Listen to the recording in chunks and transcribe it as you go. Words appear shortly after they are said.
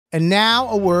And now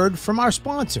a word from our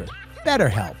sponsor,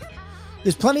 BetterHelp.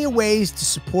 There's plenty of ways to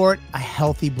support a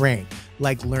healthy brain,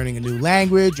 like learning a new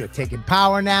language or taking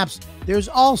power naps. There's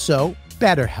also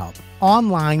BetterHelp,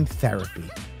 online therapy.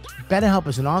 BetterHelp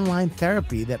is an online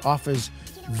therapy that offers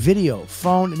video,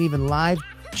 phone, and even live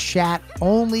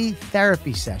chat-only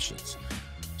therapy sessions.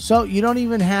 So you don't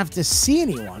even have to see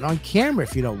anyone on camera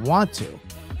if you don't want to.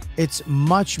 It's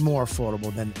much more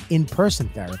affordable than in-person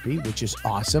therapy, which is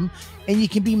awesome. And you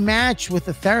can be matched with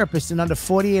a therapist in under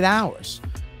 48 hours.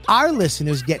 Our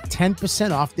listeners get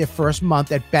 10% off their first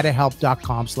month at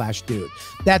betterhelp.com/dude.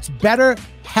 That's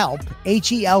BetterHelp,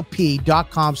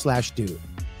 HELP.com/dude.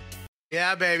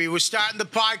 Yeah, baby. We're starting the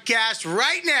podcast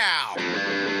right now.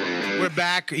 We're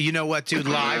back. You know what, dude?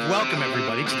 Live. Welcome,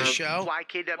 everybody, to the show.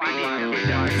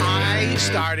 YKWD. I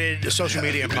started a social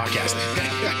media podcast.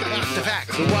 The fact.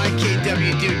 The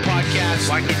YKWD podcast.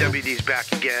 YKWD's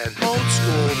back again. Old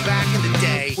school, back in the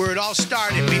day, where it all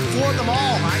started. Before them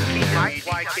all.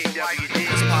 YKWD.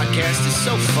 This podcast is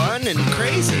so fun and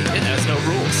crazy. It has no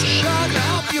rules. Shut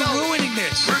up. You're ruining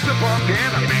this. Where's the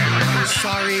bandana, man?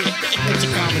 Sorry. It's a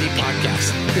comedy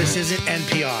podcast. This isn't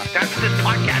NPR. That's what this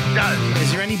podcast does.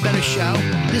 Is there any better show?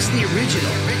 This is the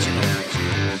original.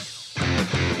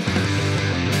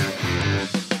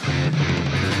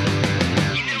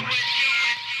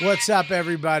 What's up,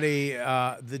 everybody?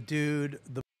 The dude,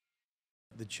 the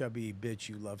chubby bitch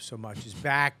you love so much is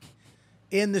back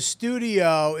in the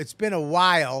studio. It's been a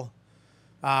while.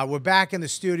 We're back in the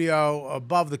studio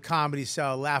above the Comedy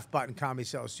Cell, Laugh Button Comedy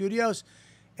Cell Studios.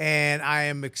 And I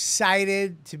am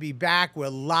excited to be back. We're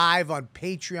live on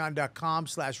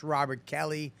patreon.com/Robert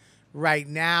Kelly right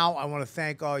now. I want to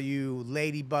thank all you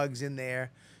ladybugs in there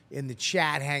in the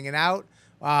chat hanging out.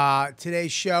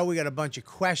 Today's show, we got a bunch of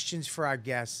questions for our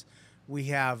guests. We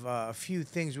have a few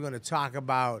things we're going to talk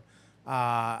about.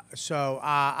 So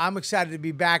I'm excited to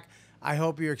be back. I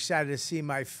hope you're excited to see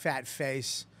my fat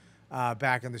face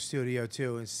back in the studio,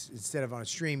 too, instead of on a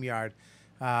StreamYard.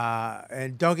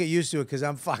 And don't get used to it because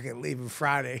I'm fucking leaving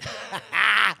Friday.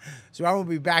 So I won't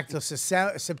be back till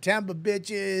September,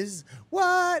 bitches.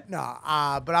 What? No,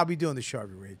 but I'll be doing the show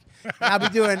every week. I'll be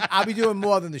doing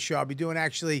more than the show. I'll be doing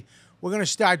we're going to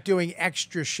start doing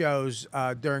extra shows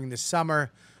during the summer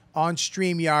on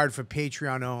StreamYard for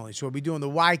Patreon only. So we'll be doing the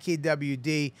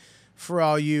YKWD for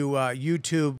all you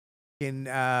YouTube and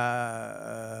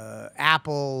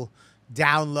Apple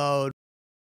download.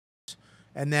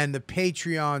 And then the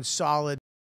Patreon solid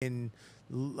in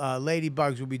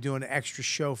Ladybugs will be doing an extra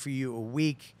show for you a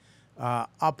week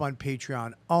up on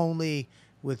Patreon only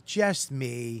with just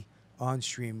me on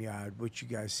StreamYard, which you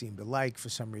guys seem to like for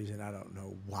some reason. I don't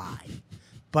know why.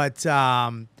 But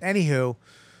anywho,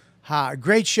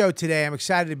 great show today. I'm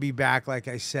excited to be back. Like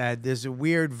I said, there's a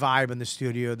weird vibe in the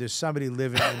studio. There's somebody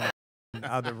living in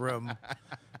the other room.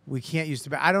 We can't use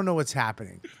the. I don't know what's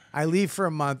happening. I leave for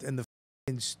a month and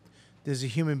there's a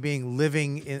human being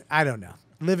living in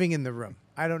the room.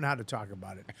 I don't know how to talk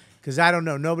about it because I don't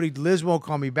know. Liz won't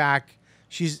call me back.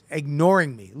 She's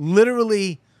ignoring me.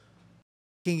 Literally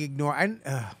ignore.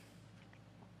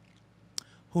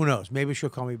 Who knows? Maybe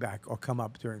she'll call me back or come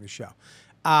up during the show.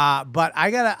 But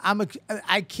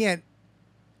I can't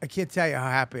tell you how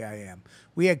happy I am.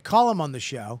 We had Colum on the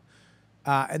show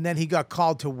and then he got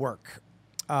called to work.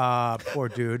 Poor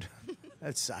dude.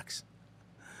 That sucks.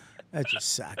 That just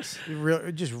sucks.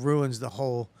 It just ruins the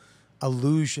whole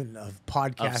illusion of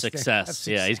podcasting. Of success.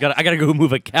 Yeah, I got to go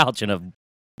move a couch in a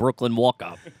Brooklyn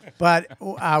walk-up. But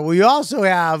we also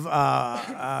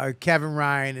have Kevin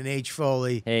Ryan and H.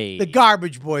 Foley. Hey. The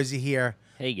Garbage Boys are here.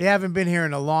 Hey. They haven't been here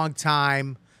in a long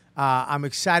time. I'm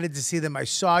excited to see them. I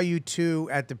saw you two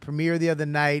at the premiere the other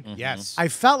night. Mm-hmm. Yes. I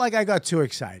felt like I got too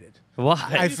excited. Why?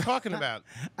 What are you talking about?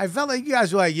 I felt like you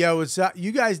guys were like, yo, what's up?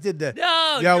 You guys did the,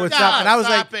 yo, what's up? And I was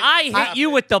like, I hit you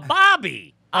with the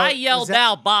Bobby. I yelled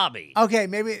out Bobby. Okay,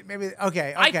 maybe,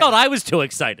 okay. I thought I was too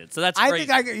excited, so that's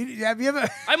crazy. Have you ever?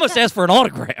 I must ask for an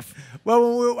autograph.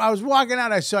 Well, when I was walking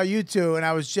out, I saw you two, and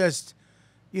I was just,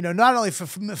 not only for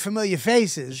familiar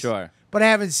faces, Sure, but I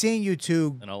haven't seen you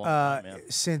two in a long time,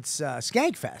 since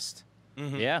Skankfest.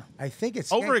 Mm-hmm. Yeah, I think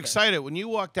it's overexcited. When you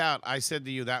walked out, I said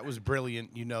to you, "That was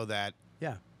brilliant." You know that.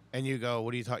 Yeah. And you go,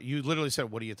 "What are you talking?" You literally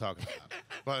said, "What are you talking about?"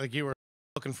 But like you were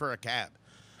looking for a cab.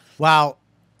 Well,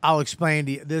 I'll explain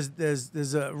to you.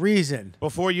 There's a reason.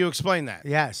 Before you explain that,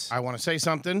 yes, I want to say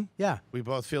something. Yeah. We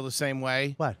both feel the same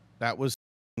way. What? That was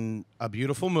a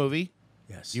beautiful movie.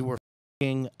 Yes. You were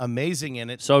amazing in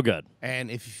it. so good. And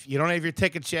if you don't have your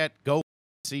tickets yet, go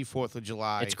see 4th of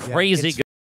July. It's crazy It's good.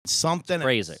 something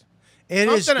Crazy. else. It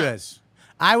is Something good. else.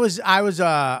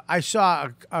 I saw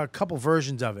a couple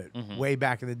versions of it way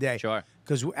back in the day. Sure.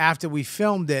 Because after we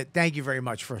filmed it, thank you very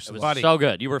much, first It of was all. Buddy. so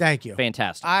good. You were Thank you.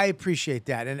 fantastic. I appreciate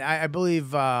that, and I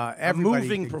believe A everybody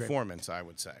moving did great. performance, I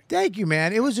would say. Thank you,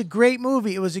 man. It was a great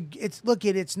movie. It's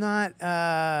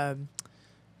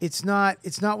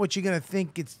not what you're gonna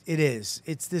think it is.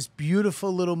 It's this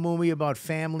beautiful little movie about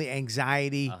family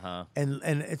anxiety, and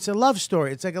it's a love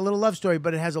story. It's like a little love story,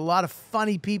 but it has a lot of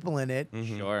funny people in it,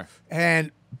 Sure.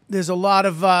 and there's a lot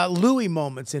of Louis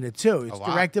moments in it too. It's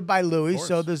lot. directed by Louis, course.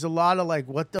 so there's a lot of like,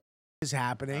 what the is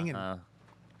happening, and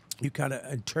you kind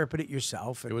of interpret it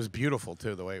yourself. It was beautiful,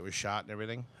 too, the way it was shot and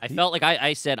everything. I felt like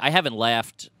I said I haven't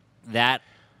laughed that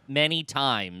many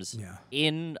times Yeah.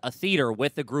 in a theater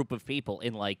with a group of people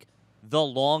in like the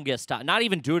longest time. Not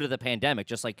even due to the pandemic,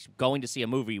 just like going to see a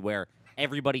movie where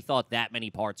everybody thought that many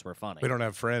parts were funny. We don't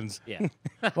have friends. Yeah.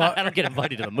 Well, I don't get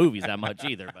invited to the movies that much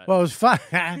either. But Well, it was fun.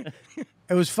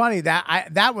 It was funny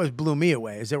that blew me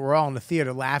away. Is that we're all in the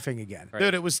theater laughing again. Right.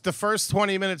 Dude, it was the first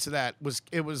 20 minutes of that was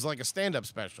like a stand-up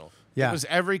special. Yeah. It was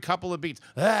every couple of beats.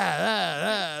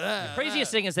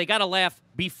 craziest thing is they got to laugh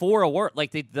before a word.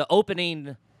 Like the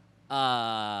opening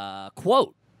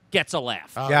quote gets a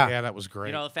laugh. Oh, Yeah. yeah, that was great.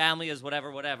 You know, the family is whatever,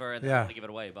 and they Yeah. don't want to give it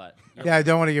away. But Yeah, I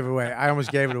don't want to give it away. I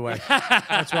almost gave it away.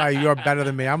 That's why you're better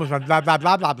than me. I almost went blah blah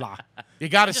blah blah blah. you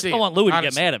got to just see don't it. want Louis to get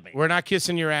Honestly, mad at me. We're not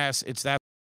kissing your ass. It's that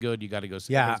good. You got to go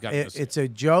see Yeah, it. Gotta go see it's a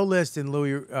Joe List and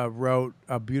Louis wrote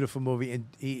a beautiful movie, and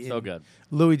So good.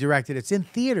 Louis directed. It's in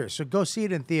theaters, so go see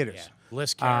it in theaters. Yeah.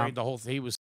 Liz carried the whole thing. He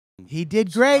was He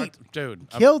did great. dude.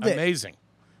 Killed it. Amazing.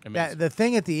 Amazing. The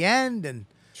thing at the end, and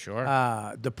Sure.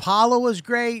 DePaula was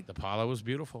great. The Apollo was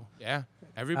beautiful. Yeah.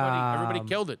 Everybody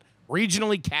killed it.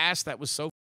 Regionally cast. That was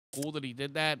so cool that he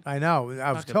did that. I know.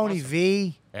 Fucking Tony awesome.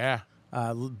 V. Yeah.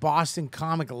 Boston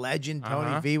comic legend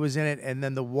Tony Uh-huh. V was in it, and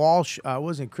then the Walsh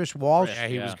wasn't Chris Walsh, Yeah,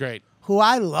 he was Yeah. great. who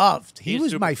I loved. He He's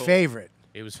was super my cool. favorite.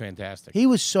 He was fantastic. He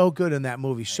was so good in that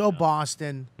movie. So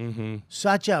Boston, Mm-hmm.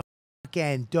 such a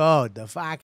fucking dude. The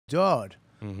fucking dude.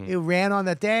 Mm-hmm. He ran on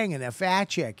the thing and a fat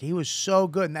chick. He was so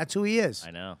good, and that's who he is.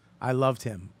 I know. I loved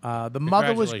him. The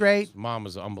mother was great. Mom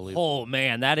was unbelievable. Oh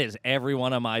man, that is every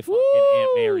one of my fucking Aunt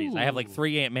Marys. I have like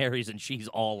 3 Aunt Marys, and she's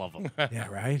all of them. Yeah,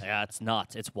 right. Yeah, it's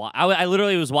nuts. It's wild. I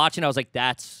literally was watching. I was like,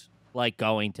 that's like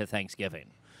going to Thanksgiving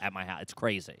at my house. It's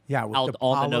crazy. Yeah, with How the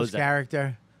on the Paulo's nose.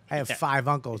 character. I have 5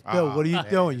 uncles. Bill, what are you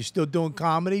doing? You still doing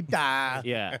comedy? Yeah,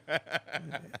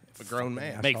 A grown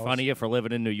man. make fun of you for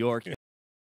living in New York.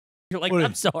 You're like, What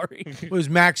I'm sorry, Was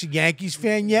Max a Yankees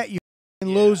fan yet? You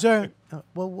f***ing loser.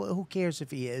 Well, who cares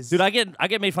if he is? dude. I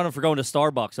get made fun of for going to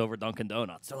Starbucks over Dunkin'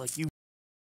 Donuts. They're like,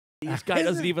 this guy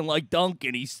doesn't even like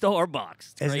Dunkin'. He's Starbucks.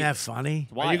 It's Isn't crazy. that funny?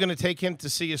 It's Are you wild. going to take him to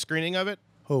see a screening of it?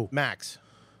 Who? Max.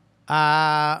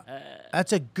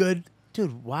 That's a good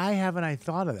dude. Why haven't I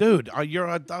thought of that? Dude, you're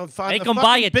on Make the 'em buy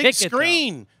fucking a big ticket, though.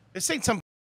 screen. This ain't some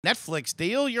Netflix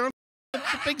deal. You're on the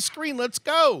big screen. Let's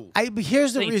go. But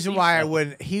here's the St. reason why I Cecil.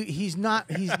 wouldn't. He's 9.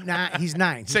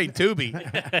 Say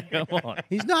Tubi. Come on.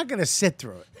 He's not gonna sit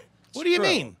through it, What do you True.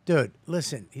 mean? dude.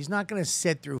 Listen, he's not gonna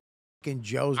sit through fucking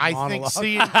Joe's I monologue. think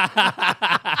seeing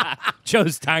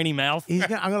Joe's tiny mouth. I'm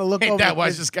gonna look ain't over. that the why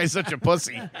kids- this guy's such a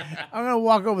pussy. I'm gonna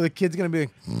walk over. The kid's gonna be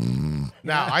like,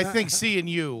 Now, I think seeing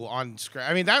you on screen.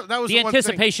 I mean, that was The the one thing.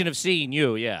 anticipation of seeing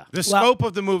you, yeah. The Well- scope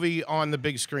of the movie on the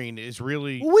big screen is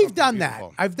really. well, we've something done that.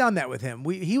 beautiful. I've done that with him.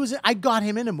 I got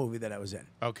him in a movie that I was in.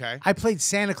 Okay. I played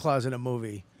Santa Claus in a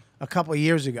movie a couple of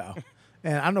years ago,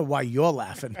 and I don't know why you're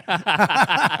laughing.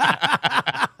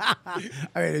 I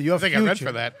mean, your I think future. I read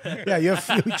for that. Yeah, your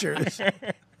futures.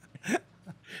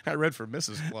 I read for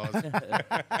Mrs. Claus.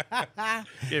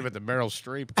 Gave it to Meryl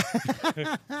Streep.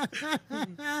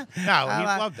 No, he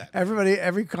loved that.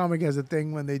 Every comic has a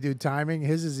thing when they do timing.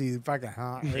 His is either fucking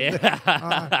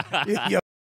Yeah.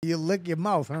 you lick your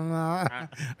mouth. I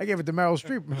gave it to Meryl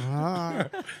Streep.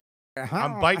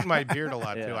 I'm biting my beard a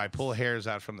lot too. Yeah. I pull hairs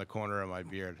out from the corner of my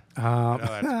beard. I know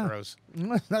that's gross.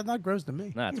 That's not gross to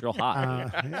me. No, it's real hot.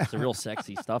 It's a real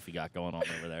sexy stuff you got going on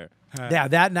over there. Yeah,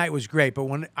 that night was great. But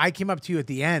when I came up to you at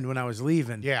the end when I was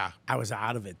leaving, Yeah. I was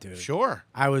out of it, dude. Sure.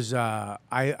 I was I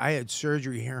had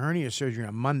surgery, hernia surgery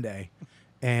on Monday,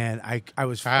 and I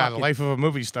was The fucking life of a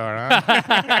movie star, huh?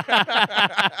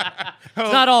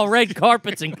 It's not all red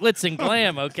carpets and glitz and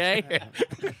glam, okay?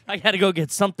 I got to go get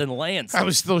something Lance. I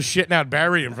was still shitting out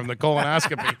barium from the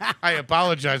colonoscopy. I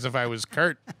apologize if I was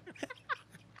curt.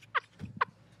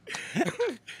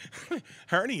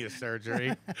 Hernia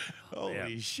surgery.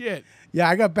 Holy shit. Yeah,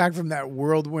 I got back from that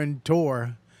whirlwind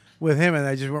tour with him, and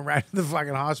I just went right to the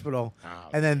fucking hospital. Oh,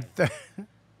 and then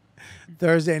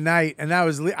Thursday night, and I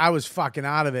was fucking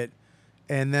out of it.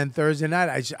 And then Thursday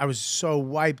night, I was so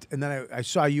wiped. And then I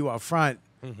saw you out front,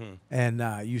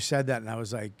 and you said that, and I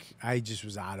was like, I just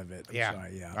was out of it. I'm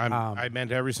sorry, yeah. I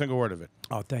meant every single word of it.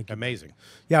 Oh, thank you. Amazing.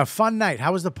 Yeah, fun night.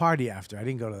 How was the party after? I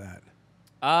didn't go to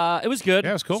that. It was good.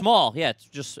 Yeah, it was cool. Small. Yeah,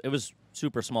 it was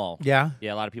super small. Yeah?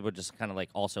 Yeah, a lot of people just kind of like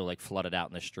also like flooded out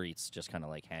in the streets, just kind of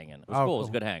like hanging. It was Oh, cool. It was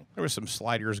a cool. good hang. There were some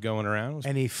sliders going around. It was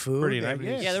Any food? pretty nice.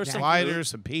 Everybody Yeah, there was some sliders,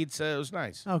 some pizza. It was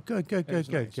nice. Oh, good, was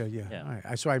nice. yeah. Yeah. All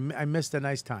right. So I missed a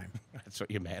nice time. That's what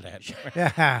you're mad at.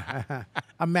 Yeah.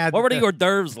 I'm mad. What were that the hors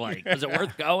d'oeuvres like? Was it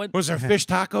worth going? Was there fish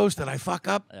tacos? Did I fuck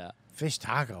up? Yeah. fish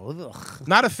taco? Ugh.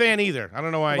 Not a fan either. I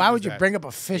don't know why. Why I would used you that. bring up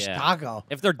a fish Yeah. taco?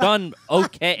 If they're done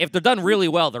okay, if they're done really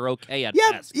well, they're okay at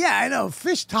Yeah, best. yeah, I know.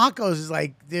 Fish tacos is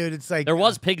like, dude, it's like There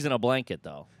was pigs in a blanket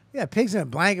though. yeah, pigs in a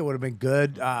blanket would have been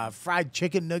good. Fried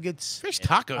chicken nuggets. Fish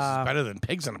tacos is better than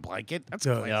pigs in a blanket? That's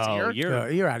Dude, classier.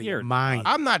 You're out of your mind.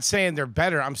 I'm not saying they're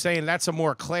better. I'm saying that's a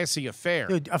more classy affair.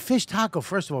 Dude, a fish taco,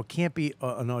 first of all, can't be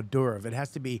an hors d'oeuvre. It has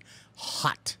to be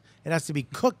hot. It has to be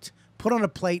cooked, put on a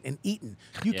plate, and eaten.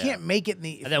 You Yeah. can't make it in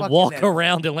the And then fucking- walk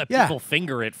around and let Yeah. people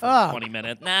finger it for Oh. 20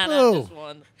 minutes. Nah, Ooh. not this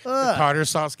one. The tartar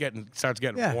sauce starts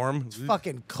getting Yeah. warm. It's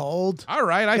fucking cold. All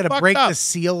right, I Gotta fucked break up. the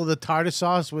seal of the tartar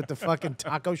sauce with the fucking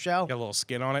taco shell. Got a little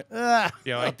skin on it. Ugh.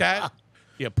 You like that?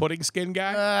 You a pudding skin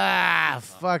guy?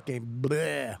 Fucking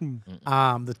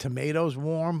bleh. The tomatoes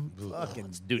warm.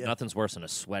 Fucking Dude, nothing's worse than a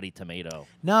sweaty tomato.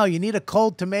 No, you need a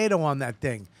cold tomato on that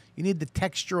thing. You need the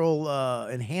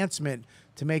textural enhancement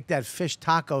to make that fish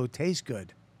taco taste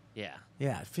good. Yeah.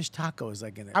 Yeah, fish taco is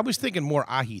like in it. I was thinking more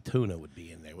ahi tuna would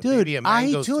be in there. With Dude, maybe a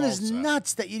mango ahi tuna is salsa.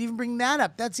 nuts that you'd even bring that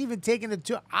up. That's even taking it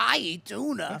to ahi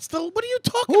tuna. That's the, what are you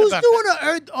talking Who's about?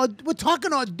 doing we're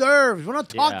talking hors d'oeuvres. We're not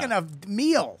talking Yeah. a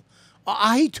meal.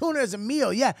 Ahi tuna is a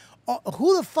meal. Yeah.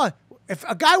 Who the fuck? If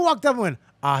a guy walked up and went,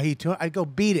 ahi tuna, I'd go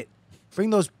beat it. Bring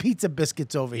those pizza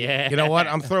biscuits over here. Yeah. You know what?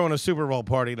 I'm throwing a Super Bowl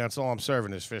party. That's all I'm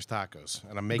serving is fish tacos,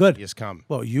 and I'm making Good. you come.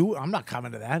 Well, I'm not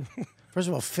coming to that. First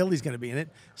of all, Philly's going to be in it.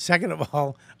 Second of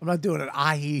all, I'm not doing an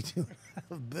ahi.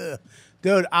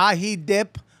 Dude, ahi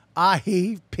dip,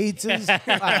 ahi pizzas,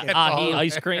 fucking Ahi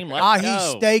ice cream. Let's ahi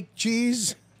go. steak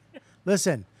cheese.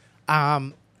 Listen, we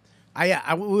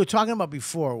were talking about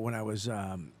before when I was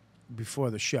before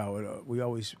the show. We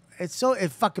always it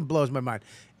fucking blows my mind.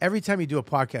 Every time you do a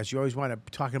podcast, you always wind up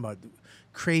talking about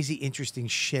crazy, interesting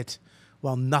shit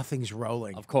while nothing's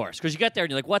rolling. Of course, because you get there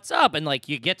and you're like, "What's up?" And like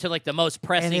you get to like the most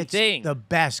pressing And it's thing. the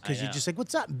best because I you're know. just like,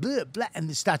 "What's up?" Blah, blah, and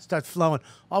it starts flowing.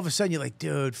 All of a sudden, you're like,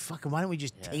 "Dude, fucking, why don't we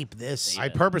just tape this?" I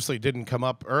purposely didn't come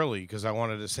up early because I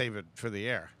wanted to save it for the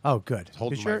air. Oh, good.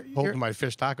 Holding 'Cause holding my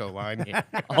fish taco line. Yeah.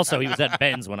 Also, he was at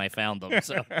Ben's when I found them.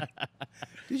 So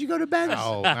Did you go to Ben's?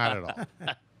 No, not at all.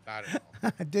 Not at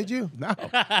all. Did you? No.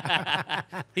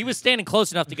 he was standing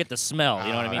close enough to get the smell.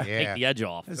 You know what I mean? yeah. Take the edge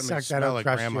off. It Doesn't sucks. I smell don't like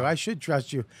trust grandma. you. I should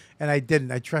trust you, and I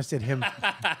didn't. I trusted him. No,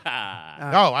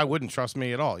 I wouldn't trust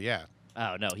me at all. Yeah.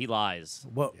 Oh no, he lies.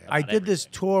 Well, I did this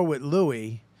tour with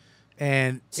Louis,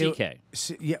 and CK.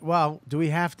 Yeah. Well, do we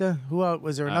have to? Who else?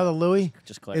 Was there another Louis?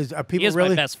 Just clear. Are He people is really?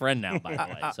 my best friend now, by the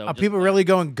way. So Are just people really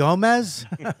going Gomez?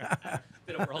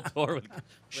 did a world tour with,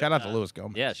 Shout out to Louis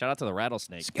Gomez. yeah, shout out to the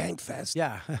Rattlesnake. Skankfest.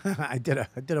 Yeah, I did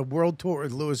a world tour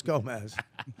with Louis Gomez.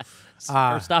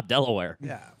 First stop, Delaware.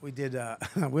 Yeah, we did.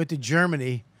 We went to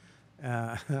Germany.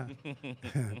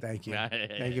 Thank you.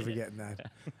 Thank you for getting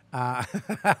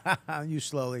that. You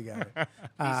slowly got it.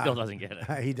 He still doesn't get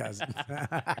it. He doesn't.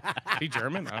 He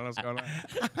German? I don't know what's going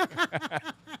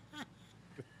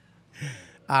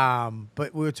on.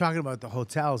 But we were talking about the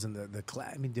hotels and the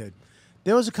class. I mean, dude,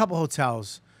 there was a couple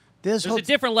hotels. There's a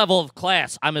different level of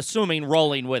class, I'm assuming,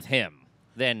 rolling with him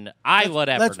than I would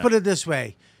ever Let's know. put it this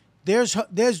way: there's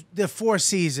the Four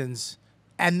Seasons,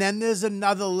 and then there's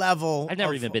another level. I've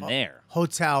never of even been there.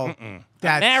 Hotel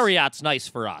that's Marriott's nice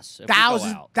for us. If we go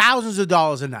out. thousands of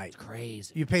dollars a night.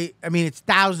 Crazy. You pay. I mean, it's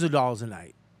thousands of dollars a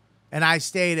night. And I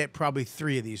stayed at probably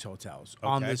 3 of these hotels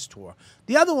on Okay. this tour.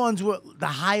 The other ones were the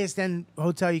highest end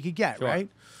hotel you could get, Sure. right?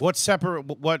 What's separate?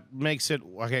 What makes it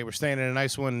okay? We're staying in a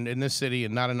nice one in this city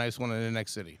and not a nice one in the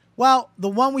next city. Well, the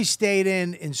one we stayed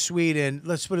in Sweden,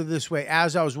 let's put it this way.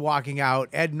 As I was walking out,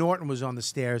 Ed Norton was on the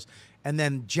stairs, and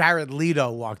then Jared Leto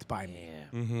walked by me.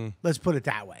 Yeah. Let's put it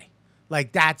that way.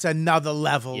 Like, that's another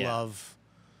level Yeah. of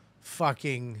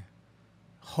fucking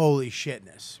holy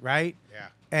shitness, right? Yeah.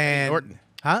 And Norton.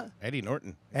 Huh? Eddie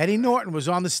Norton. Eddie Norton was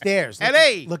on the stairs.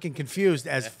 Eddie! Looking confused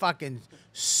as fucking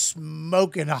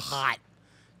smoking hot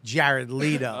Jared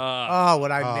Leto. Would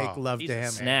I make love He's to a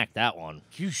him. snack, that one.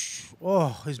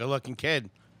 Oh, his Good looking kid.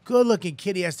 Good-looking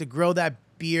kid. He has to grow that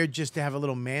beard just to have a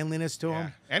little manliness to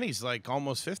him. And he's like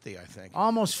almost 50, I think.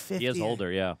 Almost 50. He is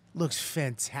older, yeah. Looks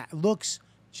fantastic. Looks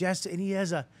just, and he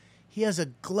has a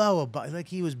glow about, like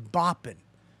he was bopping.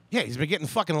 Yeah, he's been getting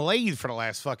fucking laid for the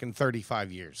last fucking 35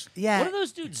 years. Yeah. What do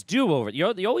those dudes do over? You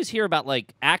always hear about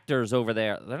like actors over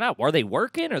there. They're not. Are they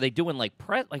working? Are they doing like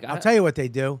press? Like I'll tell you what they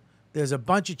do. There's a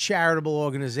bunch of charitable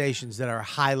organizations that are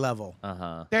high level.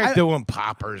 They're doing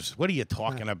poppers. What are you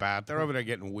talking about? They're over there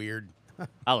getting weird.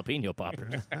 Jalapeno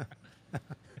poppers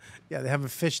Yeah, they're having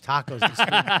fish tacos this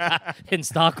week. in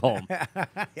Stockholm.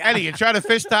 Eddie, you try to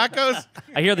fish tacos?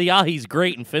 I hear the ahi's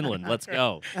great in Finland. Let's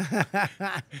go.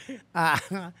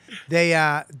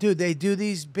 They do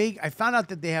these big. I found out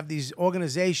that they have these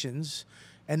organizations,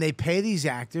 and they pay these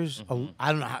actors.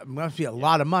 I don't know. It must be a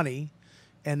lot of money,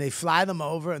 and they fly them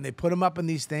over and they put them up in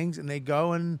these things, and they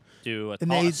go and Do a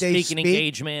and they speaking speak.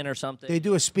 engagement or something. They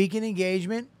do a speaking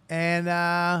engagement, and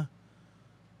that's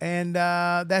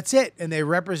it. And they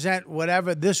represent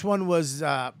whatever. This one was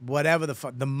whatever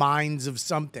the minds of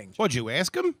something. What'd you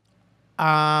ask him?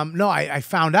 No, I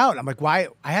found out. I'm like, why?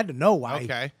 I had to know why.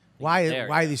 Okay. Why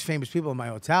There, are yeah. these famous people in my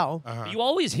hotel? You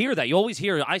always hear that. You always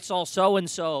hear, I saw so and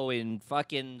so in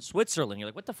fucking Switzerland. You're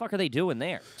like, what the fuck are they doing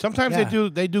there? Sometimes Yeah.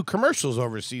 they do commercials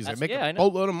overseas. They That's- make yeah, I a know.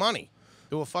 boatload of money.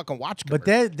 Do a fucking watch commercial.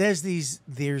 But there's these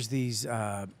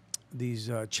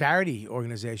charity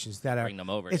organizations that are Bring them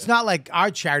over, It's yeah. not like our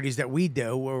charities that we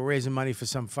do. Where we're raising money for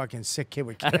some fucking sick kid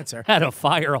with cancer. At a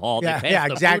fire hall, yeah, they pass yeah,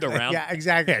 the exactly. food around. Yeah,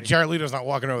 exactly. yeah, Jared Leto's not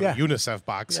walking over Yeah. the UNICEF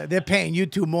box. Yeah, they're paying you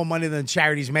two more money than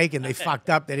charity's making. They fucked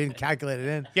up. They didn't calculate it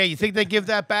in. Yeah, you think they give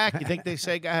that back? You think they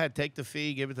say, go ahead, take the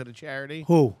fee, give it to the charity?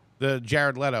 Who? The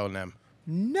Jared Leto and them.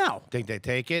 No. Think they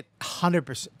take it?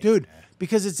 100%. Dude,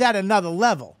 because it's at another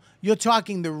level. You're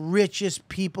talking the richest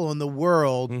people in the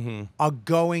world are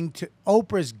going to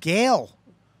Oprah's Gail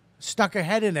stuck her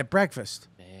head in at breakfast.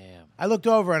 Damn. I looked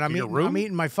over and I'm your eating, room? I'm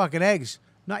eating my fucking eggs.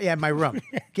 Not yet in my room.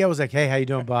 Gail was like, hey, how you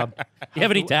doing, Bob? You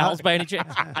have any towels by any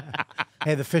chance?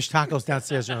 Hey, the fish tacos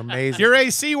downstairs are amazing. Your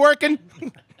AC working?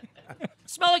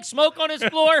 Smell like smoke on his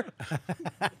floor?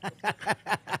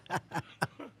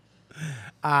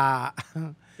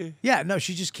 Yeah, no,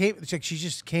 she just came. It's like she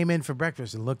just came in for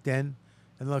breakfast and looked in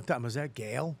and looked up. Was that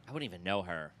Gail? I wouldn't even know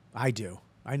her. I do.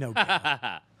 I know Gail.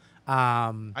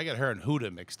 I got her and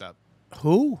Huda mixed up.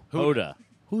 Who? Hoda.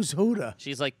 Who's Huda?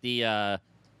 She's like the,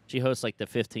 she hosts like the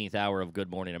 15th hour of Good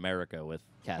Morning America with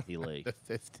Kathy Lee. The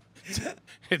 50.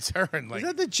 It's her and like Is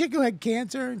that the chick who had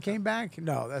cancer and came back?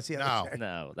 No, that's the other No. chick.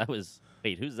 No, that was,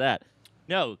 wait, who's that?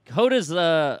 No,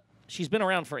 Hoda's, she's been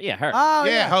around for, yeah, her. Oh,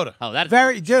 yeah, Hoda. Oh, that's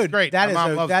Very, dude. great. That My is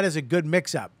mom loves that is a good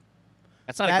mix-up.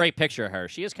 That's not that- a great picture of her.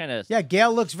 She is kind of, Yeah,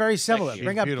 Gail looks very similar. she's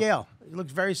Bring up beautiful. Gail. It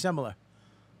looks very similar.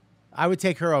 I would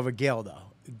take her over Gail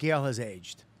though. Gail has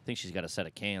aged. I think she's got a set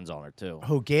of cans on her too.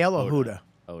 Who? Gail or Huda?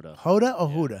 Hoda. Hoda or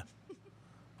Huda?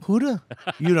 Huda?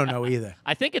 You don't know either.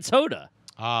 I think it's Hoda.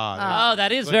 Ah, Oh,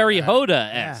 that is look at very that.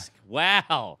 Hoda-esque.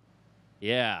 Wow.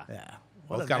 Yeah. Yeah.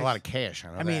 both got a lot of cash. I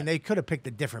know I mean, that. they could have picked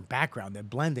a different background. They're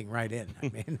blending right in. I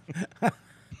mean,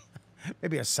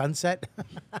 maybe a sunset.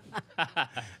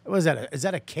 What is that? Is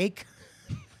that a cake?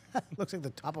 Looks like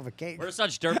the top of a cake. We're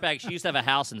such dirtbags. She used to have a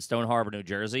house in Stone Harbor, New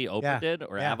Jersey. Oprah Yeah. did,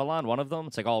 or Yeah. Avalon, one of them.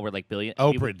 It's like all we're like billion.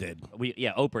 Oprah did.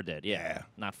 Yeah, Oprah did. Yeah.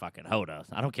 Not fucking Hoda.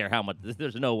 I don't care how much.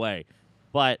 There's no way.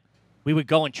 But we would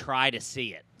go and try to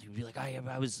see it. You'd be like,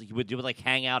 you would like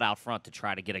hang out front to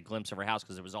try to get a glimpse of her house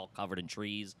because it was all covered in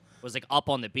trees. It was like up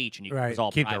on the beach and it Right. was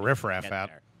all Keep the private. riffraff Get out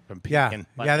there. from Yeah, peeking.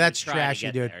 But yeah, we that's try to trashy,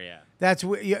 get dude. there, yeah.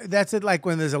 That's it. Like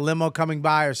when there's a limo coming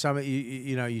by or something,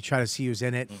 you know, you try to see who's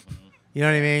in it. You know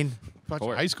what I mean? Bunch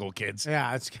of high school kids.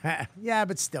 Yeah, it's yeah,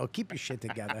 but still, keep your shit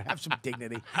together. Have some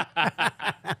dignity.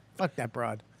 Fuck that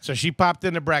broad. So she popped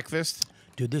into breakfast.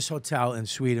 Dude, this hotel in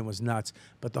Sweden was nuts,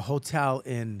 but the hotel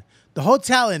in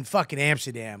fucking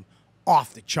Amsterdam,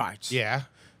 off the charts. Yeah.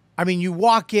 I mean, you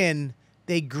walk in,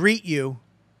 they greet you,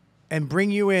 and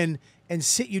bring you in and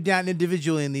sit you down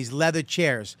individually in these leather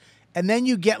chairs, and then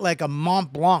you get like a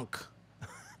Mont Blanc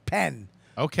pen.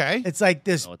 Okay. It's like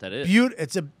this. know what that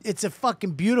is. It's a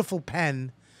fucking beautiful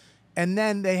pen, and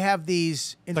then they have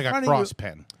these in It's like a front cross of you.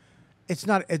 pen. It's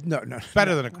not. No.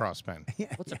 Better than a cross pen.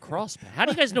 What's a cross pen? How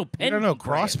do you guys know pen? You don't know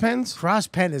cross pens? Cross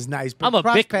pen is nice, but I'm a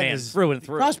cross big pen man is through and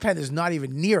through. Cross pen is not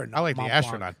even near enough. I like the Mont Blanc.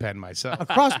 astronaut pen myself. A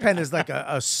cross pen is like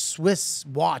a Swiss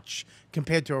watch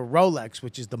compared to a Rolex,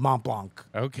 which is the Mont Blanc.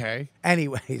 Okay.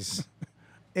 Anyways,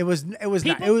 it was not.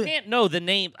 People It was, can't know the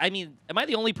name. I mean, am I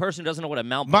the only person who doesn't know what a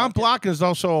Mont Blanc Mont Blanc is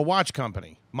also a watch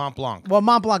company. Mont Blanc. well,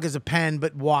 Mont Blanc is a pen,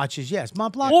 but watches, yes.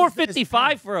 Mont Blanc. is? is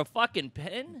 $4.55 for a fucking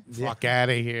pen? Fuck out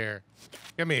of here.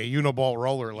 Give me a Uniball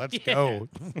roller. Let's go.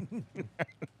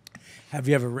 Have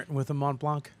you ever written with a Mont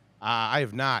Blanc? I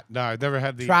have not. No, I've never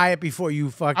had the. Try it before you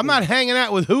fucking. I'm not hanging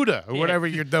out with Huda or whatever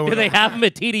you're doing. Do they have him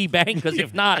at TD Bank? Because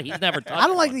if not, he's never touched I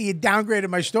don't like that you downgraded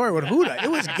my story with Huda.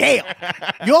 It was Gail.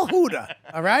 You're Huda,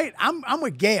 all right? I'm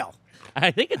with Gail.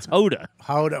 I think it's Hoda.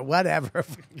 Huda, whatever.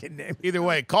 Fucking name. Either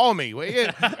way, call me, will you?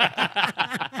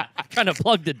 Trying to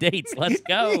plug the dates. Let's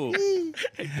go.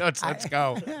 Let's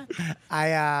go.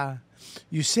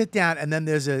 You sit down and then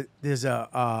there's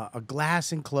a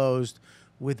glass enclosed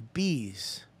with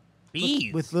bees.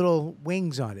 Bees. With little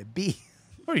wings on it. Bees.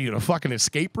 What are you in a fucking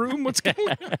escape room? What's going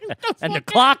on? And the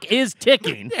clock is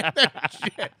ticking.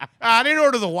 I didn't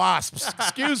order the wasps.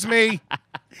 Excuse me.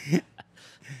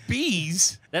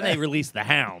 Bees. Then they release the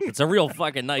hound. It's a real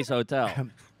fucking nice hotel.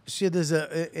 See, there's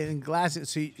in glass.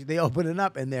 So they open it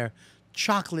up and they're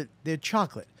chocolate. They're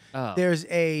chocolate. Oh. There's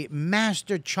a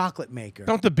master chocolate maker.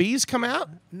 Don't the bees come out?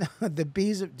 No, the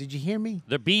bees. Did you hear me?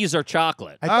 The bees are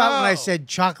chocolate. I thought when I Oh. said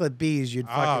chocolate bees, you'd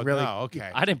fucking really. no, okay.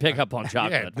 I didn't pick up on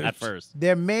chocolate Yeah, at first.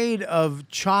 They're made of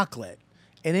chocolate,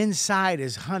 and inside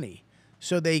is honey.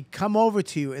 So they come over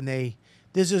to you, and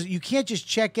you can't just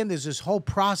check in. There's this whole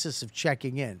process of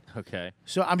checking in. Okay.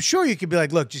 So I'm sure you could be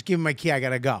like, look, just give me my key. I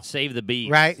gotta go. Save the bees.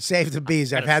 Right? Save the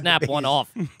bees. I've Gotta had snap the bees. one off.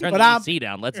 Turn But the I'm- AC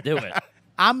down. Let's do it.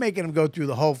 I'm making them go through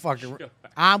the whole fucking.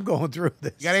 I'm going through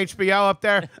this. You got HBO up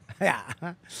there? Yeah.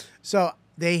 So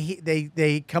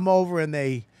they come over and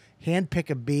they handpick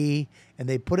a bee and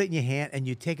they put it in your hand and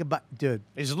you take a bite. Dude,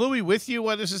 Is Louis with you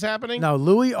while this is happening? no,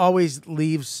 Louis always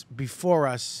leaves before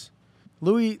us.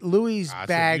 Louis' So you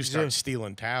bags start are.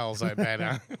 stealing towels, I bet.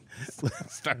 Huh?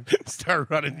 start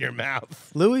running your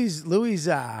mouth. Louis,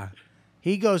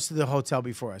 he goes to the hotel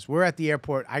before us. We're at the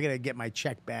airport. I gotta get my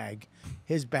check bag.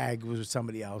 His bag was with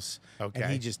somebody else, and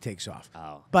Okay. he just takes off.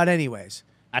 Oh. But anyways,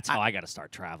 That's how I got to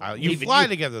start traveling. You Leaving fly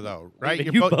together, though, right?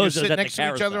 leaving You're, you you're bozos sitting at the next to each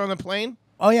other carousel. on the plane?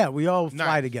 oh yeah, we all fly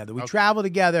Nice. together. We Okay. travel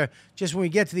together. Just when we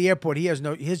get to the airport,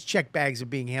 his check bags are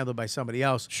being handled by somebody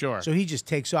else. Sure. So he just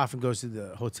takes off and goes to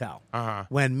the hotel. Uh-huh.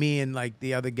 When me and like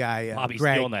the other guy, Bobby's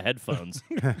Greg, stealing the headphones.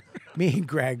 me and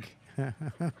Greg.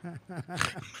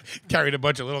 Carried a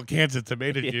bunch of little cans of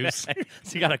tomato juice.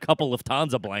 So you got a couple of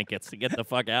Lufthansa blankets to get the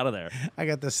fuck out of there. I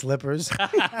got the slippers.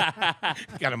 Got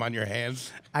them on your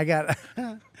hands.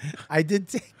 I did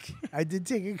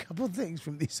take a couple things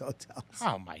from these hotels.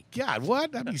 Oh, my God.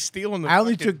 What? I'd be stealing the I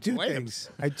only fucking took two lamps. things.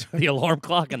 I took. The alarm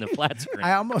clock and the flat screen.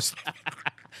 I almost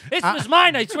This was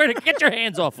mine. I swear to get your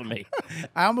hands off of me.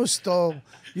 stole.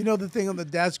 You know the thing on the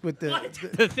desk with the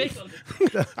The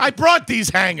thing- I brought these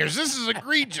hangers. This is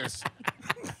egregious.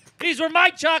 These were my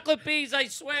chocolate bees, I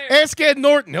swear. Ask Ed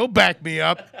Norton. He'll back me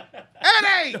up.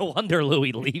 Eddie! No wonder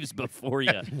Louis leaves before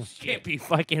you. Can't be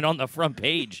fucking on the front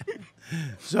page.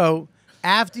 So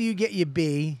after you get your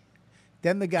B,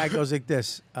 then the guy goes like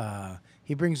this.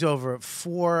 He brings over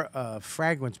 4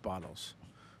 fragrance bottles,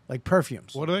 like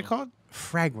perfumes. What are they called?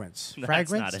 Fragrance. That's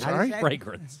Fragrance? not it. How do you say it?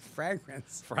 Fragrance.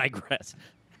 Fragrance. Fragrance.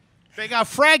 They got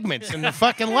fragments in the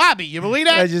fucking lobby. You believe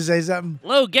Did I that? just say something?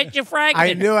 Lou, get your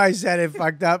fragments. I knew I said it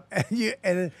fucked up,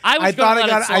 and I was thought gonna let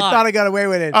it I slide. thought I got away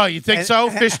with it. Oh, you think And- so?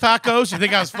 Fish tacos? You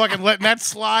think I was fucking letting that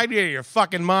slide? Yeah, your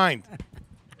fucking mind.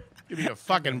 Give me a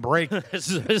fucking break. This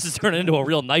is turning into a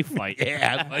real knife fight.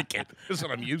 Yeah, I like it. This is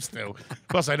what I'm used to.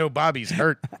 Plus, I know Bobby's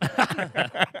hurt.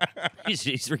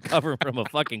 He's recovering from a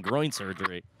fucking groin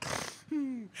surgery.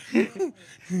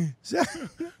 So,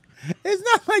 it's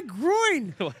not my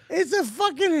groin. It's a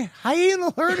fucking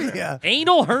hiatal hernia.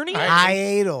 Anal hernia?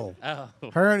 Hiatal Oh.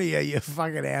 hernia, you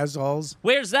fucking assholes.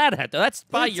 Where's that at? That's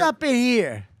by It's your. up in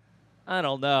here. I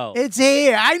don't know. It's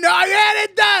here. I know. I had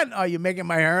it done. Oh, you're making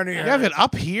my hernia. You have it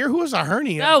up here? Who has a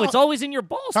hernia? No, it's always in your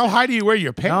balls. How high do you wear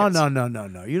your No, pants?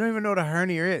 no. You don't even know what a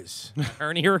hernia is.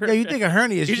 Hernia. Yeah, you think a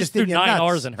hernia is You just just threw in your 9 nuts.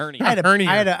 R's in hernia. I had a Hernia.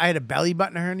 I had a belly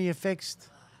button hernia fixed.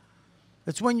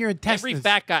 That's when your intestines. Every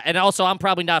fat guy, and also I'm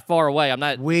probably not far away. I'm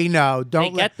not. We know.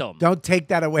 Don't get them. Don't take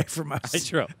that away from us. It's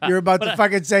true. You're about But to I-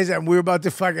 fucking say something. We're about to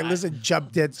fucking listen.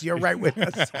 Chub tits. You're right with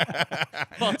us.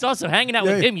 Well, it's also hanging out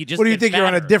with him. You just. what do you get think? You're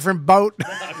on a fatter. different boat.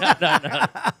 No.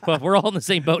 But we're all in the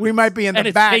same boat. We might be in and the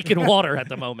it's back. taking water at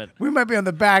the moment. We might be on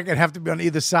the back and have to be on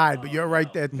either side, but you're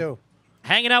right there too.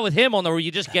 Hanging out with him on the where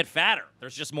you just get fatter.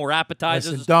 There's just more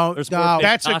appetizers. Listen, don't- There's no. more big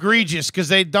That's tacos. egregious because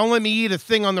they don't let me eat a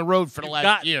thing on the road for the last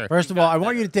got- year. First of all, I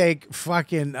want you to take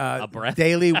fucking breath?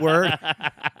 daily word.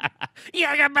 Yeah,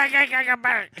 I got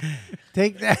back.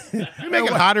 Take that. You make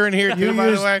it hotter in here, too, by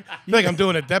use- the way. I feel like I'm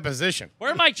doing a deposition.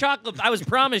 Where are my chocolate? I was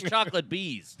promised chocolate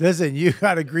bees. Listen, you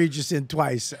got egregious in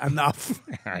twice. Enough.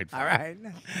 All right. All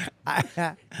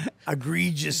right.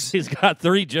 Egregious. He's got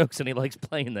 3 jokes and he likes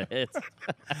playing the hits.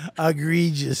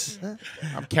 Egregious.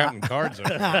 I'm counting cards over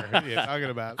here. What are you talking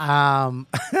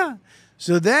about?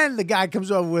 So then the guy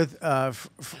comes over with,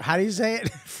 how do you say it?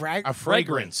 A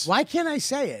fragrance. Why can't I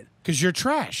say it? Because you're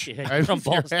trash. Yeah, from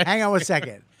Boston. Hang on 1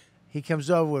 second. He comes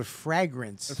over with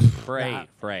fragrance. Frayed.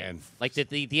 And- Like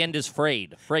the end is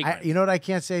frayed. Fragrant. You know what I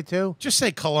can't say too? Just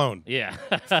say cologne. Yeah.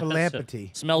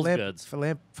 Philanthropy. Smells good.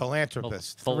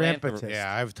 Philanthropist. Philanthropist. Yeah,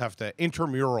 I have tough to.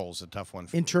 Intramural's a tough one.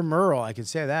 For Intramural. I can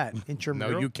say that. no,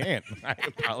 Intramural. you can't. I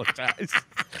apologize.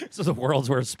 This is the world's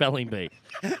worst spelling bee.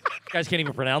 Guys can't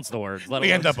even pronounce the words. Let We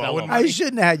alone end up spell owing them. I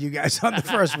shouldn't have had you guys on the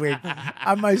first week.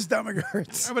 My stomach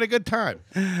hurts. Having a good time.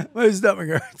 My stomach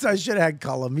hurts. I should have had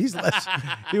Cullum. He's less.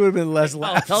 He would have been less Oh,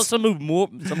 laughs. tell us some more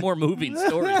moving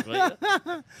stories, will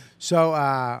you?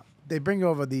 So they bring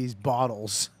over these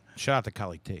bottles. Shout out to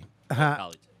Kali T.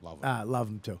 College. Love him. Love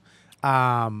them too.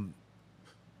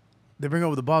 They bring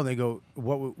over the bottle. And they go,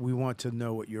 we want to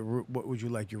know what would you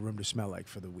like your room to smell like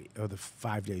for the week or the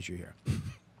 5 days you're here.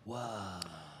 Wow.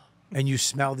 And you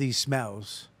smell these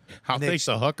smells. I'll take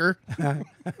the hooker.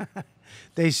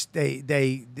 They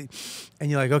and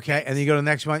you're like, okay. And then you go to the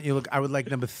next one. You look. I would like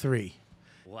number 3.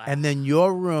 Wow. And then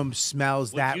your room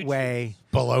smells that you way.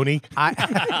 Baloney.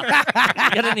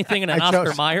 You got anything in an I chose-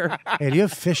 Oscar Mayer? Hey, do you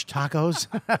have fish tacos?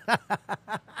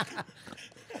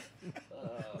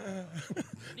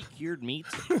 Any cured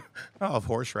meats? Oh, of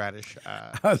horseradish.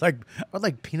 I would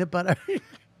like peanut butter.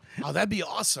 Oh, that'd be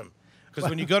awesome. Because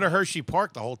when you go to Hershey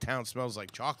Park, the whole town smells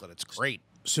like chocolate. It's great.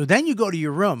 So then you go to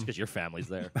your room. Because your family's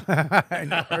there. I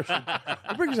know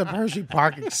It brings up Hershey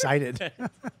Park excited.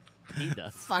 He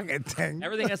does. Fucking thing.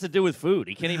 Everything has to do with food.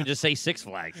 He can't even just say Six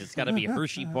Flags. It's got to be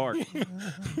Hershey Park.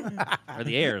 Or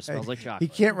the air smells like He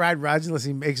chocolate. can't ride rides unless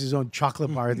he makes his own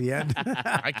chocolate bar at the end.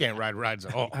 I can't ride rides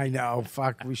at all. I know.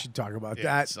 Fuck. We should talk about Yeah,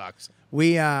 that. it sucks.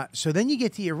 So then you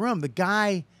get to your room. The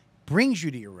guy brings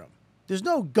you to your room. There's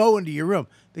no go into your room.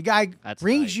 The guy That's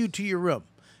brings nice. you to your room,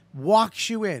 walks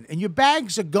you in, and your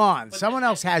bags are gone. Someone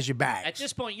else has your bags. At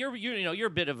this point, you're a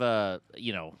bit of a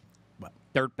What?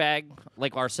 dirtbag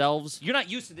like ourselves. You're not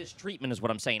used to this treatment, is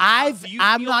what I'm saying. I'm Do you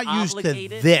not feel used to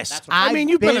obligated? this. That's what I've I mean,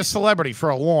 you've been been- a celebrity for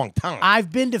a long time.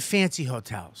 I've been to fancy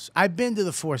hotels. I've been to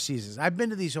the Four Seasons. I've been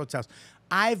to these hotels.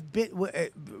 I've been.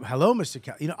 Hello, Mr.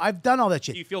 Kelly. I've done all that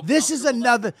shit. Do you feel This is comfortable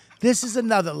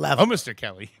another Oh, level. Mr.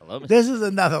 Kelly. Hello, Mr. This is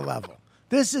another level.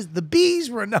 The bees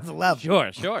were another level.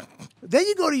 Sure. Then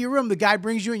you go to your room. The guy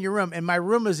brings you in your room, and my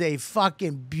room is a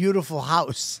fucking beautiful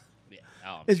house. Yeah.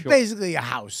 Oh, I'm It's sure. basically a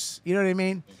house. You know what I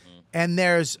mean? And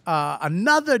there's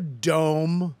another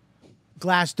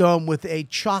glass dome with a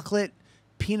chocolate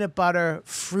peanut butter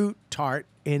fruit tart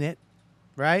in it,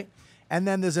 right? And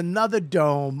then there's another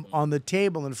dome on the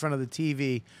table in front of the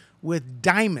TV with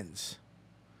diamonds,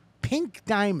 pink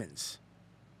diamonds,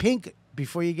 pink.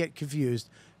 Before you get confused,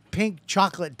 pink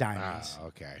chocolate diamonds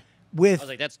Okay. with I was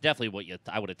like, that's definitely what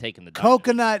I would have taken the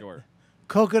coconut, Sure.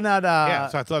 coconut, Yeah,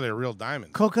 so I thought they were real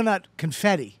diamonds. coconut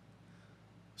confetti.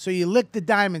 So you lick the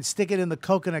diamond, stick it in the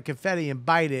coconut confetti, and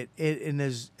bite it.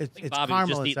 It's Bobby's caramel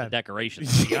just eating the inside.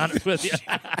 decorations, to be honest with you.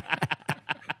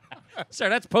 Sir,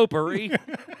 that's potpourri.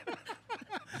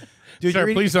 Dude, Sir, you're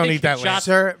eating- please don't eat that shots- last.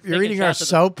 Sir, you're taking eating our shots of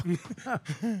soap.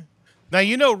 Now,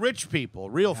 you know rich people,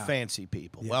 real fancy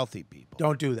people, wealthy people.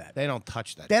 Don't do that. They don't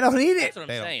touch that. They don't eat it. That's what I'm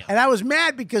They don't. saying. And I was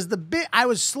mad because I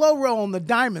was slow rolling the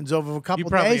diamonds over a couple You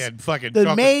probably days. had fucking the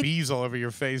chocolate maid, bees all over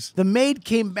your face. the maid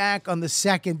came back on the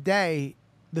second day,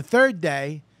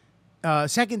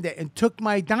 and took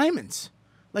my diamonds.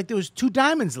 Like there was 2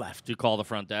 diamonds left. Do you call the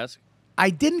front desk? I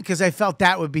didn't because I felt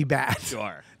that would be bad.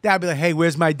 Sure. That'd be like, hey,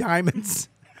 where's my diamonds?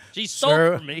 She stole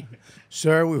Sir. from me.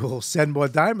 Sir, we will send more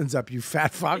diamonds up, you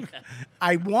fat fuck.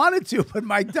 I wanted to, but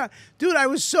dude, I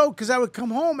was because I would come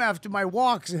home after my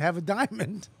walks and have a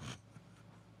diamond.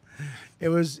 It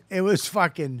was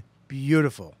fucking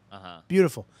beautiful.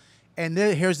 Beautiful. And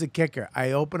then here's the kicker.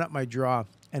 I open up my drawer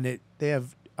and they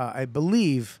have, I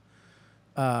believe,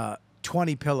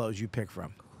 20 pillows you pick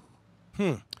from.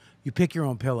 You pick your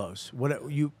own pillows.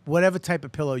 Whatever type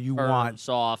of pillow you Firm, want.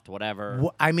 soft, whatever.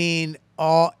 I mean,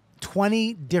 all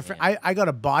 20 different. I got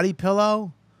a body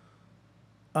pillow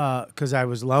because I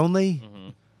was lonely,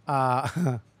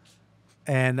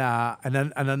 and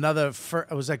another.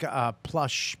 It was like a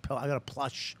plush pillow. I got a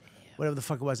plush, whatever the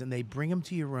fuck it was, and they bring them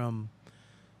to your room,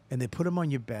 and they put them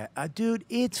on your bed. Dude,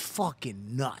 it's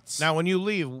fucking nuts. Now, when you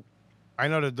leave, I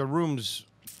know that the room's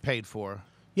paid for.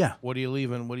 Yeah. What are you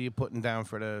leaving? What are you putting down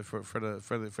for the effort?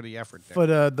 There? For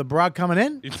the broad coming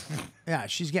in? Yeah,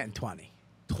 she's getting 20.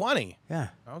 20. Yeah.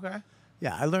 Okay.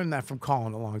 Yeah, I learned that from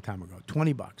Colin a long time ago.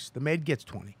 $20. The maid gets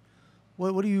 20.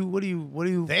 What do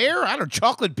you? There, I don't know.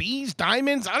 Chocolate bees,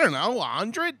 diamonds. I don't know.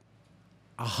 100.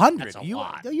 100. That's a you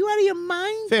lot. Are you out of your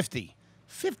mind? 50.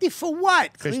 50 for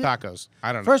what? Fish Clean- tacos.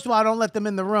 I don't know. First of all, I don't let them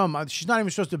in the room. She's not even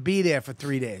supposed to be there for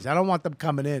 3 days. I don't want them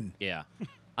coming in. Yeah.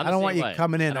 I don't want you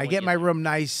coming in. I get my room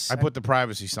nice. I put the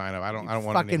privacy sign up. I don't want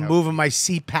any fucking help. moving my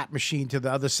CPAP machine to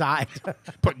the other side.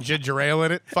 Putting ginger ale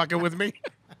in it. Fucking with me.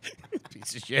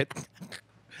 Piece of shit.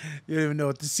 You don't even know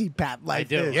what the CPAP life I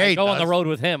do. is. Yeah, I he go on the does. road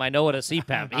with him. I know what a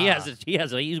CPAP.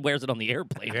 He wears it on the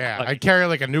airplane. Yeah, I carry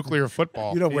like a nuclear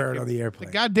football. You don't wear it on the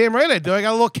airplane. Goddamn right I do. I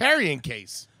got a little carrying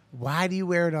case. Why do you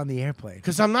wear it on the airplane?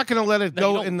 Because I'm not going to let it No, you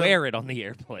go don't in the. wear it on the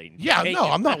airplane. You Yeah, take no, it.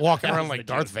 I'm not walking That around was like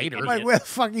the Darth joke. Vader. Like, where the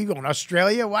fuck are you going?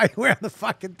 Australia? Why are you wearing the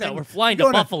fucking thing? No, we're flying You're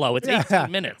to going Buffalo. It's 18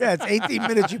 minutes. Yeah, it's 18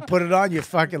 minutes. You put it on, you're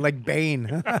fucking like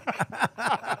Bane.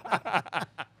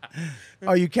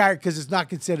 Oh, you carry it because it's not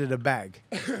considered a bag.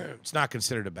 It's not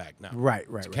considered a bag. No. Right.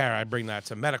 Carry. I bring that.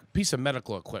 It's a piece of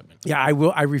medical equipment. Yeah, I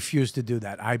will. I refuse to do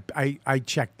that. I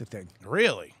check the thing.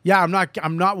 Really? Yeah, I'm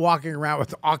not walking around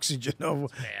with oxygen over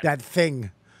that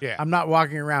thing. Yeah. I'm not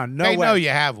walking around. No They way. know you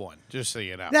have one, just so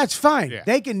you know. That's fine. Yeah.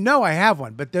 They can know I have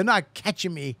one, but they're not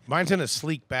catching me. Mine's in a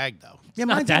sleek bag, though. Yeah,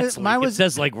 Not mine's that in it- sleek. mine It was.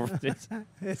 says like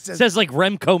It says like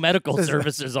Remco Medical says-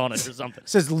 Services on it or something.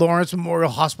 says Lawrence Memorial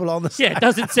Hospital on the side. Yeah, it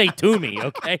doesn't say Toomey,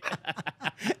 okay?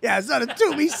 Yeah, it's not a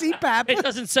Toomey CPAP. It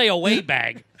doesn't say away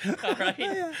bag. All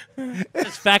right.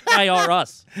 It's Fact Guy or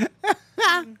Us.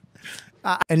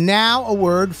 And now a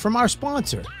word from our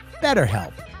sponsor,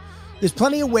 BetterHelp. There's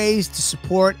plenty of ways to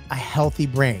support a healthy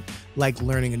brain, like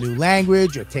learning a new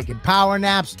language or taking power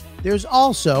naps. There's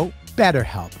also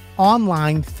BetterHelp,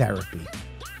 online therapy.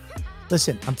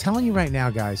 Listen, I'm telling you right now,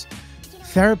 guys,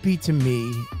 therapy to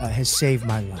me has saved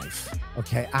my life.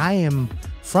 Okay, I am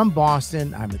from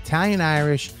Boston. I'm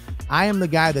Italian-Irish. I am the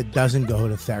guy that doesn't go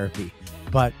to therapy.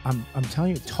 But I'm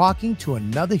telling you, talking to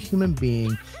another human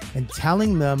being and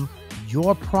telling them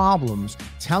your problems,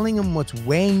 telling them what's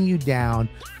weighing you down,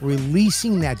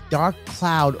 releasing that dark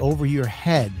cloud over your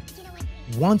head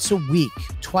once a week,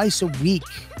 twice a week,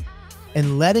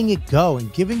 and letting it go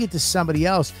and giving it to somebody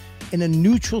else in a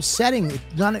neutral setting.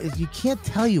 You can't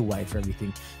tell your wife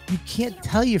everything. You can't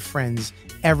tell your friends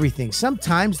everything.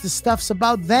 Sometimes the stuff's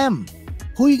about them.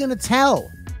 Who are you going to tell?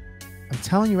 I'm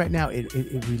telling you right now, it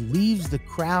relieves the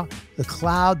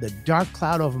dark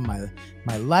cloud over my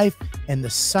life, and the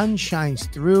sun shines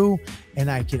through, and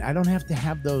I don't have to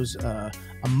have those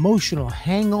emotional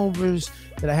hangovers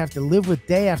that I have to live with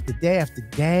day after day after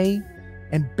day.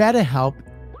 And BetterHelp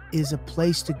is a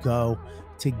place to go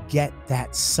to get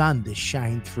that sun to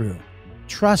shine through.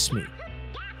 Trust me.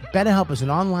 BetterHelp is an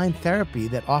online therapy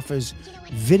that offers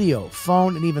video,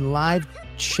 phone, and even live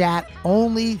chat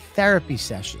only therapy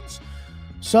sessions.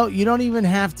 So you don't even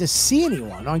have to see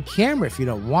anyone on camera if you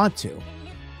don't want to.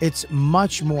 It's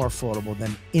much more affordable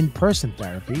than in-person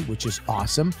therapy, which is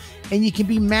awesome. And you can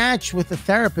be matched with a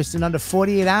therapist in under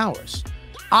 48 hours.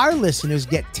 Our listeners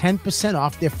get 10%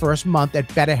 off their first month at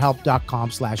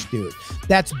betterhelp.com/dude.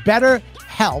 That's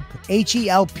BetterHelp,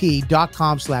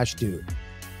 HELP.com/dude.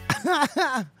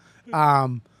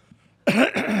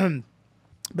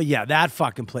 But yeah, that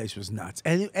fucking place was nuts.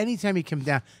 And anytime you come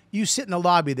down, you sit in the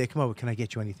lobby, they come over, can I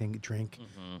get you anything to drink?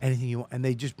 Anything you want? And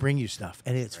they just bring you stuff.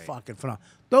 And it's fucking phenomenal.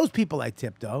 Those people I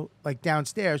tip, though, like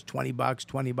downstairs, $20,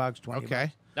 $20, $20.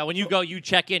 Okay. Now, when you go, you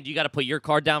check in. Do you got to put your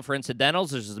card down for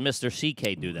incidentals, or does Mr.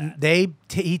 CK do that?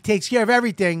 He takes care of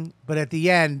everything, but at the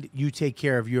end, you take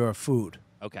care of your food.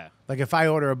 Okay. Like if I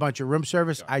order a bunch of room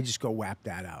service, I just go whap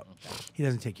that out. He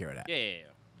doesn't take care of that. Yeah.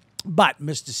 But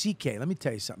Mr. CK, let me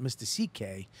tell you something. Mr.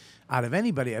 CK, out of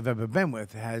anybody I've ever been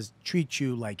with, treats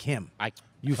you like him.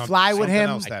 You fly with something him.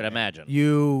 else I could imagine.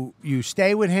 You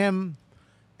stay with him,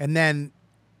 and then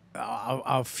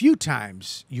a few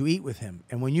times you eat with him.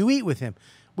 And when you eat with him,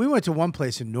 we went to one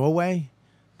place in Norway.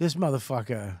 This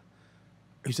motherfucker,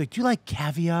 he's like, "Do you like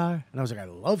caviar?" And I was like, "I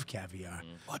love caviar."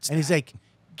 What's and he's like,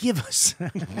 "Give us."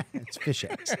 It's fish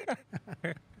eggs.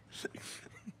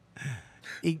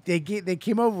 They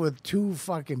came over with 2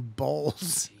 fucking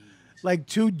bowls, like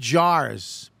 2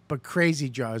 jars, but crazy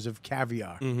jars of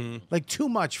caviar. Like too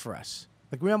much for us.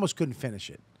 Like we almost couldn't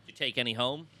finish it. Did you take any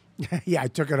home? Yeah, I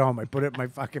took it home. I put it in my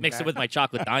fucking Mix it bag. with my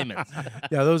chocolate diamonds.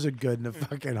 Yeah, those are good in the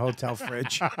fucking hotel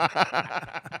fridge.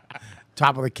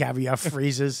 Top of the caviar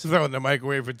freezes. Throw it in the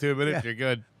microwave for 2 minutes. You're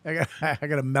good. I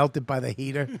got to melt it by the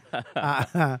heater.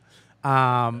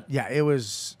 Yeah, it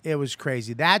was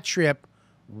crazy. That trip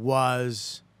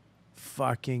was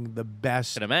fucking the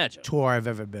best Can imagine. tour I've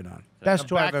ever been on. Best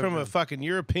tour Back I've ever from been a on. fucking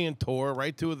European tour,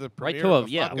 right to the Right premiere to a- of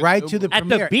yeah. fucking Right to the At the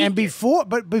premiere. And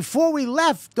Beacon. before we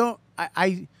left,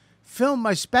 I filmed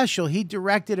my special. He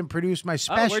directed and produced my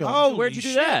special Where'd you do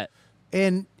shit. that?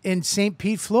 in St.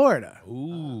 Pete, Florida.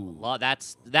 Ooh. Well,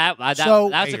 that's So- the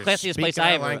Hey, you're classiest place speaking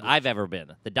our language. I've ever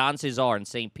been. The Don Cesar in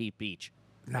St. Pete Beach.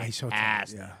 Nice hotel.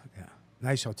 Fantastic. Yeah.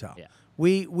 Nice hotel. Yeah.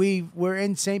 We were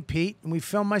in St. Pete and we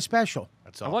filmed my special.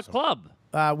 That's And awesome. what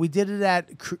club? We did it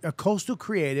at Coastal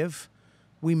Creative.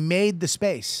 We made the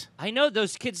space. I know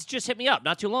those kids just hit me up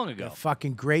not too long ago.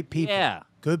 Fucking great people. Yeah.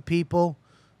 Good people.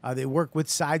 They work with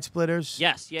Side Splitters.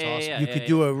 Yes, yeah. You could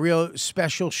do a real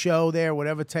special show there,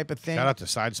 whatever type of thing. Shout out to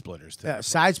Side Splitters, too.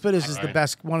 Side Splitters is the Right.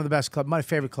 best, one of the best clubs. My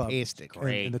favorite club Fantastic.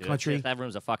 in the dude. country. That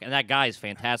room's a fucking. And that guy is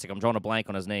fantastic. I'm drawing a blank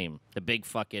on his name. The big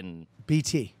fucking.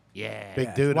 BT. Yeah. Big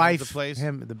His dude owns wife, the place.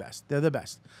 him, the best. They're the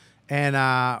best. And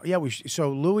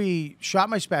so Louis shot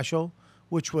my special,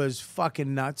 which was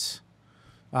fucking nuts.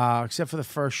 Except for the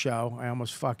first show, I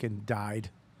almost fucking died.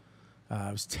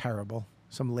 It was terrible.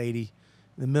 Some lady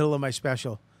in the middle of my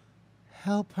special,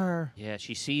 help her. Yeah,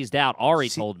 she seized out. Ari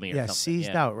told me. Or Yeah, something. seized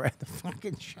Yeah. out right at the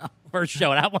fucking show. First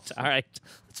show. That one's all right.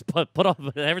 Let's put off.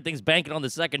 Everything's banking on the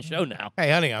second show now.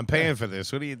 Hey, honey, I'm paying for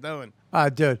this. What are you doing?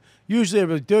 Dude. Usually,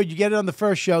 you get it on the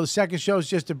first show. The second show is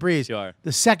just a breeze. Sure.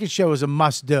 The second show is a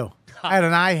must do. I had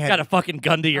an eye head. Got a fucking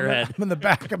gun to your head. I'm in the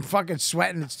back. I'm fucking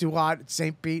sweating. It's too hot. It's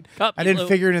St. Pete. Cut I me, didn't Lou.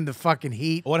 figure it in the fucking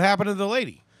heat. What happened to the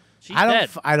lady? She's I don't. dead.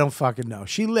 I don't fucking know.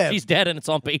 She lived. She's dead and it's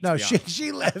on Patreon. No,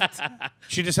 she lived.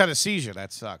 She just had a seizure.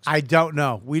 That sucks. I don't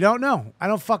know. We don't know. I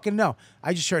don't fucking know.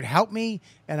 I just heard help me,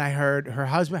 and I heard her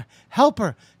husband help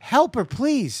her,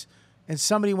 please. And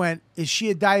somebody went, "Is she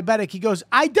a diabetic?" He goes,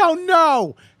 "I don't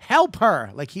know. Help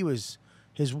her." Like his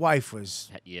wife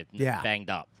was Yeah. Banged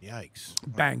up. Yikes.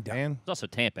 banged up. Man. It's also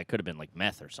Tampa. It could have been like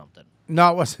meth or something. No,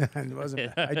 it wasn't. It wasn't.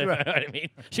 You know what I mean?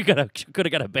 She could have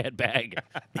got a bad bag.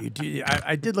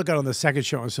 I did look out on the second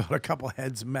show and saw a couple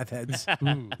heads, meth heads.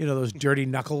 You know those dirty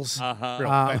knuckles. Real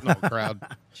fentanyl crowd.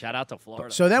 Shout out to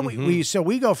Florida. So then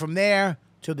we go from there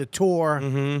to the tour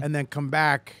and then come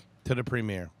back To the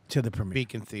premiere. to the premiere,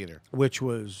 Beacon Theater. which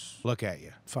was Look at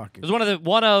you. fucking. It was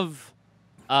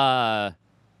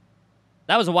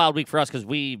that was a wild week for us because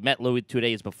we met Louis 2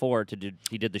 days before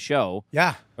he did the show,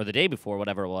 Yeah. or the day before,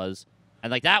 whatever it was,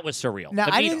 and like that was surreal. Now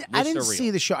To I meet didn't. him I was didn't surreal. see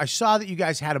the show. I saw that you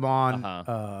guys had him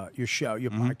on your show,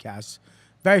 your podcast.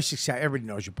 Very successful. Everybody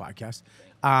knows your podcast.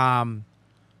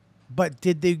 But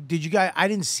did you guys? I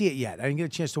didn't see it yet. I didn't get a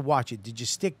chance to watch it. Did you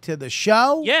stick to the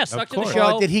show? Yeah, stuck to the course.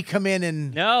 show. Or did he come in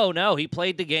and? No, he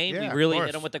played the game. Yeah, we of really course.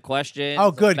 hit him with the questions.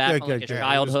 Oh, good, back good, on, good, like, his good. Yeah,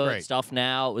 it was childhood great. stuff.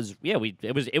 Now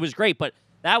it was great, but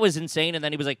that was insane. And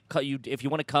then he was like, if you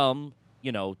want to come,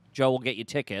 Joe will get you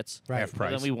tickets. Right. Half And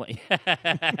price. then we went.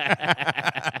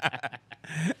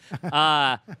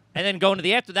 And then going to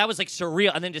the after, that was like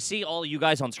surreal. And then to see all you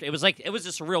guys on screen, it was a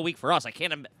surreal week for us.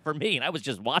 For me, and I was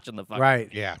just watching the fucking. Right.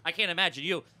 Yeah. I can't imagine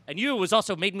you. And you was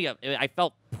also made me. I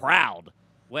felt proud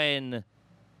when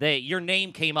your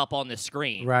name came up on the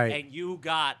screen. Right. And you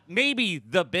got maybe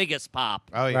the biggest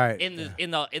pop. Oh, yeah. Right. In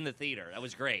the theater. That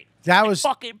was great. That Like, was.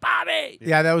 fucking Bobby.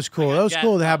 Yeah, that was cool. I That got was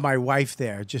cool to jazzed have up. my wife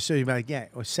there, just so you'd be like, yeah,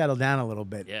 well, settle down a little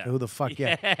bit. Yeah. Who the fuck?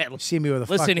 Yeah. Yeah. You see me with a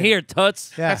Listen fucking, here,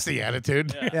 Toots. Yeah. That's the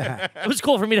attitude. Yeah. It was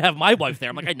cool for me to have my wife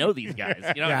there. I'm like, I know these guys.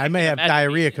 You know, Yeah, I may can have imagine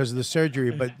diarrhea me. because of the surgery,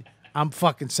 but I'm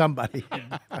fucking somebody.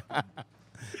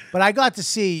 But I got to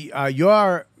see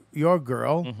your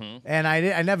girl, and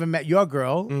I never met your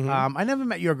girl. I never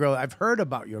met your girl. I've heard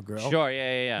about your girl. Sure,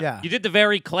 yeah. Yeah. You did the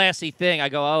very classy thing. I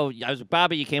go, I was like,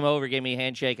 Bobby, you came over, gave me a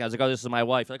handshake. I was like, oh, this is my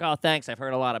wife. You're like, oh, thanks. I've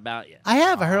heard a lot about you. I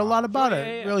have. I heard a lot about Yeah,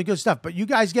 it. yeah. Really good stuff. But you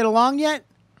guys get along yet?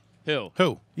 Who?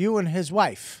 Who? You and his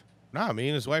wife. No, me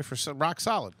and his wife are rock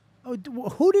solid. Oh,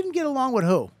 who didn't get along with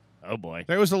who? Oh, boy.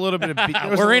 There was a little bit of.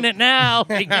 We're in it now,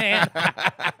 big man.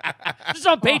 This is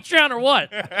on Patreon or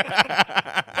what?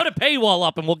 Put a paywall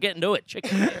up and we'll get into it.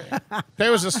 Chicken.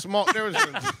 There was a small. There was.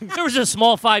 There was a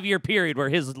small 5-year period where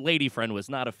his lady friend was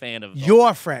not a fan of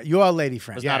Your friend, your lady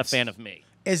friend. was not a Yes. fan of me.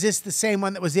 Is this the same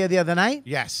one that was there the other night?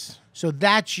 Yes. So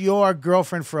that's your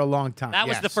girlfriend for a long time. That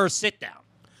was the Yes. first sit down.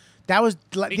 That was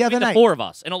the Between other the night. four of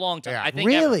us in a long time. Yeah. I think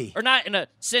Really? ever. Or not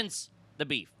since the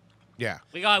beef. Yeah.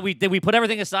 We put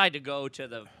everything aside to go to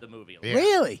the movie. Yeah.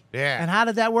 Really? Yeah. And how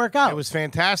did that work out? It was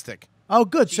fantastic. Oh,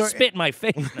 good. She So spit in my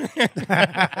face.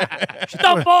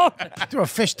 Stop ball. threw a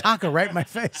fish taco right in my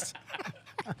face.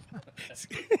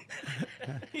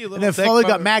 You And then Foley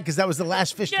got mad because that was the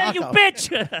last fish Yeah, taco. you bitch.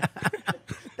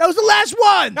 That was the last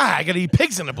one. I got to eat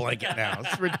pigs in a blanket now.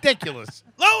 It's ridiculous.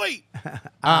 Louis!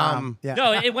 Yeah.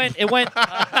 No, it went. Me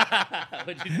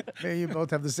and you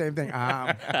both have the same thing.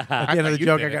 At the end of the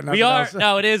joke, I got nothing We are. else.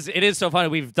 No, it is so funny.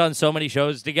 We've done so many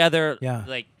shows together. Yeah.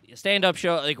 Like stand-up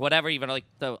show, like whatever. Even like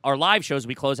our live shows,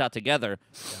 we close out together.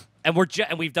 Yeah. And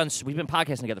we've been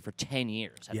podcasting together for 10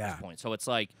 years at this point. So it's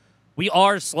like we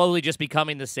are slowly just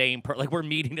becoming the same. Like we're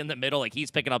meeting in the middle. Like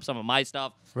he's picking up some of my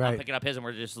stuff. Right. I'm picking up his, and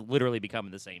we're just literally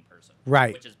becoming the same person.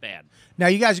 Right. Which is bad. Now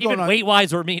you guys are going Even on.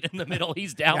 weight-wise, we're meeting in the middle.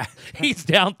 He's down. He's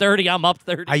down 30. I'm up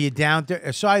 30. Are you down there?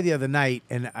 I saw you the other night,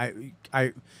 and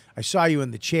I saw you in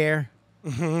the chair.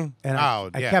 Mm-hmm. And Oh,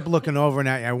 I yeah. kept looking over, and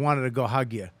I wanted to go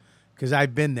hug you because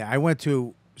I've been there. I went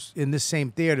to in this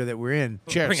same theater that we're in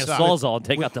Chair Bring a sucks. Sawzall and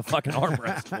take out the fucking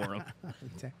armrest for him.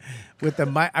 with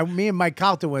me and Mike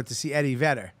Calton went to see Eddie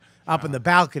Vedder up in the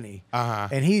balcony,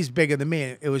 and he's bigger than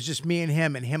me. It was just me and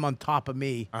him on top of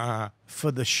me for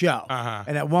the show.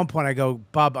 And at one point, I go,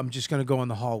 Bob, I'm just going to go in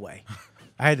the hallway.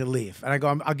 I had to leave, and I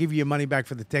go, I'll give you your money back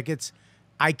for the tickets.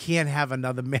 I can't have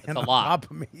another man on top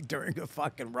of me during a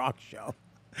fucking rock show.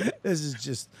 This is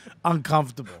just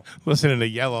uncomfortable. Listening to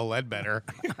Yellow Ledbetter.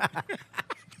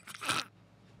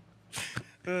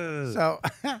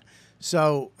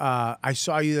 So I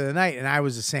saw you the other night, and I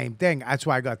was the same thing. That's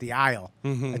why I got the aisle.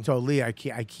 I told Lee I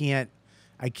can't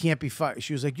be fucked.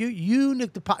 She was like, you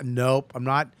Nick DePaul. Nope, I'm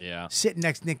not sitting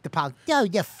next to Nick DePaul. Yo,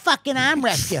 you fucking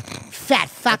armrest, you fat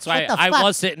fuck. That's why I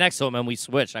was sitting next to him, and we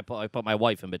switched. I put my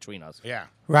wife in between us. Yeah.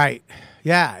 Right.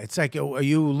 Yeah. It's like, are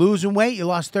you losing weight? You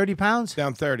lost 30 pounds?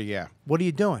 Down 30, yeah. What are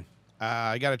you doing?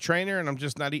 I got a trainer, and I'm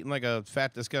just not eating like a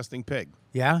fat, disgusting pig.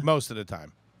 Yeah? Most of the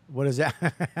time. What is that?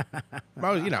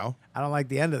 Well, you know. I don't like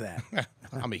the end of that.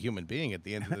 I'm a human being at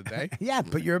the end of the day. Yeah,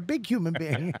 but you're a big human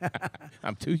being.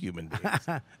 I'm two human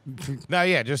beings. No,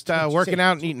 yeah, just working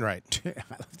out and eating right. I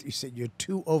love that you said you're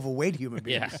two overweight human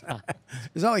beings. Yeah.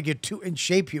 It's not like you're two in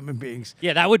shape human beings.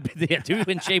 Yeah, that would be two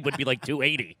in shape would be like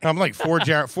 280. I'm like four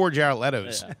Jared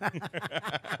Leto's.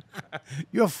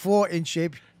 You're four in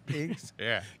shape beings.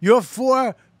 Yeah. You're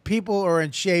four people who are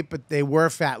in shape, but they were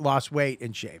fat, lost weight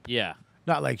in shape. Yeah.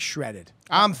 Not like shredded.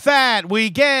 I'm fat. We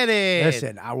get it.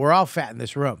 Listen, we're all fat in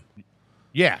this room.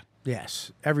 Yeah.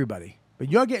 Yes, everybody.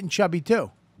 But you're getting chubby too.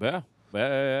 Yeah.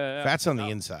 Fat's on the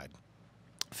inside.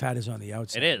 Fat is on the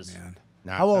outside. It is. Man.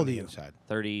 Not How on old the are you? Inside.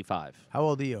 35. How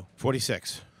old are you?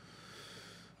 46.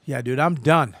 Yeah, dude, I'm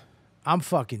done. I'm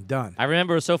fucking done. I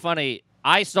remember it was so funny.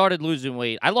 I started losing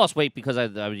weight. I lost weight because I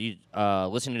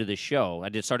was listening to this show.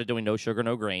 I started doing no sugar,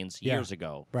 no grains years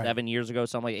ago. Right. 7 years ago,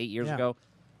 something like 8 years ago.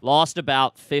 Lost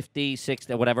about 50,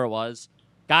 60, whatever it was.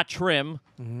 Got trim.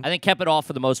 I think kept it off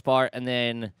for the most part. And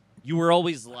then you were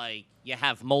always like, you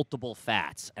have multiple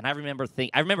fats. And I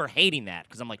remember hating that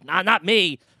because I'm like, nah, not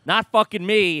me. Not fucking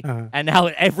me. And now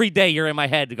every day you're in my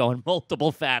head going,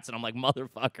 multiple fats. And I'm like,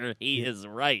 motherfucker, he is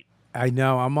right. I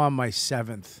know. I'm on my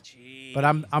 7th. Jeez. But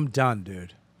I'm done,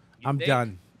 dude. I'm think?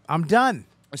 done. I'm done.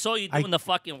 I saw you doing the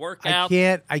fucking workout.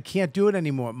 I can't do it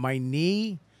anymore. My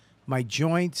knee, my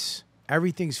joints,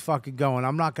 everything's fucking going.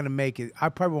 I'm not gonna make it. I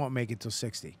probably won't make it till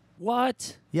 60.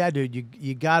 What? Yeah, dude.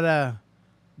 You gotta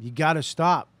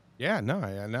stop. Yeah, no,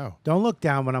 I know. Don't look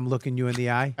down when I'm looking you in the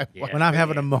eye. Yeah. When I'm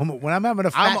having a moment. When I'm having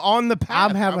a fat, I'm on the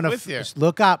path. I'm having with you.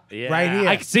 look up Yeah, right here.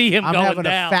 I see him I'm going having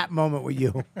down. a fat moment with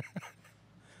you.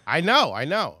 I know. I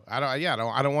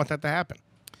don't want that to happen.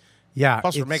 Yeah.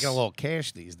 Plus, we're it's- making a little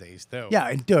cash these days too. Yeah,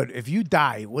 and dude, if you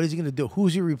die, what is he gonna do?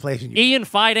 Who's he replacing you? Ian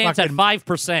Finance at Fucking-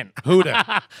 5%.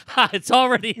 Huda. it's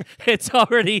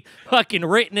already fucking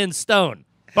written in stone.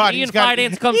 But Ian he's got-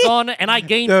 Finance comes on and I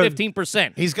gain Dude.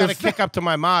 15%. He's got to kick up to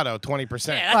my motto, 20%.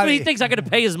 Yeah, that's what he Buddy. thinks I got to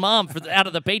pay his mom out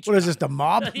of the Patreon. What is this, the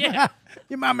mob? Yeah.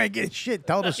 Your mom ain't getting shit.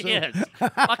 Tell her so. Yeah,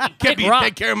 fucking Get kick me rock.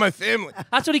 take care of my family.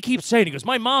 That's what he keeps saying. He goes,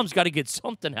 "My mom's got to get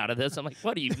something out of this." I'm like,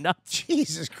 "What are you nuts?"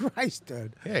 Jesus Christ,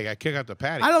 dude. Yeah, you got to kick up the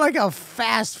patty. I don't like how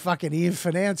fast fucking Ian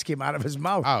Finance came out of his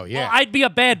mouth. Oh yeah. Well, I'd be a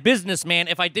bad businessman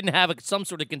if I didn't have some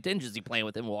sort of contingency plan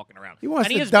with him walking around. He wants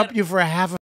And to has dump got- you for a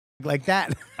half a like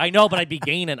that. I know, but I'd be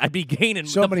gaining.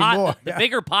 So the many pie, more. The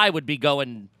bigger pie would be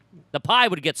going. The pie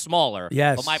would get smaller.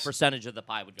 Yes. But my percentage of the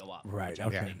pie would go up. Right, which I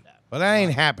would okay. take that. Well, that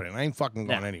ain't happening. I ain't fucking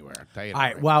going No. anywhere. I'll tell you. All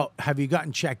right. Well, have you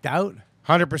gotten checked out?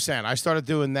 100%. I started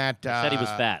doing that. Said he was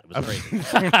fat. It was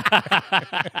crazy.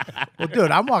 Well,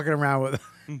 dude, I'm walking around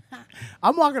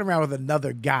with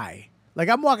another guy. Like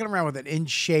I'm walking around with an in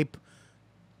shape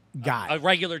guy. A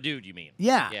regular dude, you mean?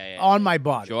 yeah, on my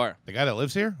body, Sure. The guy that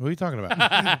lives here? Who are you talking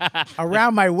about?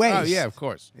 around my waist. Oh yeah, of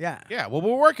course. Yeah. Yeah. Well,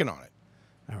 we're working on it.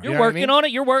 You're You know what I working mean? on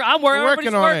it. I'm We're working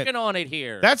working on it. working on it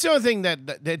here. That's the only thing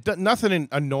that nothing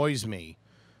annoys me,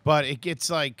 but it gets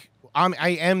like I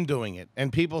am doing it,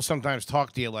 and people sometimes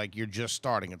talk to you like you're just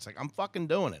starting. It's like I'm fucking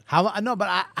doing it.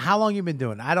 How long you been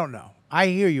doing it? I don't know. I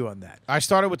hear you on that. I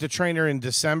started with the trainer in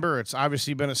December. It's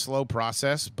obviously been a slow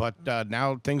process, but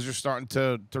now things are starting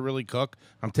to really cook.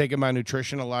 I'm taking my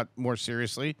nutrition a lot more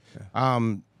seriously.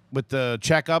 With the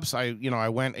checkups, I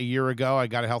went a year ago. I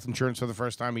got health insurance for the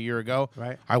first time a year ago.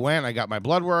 Right. I got my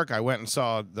blood work. I went and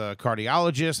saw the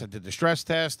cardiologist. I did the stress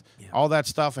test, all that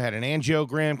stuff. I had an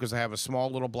angiogram because I have a small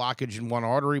little blockage in one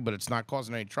artery, but it's not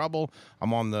causing any trouble.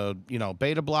 I'm on the,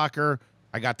 beta blocker.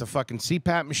 I got the fucking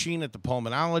CPAP machine at the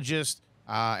pulmonologist,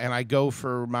 and I go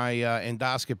for my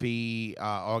endoscopy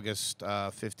August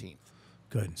 15th.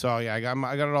 Good. So, yeah, I got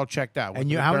it all checked out. And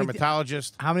with you, the how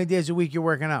dermatologist. How many days a week you're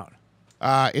working out?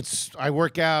 I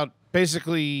work out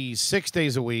basically 6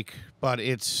 days a week, but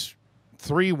it's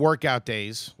 3 workout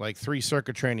days, like 3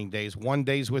 circuit training days. 1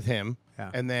 day's with him,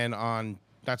 and then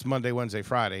that's Monday, Wednesday,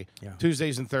 Friday. Yeah.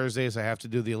 Tuesdays and Thursdays, I have to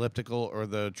do the elliptical or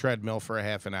the treadmill for a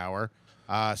half an hour.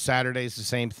 Saturdays, the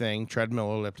same thing, treadmill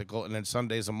or elliptical, and then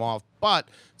Sundays I'm off. But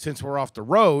since we're off the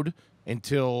road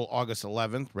until August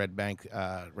 11th, Red Bank,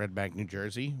 New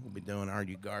Jersey, we'll be doing Are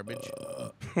You Garbage?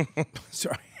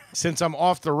 Sorry. Since I'm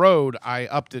off the road, I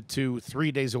upped it to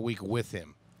 3 days a week with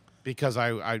him because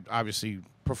I obviously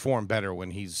perform better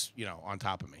when he's, on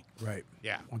top of me. Right.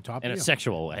 Yeah. On top In of a you.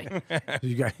 sexual way.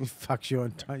 You guys fucks you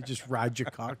on top. You just ride your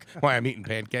cock. Why I'm eating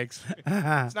pancakes?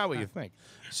 It's not what you think.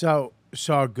 So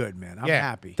good, man. I'm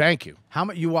happy. Thank you. How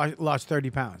much you lost 30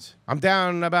 pounds? I'm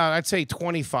down about, I'd say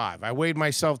 25. I weighed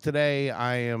myself today.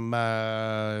 I am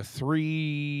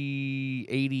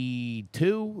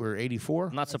 382 or 84.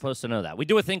 I'm not supposed to know that. We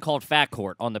do a thing called Fat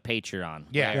Court on the Patreon.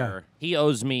 Yeah. Where he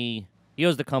owes the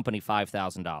company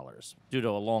 $5,000 due to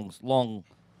a long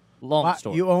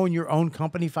story. You own your own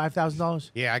company,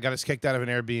 $5,000? Yeah, I got us kicked out of an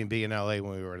Airbnb in L.A.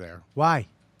 when we were there Why?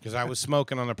 because I was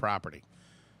smoking on the property,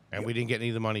 and we didn't get any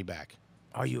of the money back.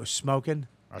 Are you smoking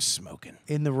I was smoking.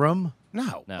 in the room?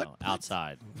 No. No,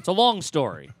 outside. It's a long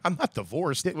story. I'm not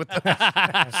divorced with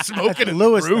the smoking in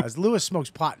Lewis the room. does. Lewis smokes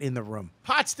pot in the room.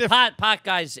 Pot's different. Pot,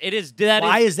 guys. It is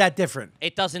Why is that different?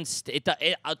 It doesn't.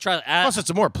 I'll try. Plus, it's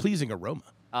a more pleasing aroma.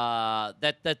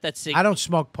 That's I don't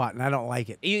smoke pot, and I don't like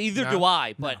it. Either do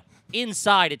I, but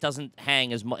inside it doesn't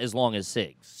hang as long as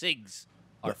cigs. Cigs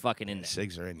are fucking in there.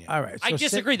 Cigs are in you. All right. I so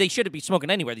disagree. They shouldn't be smoking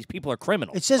anywhere. These people are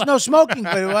criminals. It says no smoking,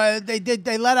 but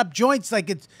they let up joints like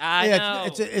it's I know.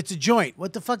 It's a joint.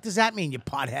 What the fuck does that mean, you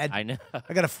pothead? I know.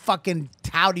 I got to fucking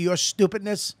tout to your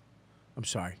stupidness. I'm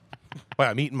sorry. Well,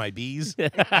 I'm eating my bees.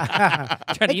 Trying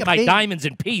to eat my big- diamonds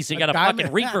in peace. You got a diamond-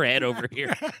 fucking reefer head over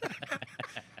here.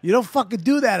 You don't fucking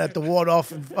do that at the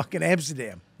Waldorf in fucking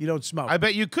Amsterdam. You don't smoke. I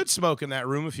bet you could smoke in that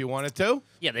room if you wanted to.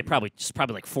 Yeah, they probably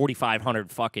like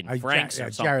 4,500 fucking francs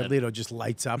or something. Jared Leto just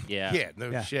lights up. Yeah. Yeah,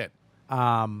 no shit.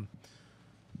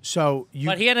 So you.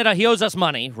 But he owes us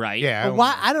money, right? Yeah. But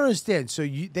why? I don't understand. So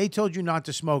they told you not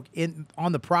to smoke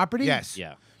on the property. Yes.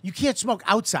 Yeah. You can't smoke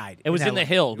outside. It was in the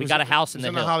hills. We got a house in It's the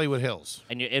in the hills. Hollywood Hills.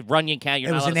 And at Runyon County,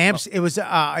 you're It was not an allowed to smoke. It was an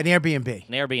Airbnb,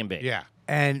 An Airbnb. Yeah.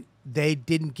 and they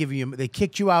didn't give you. They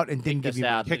kicked you out and didn't give us you.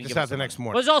 out. Kicked us out the next It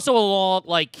morning. was also a law,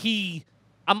 like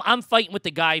I'm fighting with the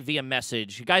guy via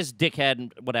message. The guy's dickhead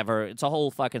and whatever. It's a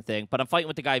whole fucking thing. But I'm fighting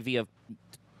with the guy via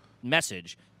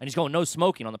message, and he's going, no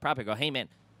smoking on the property. I go, hey, man.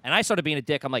 And I started being a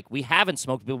dick. I'm like, we haven't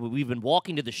smoked, but we've been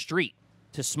walking to the street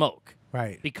to smoke.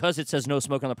 Right. Because it says no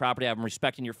smoking on the property, I'm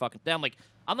respecting your fucking thing.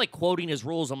 I'm like quoting his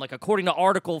rules. I'm like, according to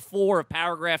Article 4 of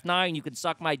Paragraph 9, you can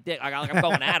suck my dick. I'm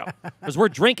going at him. Because we're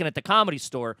drinking at the Comedy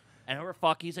Store, and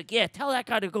he's like, yeah, tell that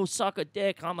guy to go suck a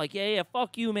dick. I'm like, yeah,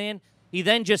 fuck you, man. He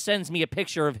then just sends me a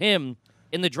picture of him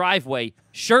in the driveway,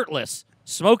 shirtless,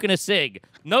 smoking a cig.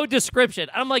 No description.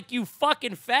 I'm like, you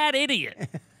fucking fat idiot.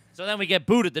 So then we get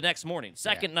booted the next morning,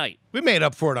 second night. We made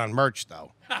up for it on merch,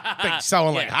 though. Big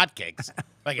selling like Yeah. hotcakes.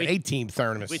 Like an 18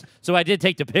 thermos. So I did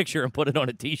take the picture and put it on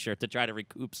a T-shirt to try to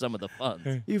recoup some of the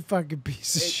funds. You fucking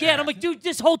piece of shit. Yeah, and I'm like, dude,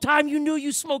 this whole time you knew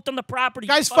you smoked on the property.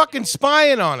 Guy's fucking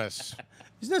spying on us.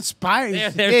 He's not spying.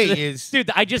 There- He's- there's he the- is. Dude,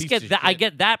 I just Piece get of that. I shit.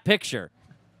 get that picture.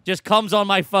 Just comes on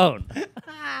my phone.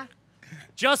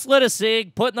 Just lit a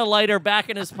cig, putting the lighter back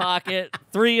in his pocket.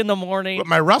 3 in the morning. With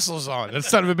my Russells on. That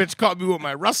son of a bitch caught me with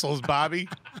my Russells, Bobby.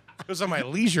 Those are my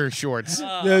leisure shorts.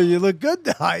 Yeah, you look good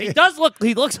though. He does look.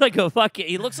 He looks like a fucking.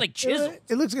 He looks like Chisel.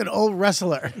 It looks like an old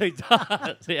wrestler. He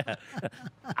does. Yeah.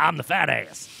 I'm the fat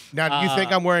ass. Now, do you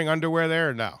think I'm wearing underwear there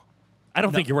or no? I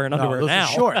don't think you're wearing No, underwear those now. are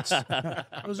shorts.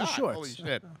 Those are Holy shorts.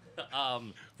 shit.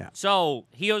 So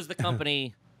he owes the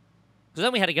company. Because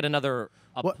then we had to get another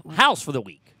What- house for the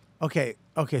week. Okay.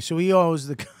 So he owes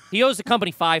the. He owes the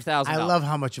company $5,000. I love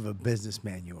how much of a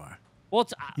businessman you are. Well,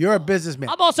 You're a businessman.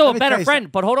 I'm also Let a me tell better you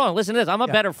friend. But hold on, listen to this. I'm a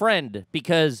Yeah. better friend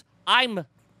because I'm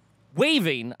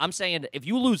waiving. I'm saying if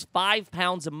you lose 5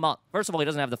 pounds a month, first of all, he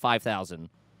doesn't have the 5,000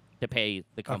 to pay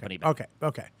the company back.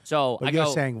 Okay. So But I you're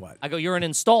go, saying what? I go, you're in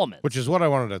installments. Which is what I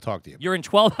wanted to talk to you. You're in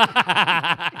 12.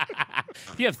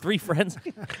 You have 3 friends.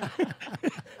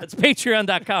 That's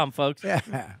patreon.com, folks. Yeah.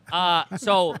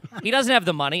 So he doesn't have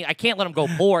the money. I can't let him go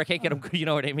poor. I can't get him, you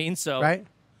know what I mean? So Right.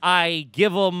 I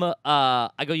give him, I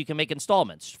go, you can make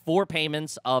installments, 4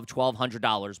 payments of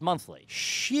 $1,200 monthly.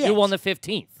 Shit. Due on the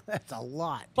 15th. That's a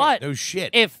lot. But No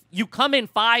shit. if you come in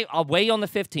 5 away on the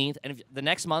 15th, and if, the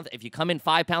next month, if you come in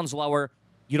 5 pounds lower,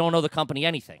 you don't owe the company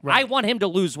anything. Right. I want him to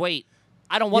lose weight.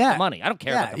 I don't want the money. I don't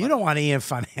care about the money. You don't want Ian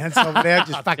Finance over there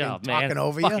just fucking Oh, man. talking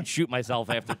over Fucking you. shoot myself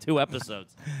after 2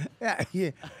 episodes. Yeah,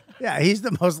 he's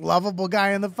the most lovable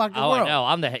guy in the fucking Oh, world. I know.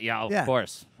 I'm the of Yeah.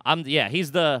 course.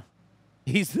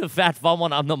 He's the fat fun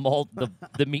one. I'm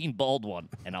the mean bald one,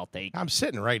 and I'll take. I'm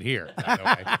sitting right here, by the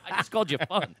way. I just called you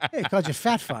fun. Hey, he called you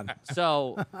fat fun.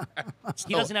 So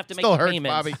he doesn't have to make still the hurts,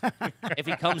 payments. Bobby. If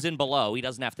he comes in below, he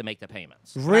doesn't have to make the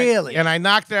payments. Really? And I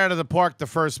knocked it out of the park the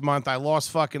first month. I lost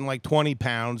fucking like 20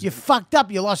 pounds. You fucked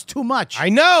up. You lost too much. I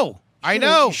know. I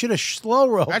know. You should have slow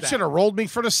rolled That should have rolled me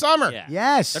for the summer. Yeah.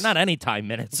 Yes. They're not anytime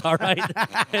minutes, all right?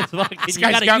 It's fucking, you guy's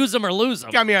got to got- use them or lose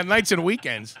them. Got me on nights and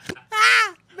weekends.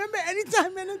 Remember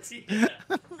anytime minutes?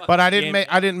 But I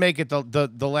didn't make it the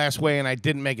last way, and I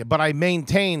didn't make it. But I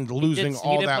maintained losing He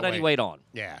all didn't that put any weight. weight on.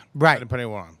 Yeah. Right. I didn't put any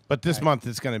weight on. But this month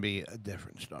it's going to be a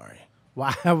different story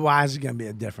Why is it going to be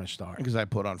a different story? because I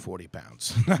put on 40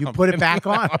 pounds. You put it back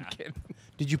on? I'm kidding.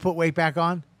 Did you put weight back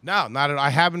on? No, not at all.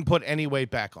 I haven't put any weight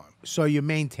back on. So you're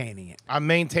maintaining it. I'm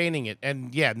maintaining it,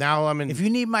 and yeah, now I'm in. If you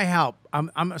need my help,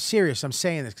 I'm serious. I'm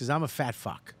saying this because I'm a fat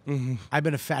fuck. I've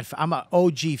been a fat fuck. I'm an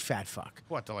OG fat fuck.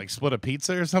 what, to like split a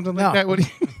pizza or something No. like that? What do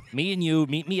you, Me and you,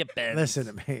 meet me at Ben's. Listen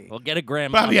to me. We'll get a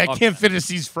grandma. Bobby, I can't finish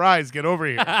these fries. Get over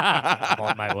here. I'm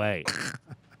on my way.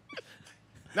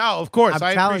 No, of course, I'm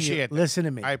I telling appreciate you, that. listen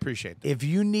to me. I appreciate that. If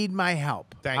you need my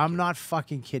help, Thank I'm you. not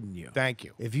fucking kidding you. Thank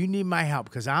you. If you need my help,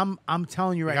 because I'm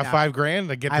telling you I right got now. $5,000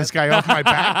 to get this guy off my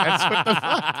back. That's what the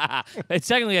fuck. It's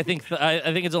technically, I think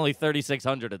it's only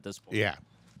 3,600 at this point. Yeah.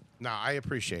 No, I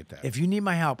appreciate that. If you need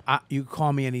my help, you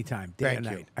call me anytime, day Thank or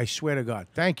you. night. I swear to God.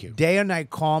 Thank you. Day or night,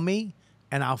 call me,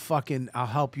 and I'll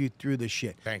help you through the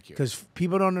shit. Thank you. Because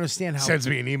people don't understand how. Sends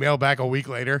me an email back a week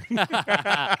later.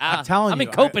 I'm telling I'm you.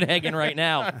 in Copenhagen right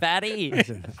now, fatty.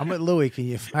 Listen, I'm with Louis. Can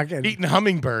you fucking Eating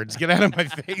hummingbirds. Get out of my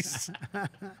face.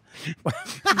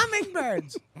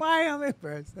 hummingbirds? Why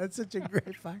hummingbirds? That's such a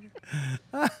great fucking.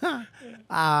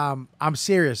 I'm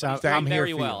serious. I'm Doing here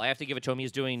very for well. you. I have to give it to him.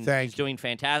 He's doing Thank he's doing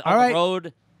fantastic. All On right. the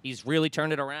road, he's really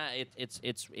turned it around.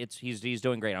 He's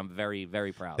doing great. I'm very,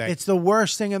 very proud. Thank It's the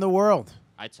worst thing in the world.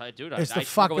 Dude, It's I the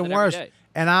struggle with fucking it every worst. day.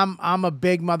 And I'm a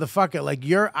big motherfucker. Like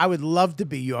I would love to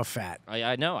be your fat.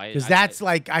 I know. Because that's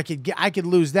like I could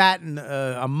lose that in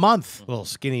a month. Little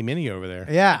skinny mini over there.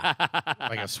 Yeah. Like a got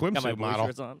my swimsuit blue model.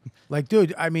 shirts on. Like,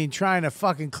 dude, I mean, trying to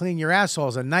fucking clean your asshole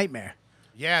is a nightmare,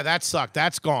 Yeah, that sucked.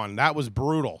 That's gone. That was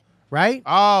brutal. right?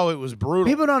 Oh, it was brutal.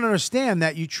 People don't understand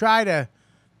that you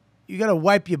got to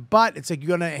wipe your butt. It's like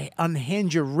you're going to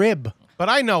unhinge your rib. But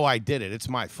I know I did it. It's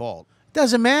my fault.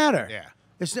 Doesn't matter. Yeah.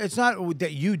 It's not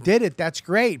that you did it. That's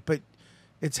great, but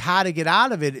it's how to get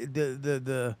out of it.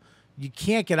 The you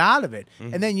can't get out of it.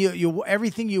 Mm-hmm. And then you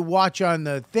everything you watch on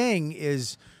the thing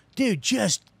is, dude,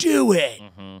 just do it.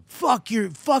 Mm-hmm.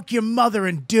 Fuck your mother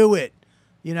and do it.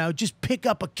 You know, just pick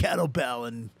up a kettlebell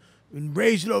and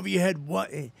raise it over your head. What?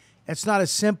 It's not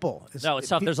as simple. No, it's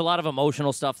tough. There's a lot of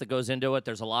emotional stuff that goes into it.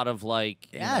 There's a lot of like,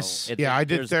 you know, Yes. Yeah, I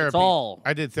did there's- therapy. It's all.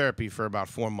 I did therapy for about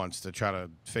 4 months to try to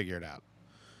figure it out,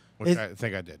 which It- I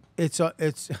think I did. It's.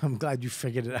 I'm glad you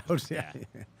figured it out. Yeah.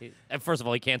 And first of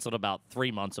all, he canceled about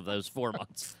 3 months of those 4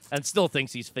 months, and still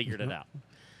thinks he's figured it out.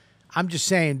 I'm just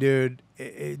saying, dude.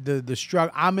 The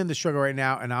struggle. I'm in the struggle right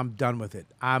now, and I'm done with it.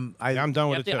 I'm I'm done You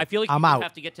with have it to- too. I feel like I'm you out.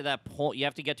 have to get to that point. You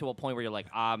have to get to a point where you're like,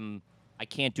 I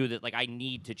can't do that. Like, I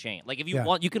need to change. Like, if you Yeah.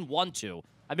 want, you can want to.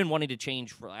 I've been wanting to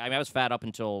change for. I mean, I was fat up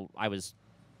until I was,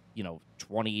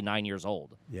 29 years old.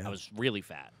 Yeah. I was really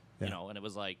fat. Yeah. And it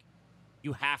was like,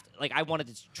 you have to. Like, I wanted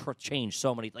to change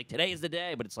so many. Like, today is the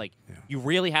day, but it's like you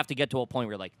really have to get to a point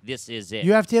where you're like, this is it.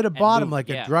 You have to hit a And bottom move- like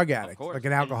yeah, a drug of addict, course. like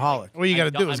an And, alcoholic. What you got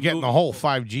to do is I'm get in the moving whole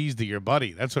forward. 5Gs to your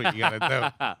buddy. That's what you got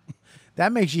to do.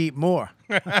 That makes you eat more.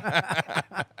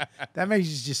 That makes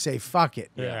you just say fuck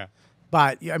it. Yeah.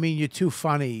 But I mean, you're too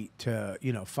funny to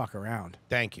fuck around.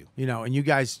 Thank you. And you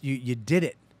guys, you did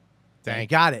it. You Thank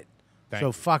got it. Thank so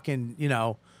you. fucking,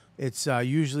 it's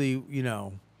usually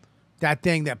that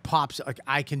thing that pops. Like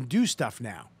I can do stuff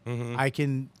now. I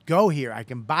can go here. I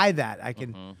can buy that. I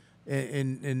can,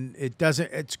 and it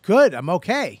doesn't. It's good. I'm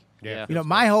okay. Yeah. You know,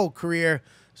 my whole career,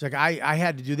 it's like I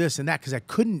had to do this and that because I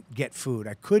couldn't get food.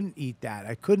 I couldn't eat that.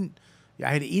 I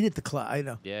had to eat at the club. I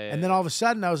know. Yeah, and then all of a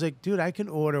sudden, I was like, dude, I can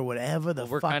order whatever the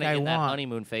We're fuck kind of I in want. that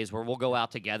honeymoon phase where we'll go out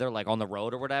together, like on the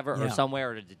road or whatever, Yeah. or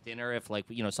somewhere to dinner if like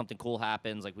something cool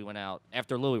happens. Like we went out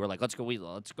after Louis, we're like, let's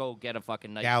go get a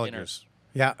fucking nice Gallagher's.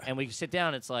 Yeah. dinner, and we sit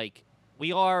down. It's like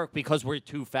we are because we're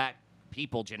two fat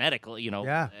people genetically,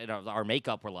 Yeah. and our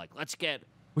makeup. We're like, let's get.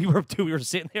 We were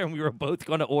sitting there and we were both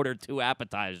going to order 2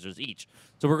 appetizers each.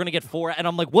 So we're going to get 4. And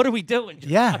I'm like, what are we doing? Just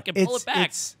Yeah, fucking pull it's- it back.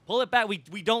 it's- Pull it back. We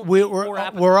don't need 4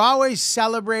 appetizers. We're always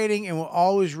celebrating and we're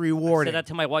always I rewarding. said that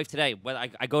to my wife today. When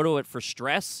I go to it for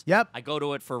stress. Yep. I go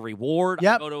to it for reward.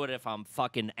 Yep. I go to it if I'm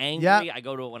fucking angry. Yep. I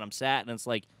go to it when I'm sad. And it's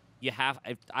like, you have,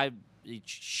 I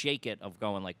shake it of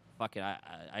going like, fuck it.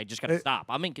 I just got to stop.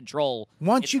 I'm in control.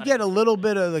 Once It's you not get a little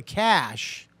bit of the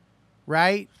cash,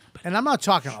 right? And I'm not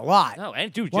talking a lot. No,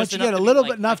 and dude, Once just you enough get a to be little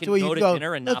like, bit enough I can to where you go to go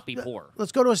dinner and not be poor.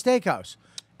 Let's go to a steakhouse,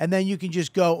 and then you can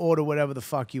just go order whatever the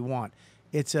fuck you want.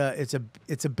 It's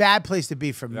a bad place to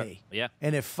be for me. Yeah.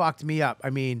 And it fucked me up. I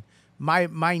mean,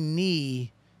 my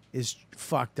knee is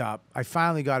fucked up. I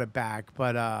finally got it back,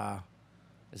 but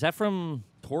Is that from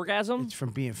Torgasm? it's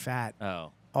from being fat.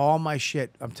 Oh. All my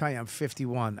shit. I'm telling you, I'm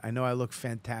 51. I know I look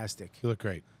fantastic. You look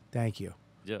great. Thank you.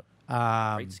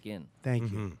 Yeah. Great skin.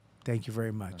 Thank you. Thank you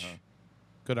very much.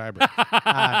 Good eyebrows.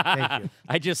 Thank you.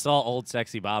 I just saw old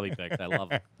sexy Bobby pics. I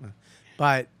love it.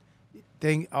 But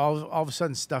all of a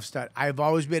sudden stuff started. I've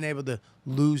always been able to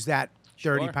lose that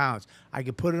 30 Sure. pounds. I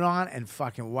can put it on and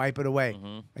fucking wipe it away.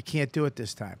 I can't do it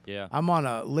this time. Yeah. I'm on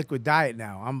a liquid diet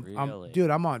now. Really? Dude,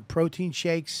 I'm on protein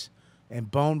shakes and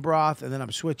bone broth, and then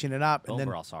I'm switching it up. Bone and then,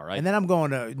 broth's all right. And then I'm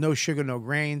going to no sugar, no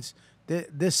grains.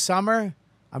 This summer,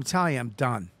 I'm telling you, I'm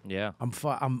done. Yeah.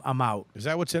 I'm out. Is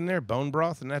that what's in there? Bone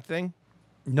broth in that thing?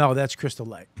 No, that's Crystal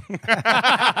Light.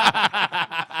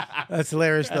 That's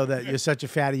hilarious, though, that you're such a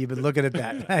fatty. You've been looking at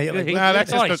that. You're like, Nah,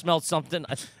 that's I just smelled something.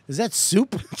 is that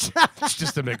soup? It's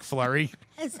just a McFlurry.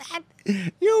 Is that?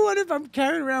 You what if I'm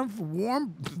carrying around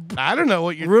warm I don't know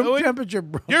what you're room doing. temperature?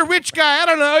 Bro. You're a rich guy. I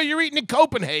don't know. You're eating in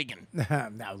Copenhagen.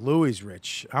 Now Louis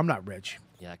rich. I'm not rich,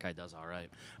 Yeah, that guy does all right.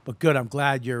 but good. I'm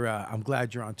glad you're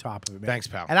on top of it, man. Thanks,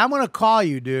 pal. And I'm gonna call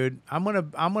you, dude. I'm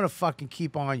gonna fucking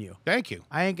keep on you. Thank you.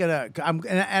 I ain't gonna.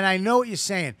 And I know what you're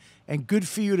saying. And good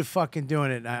for you to fucking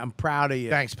doing it. I'm proud of you.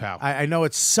 Thanks, pal. I know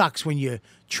it sucks when you're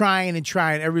trying and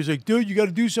trying. Everybody's like, dude, you got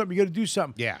to do something. You got to do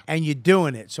something. Yeah. And you're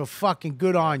doing it. So fucking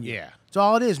good on you. Yeah. That's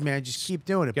all it is, man. Just keep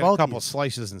doing it. Get Both a of couple you.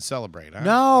 slices and celebrate. Huh?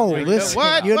 No, There you go. listen.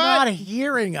 What? You're What? not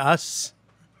hearing us.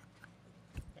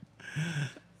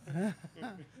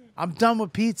 I'm done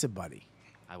with pizza, buddy.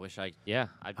 I wish I. Yeah,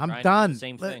 I'd I'm try and do done. The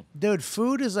same thing. Dude,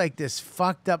 food is like this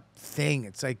fucked up thing.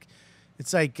 It's like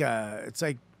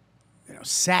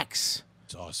sex.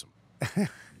 It's awesome.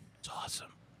 It's awesome.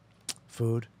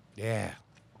 Food. Yeah.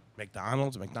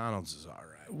 McDonald's is all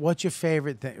right. What's your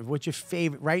favorite thing? What's your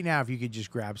favorite right now? If you could just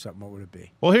grab something, what would it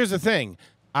be? Well, here's the thing.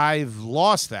 I've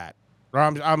lost that. Or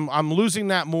I'm losing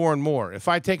that more and more. If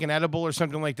I take an edible or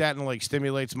something like that and like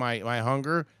stimulates my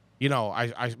hunger, you know,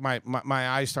 my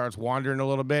eye starts wandering a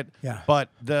little bit. Yeah. But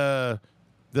the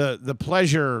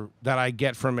pleasure that I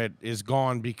get from it is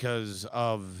gone because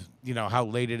of, you know, how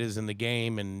late it is in the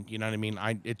game, and you know what I mean.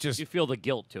 You feel the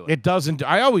guilt to it. It doesn't.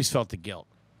 I always felt the guilt,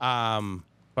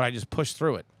 but I just pushed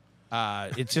through it.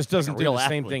 It just doesn't do real the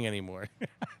same athlete. thing anymore.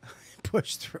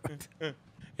 Push through it.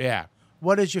 Yeah.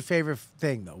 What is your favorite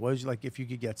thing, though? What is like if you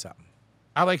could get something?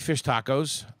 I like fish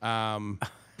tacos.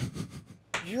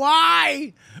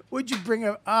 Why would you bring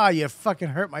a? Oh, you fucking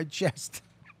hurt my chest.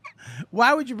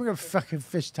 Why would you bring a fucking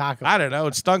fish taco? I don't know.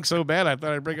 It stunk so bad I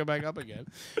thought I'd bring it back up again.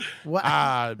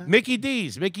 What? Mickey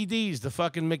D's, the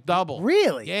fucking McDouble.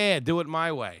 Really? Yeah, do it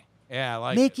my way. Yeah, I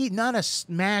like Mickey, not a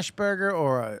smash burger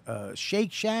or a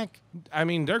Shake Shack. it. I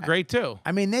mean, they're great too.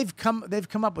 I mean, they've come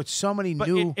up with so many But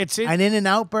new. it's in- an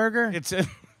In-N-Out burger.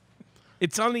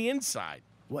 It's on the inside.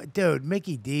 What, dude?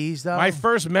 Mickey D's though. My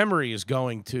first memory is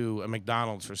going to a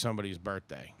McDonald's for somebody's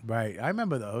birthday. Right, I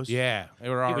remember those. Yeah, they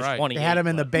were all was right. 20. They had them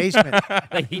in the basement.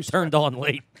 He turned on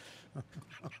late.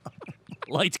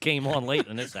 Lights came on late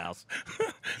in this house.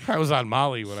 I was on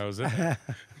Molly when I was in there.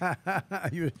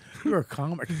 you were a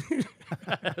comic.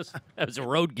 That was a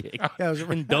road gig Yeah, it was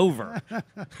in Dover.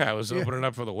 I was opening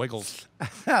up for the Wiggles.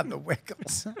 The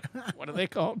Wiggles. What are they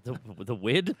called? The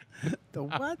Wid? The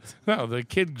what? No, the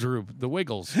kid group, the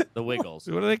Wiggles. The Wiggles.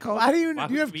 What are they called? Why do you? Why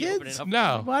Do you would have we open kids? it up?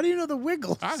 No. Why do you know the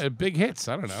Wiggles? Big hits.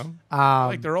 I don't know. I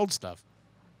like their old stuff.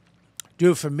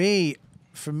 Dude, for me,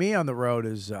 for me on the road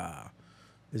is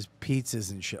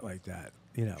pizzas and shit like that.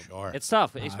 You know, Sure. It's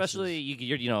tough, especially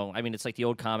you know. I mean, it's like the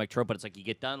old comic trope, but it's like you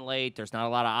get done late. There's not a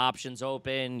lot of options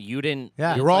open. You didn't.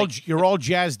 Yeah. You're all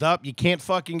jazzed up. You can't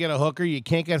fucking get a hooker. You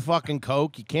can't get fucking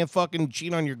coke. You can't fucking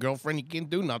cheat on your girlfriend. You can't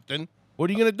do nothing. What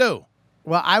are you gonna do?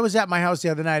 Well, I was at my house the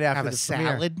other night after Have a the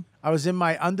premiere. salad? I was in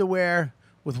my underwear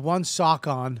with one sock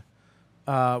on,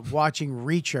 watching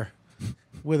Reacher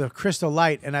with a crystal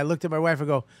light, and I looked at my wife and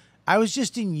go, I was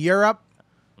just in Europe.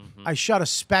 I shot a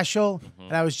special,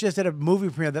 and I was just at a movie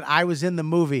premiere that I was in the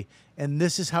movie, and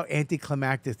this is how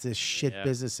anticlimactic this shit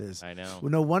business is. I know.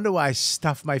 Well, no wonder why I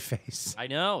stuffed my face. I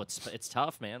know it's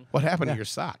tough, man. What happened to your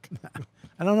sock?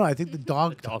 I don't know. I think the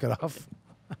dog took it off.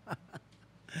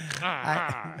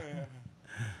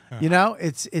 You know,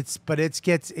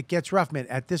 it gets rough, man.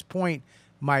 At this point,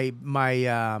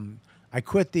 I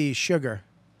quit the sugar,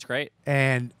 It's great.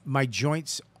 and my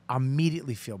joints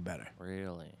immediately feel better.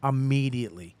 Really.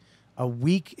 Immediately.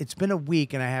 It's been a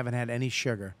week and I haven't had any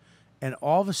sugar. And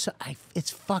all of a sudden, it's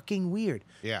fucking weird.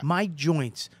 Yeah. My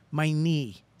joints, my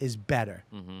knee is better.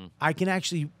 I can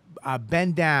actually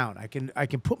bend down. I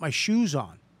can put my shoes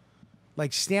on.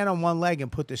 Like stand on one leg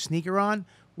and put the sneaker on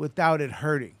without it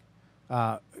hurting.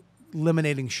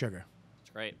 Eliminating sugar.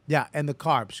 It's great. Yeah, and the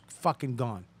carbs fucking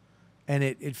gone. And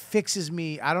it fixes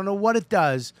me. I don't know what it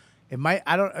does. It might.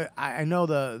 I know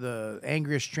the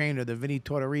angriest trainer, the Vinny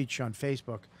Tortorich on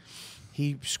Facebook.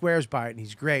 He swears by it, and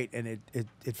he's great. And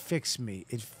it fixes me.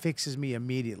 It fixes me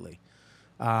immediately.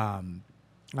 I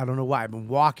don't know why. I've been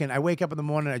walking. I wake up in the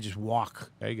morning. I just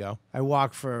walk. There you go. I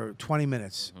walk for 20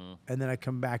 minutes, and then I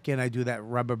come back in. I do that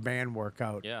rubber band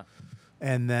workout. Yeah.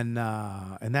 And then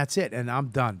and that's it. And I'm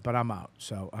done. But I'm out.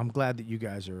 So I'm glad that you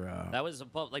guys are. That was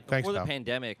like Thanks, before the pal.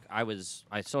 pandemic. I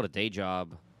still had a day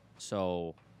job,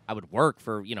 so I would work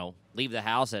for leave the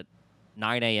house at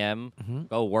 9 a.m.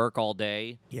 Go work all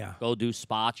day. Yeah. Go do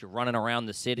spots. You're running around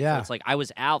the city. Yeah. So it's like I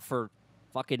was out for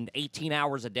fucking 18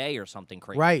 hours a day or something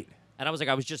crazy. Right. And I was like,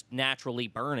 I was just naturally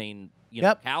burning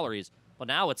Yep. calories. But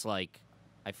now it's like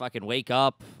I fucking wake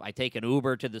up. I take an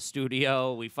Uber to the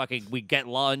studio. We get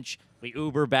lunch. We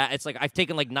Uber back. It's like I've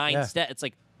taken like 9 steps. It's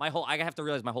like I have to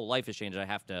realize my whole life has changed. I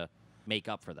have to make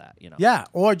up for that. Yeah,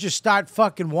 or just start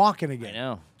fucking walking again. I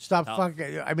know. Stop Tough.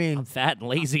 fucking. I mean, I'm fat and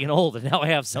lazy and old, and now I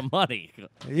have some money.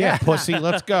 yeah. Pussy,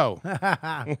 let's go.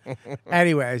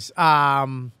 Anyways,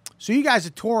 so you guys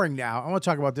are touring now. I want to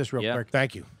talk about this real Yeah. quick.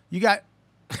 Thank you. You got.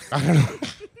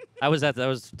 That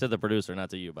was to the producer, not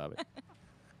to you, Bobby.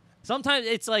 Sometimes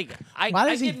it's like Why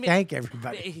does I he get thank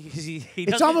everybody? He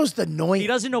It's doesn't- almost annoying. He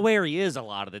doesn't know where he is a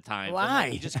lot of the time. And, Why?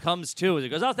 he just comes to and he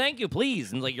goes, "Oh, thank you,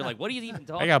 please." And you're like, "What are you even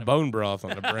talking I got about?" bone broth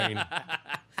on the brain.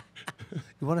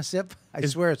 You want a sip? I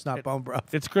swear it's not bone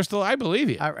broth. It's crystal. I believe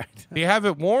you. All right. Do you have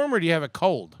it warm or do you have it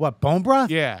cold? What, bone broth?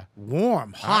 Yeah.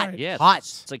 Warm, hot, right. Yeah, hot.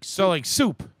 It's like So like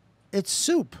soup, It's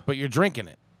soup. but you're drinking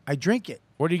it. I drink it.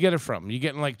 Where do you get it from? You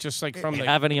getting just from the,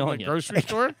 Have any from on the you? grocery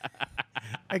store?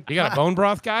 You got a bone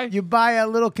broth guy? You buy a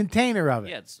little container of it.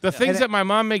 yeah, it's, The things that my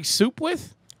mom makes soup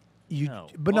with? No.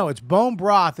 But no, it's bone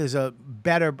broth is a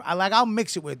better. I'll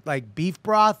mix it with like beef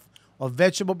broth or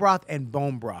vegetable broth and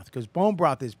bone broth because bone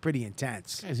broth is pretty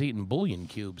intense. This guy's eating bouillon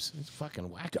cubes. It's fucking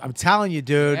whack. I'm telling you,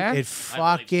 dude, Yeah? it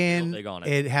fucking big on it.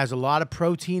 it has a lot of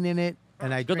protein in it,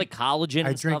 and I good like drink, collagen I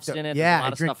and drink stuff's in it. yeah, There's a lot I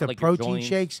of drink stuff for, the like, your protein joints.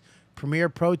 shakes, Premier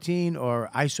Protein or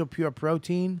Isopure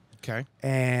Protein, Okay.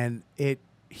 and it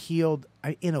healed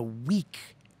in a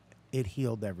week. It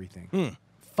healed everything.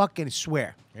 Fucking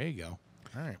swear. There you go.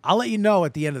 All right. I'll let you know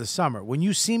at the end of the summer. When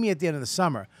you see me at the end of the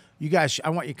summer, you guys, I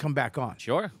want you to come back on.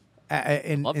 Sure.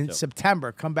 In Love to.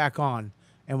 September, come back on,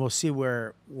 and we'll see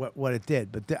what it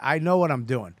did. But I know what I'm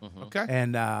doing, Okay.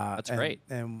 and That's great.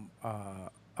 And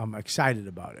I'm excited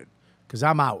about it because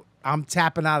I'm out. I'm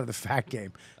tapping out of the fat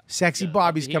game. Sexy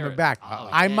Bobby's hear coming it. back. Oh,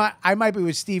 I yeah. might be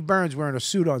with Steve Burns wearing a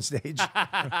suit on stage,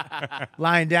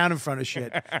 lying down in front of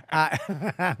shit.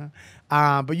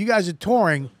 But you guys are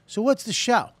touring. So what's the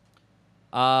show?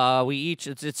 We each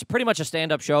it's pretty much a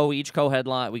stand-up show. We each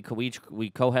co-headline. We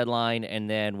co-headline, and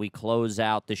then we close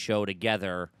out the show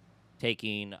together,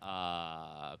 taking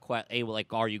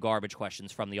like Are You Garbage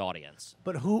questions from the audience.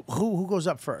 But who goes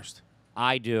up first?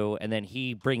 I do, and then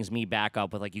he brings me back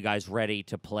up with like, you guys ready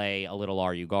to play a little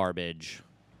Are You Garbage?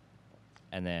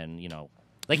 And then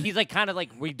like he's like kind of like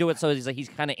we do it so he's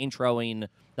kind of introing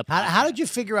the. How did you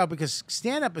figure out? Because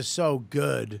stand-up is so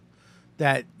good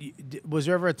that was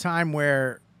there ever a time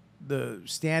where the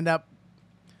stand-up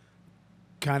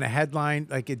kind of headline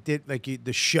like it did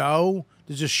the show?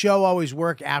 Does the show always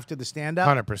work after the stand-up?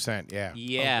 100%. Yeah.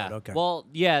 Yeah. good, okay. Well,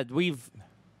 yeah,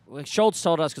 Schultz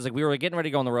told us because like we were getting ready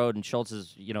to go on the road, and Schultz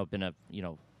has been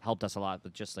helped us a lot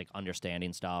with just like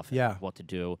understanding stuff, Yeah. and what to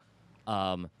do.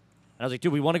 And I was like,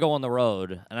 dude, we want to go on the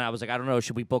road, and I was like, I don't know,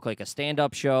 should we book like a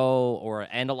stand-up show or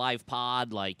end a live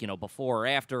pod, like before or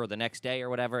after or the next day or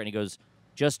whatever? And he goes,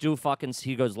 just do fucking.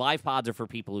 He goes, live pods are for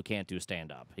people who can't do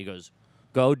stand-up. He goes,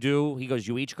 He goes,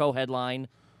 you each co-headline.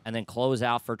 And then close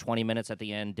out for 20 minutes at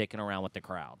the end, dicking around with the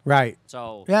crowd. Right.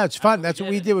 So yeah, it's fun. That's what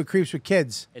we did with Creeps with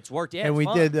Kids. It's worked. Yeah, and it's we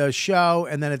fun. did a show,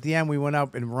 and then at the end we went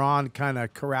up, and Ron kind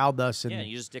of corralled us, and Yeah,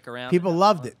 you just dick around. people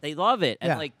loved it. They love it. And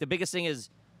Yeah. like the biggest thing is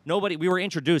we were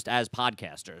introduced as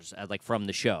podcasters, as like from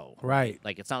the show. Right.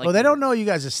 Like it's not like Well, they don't know you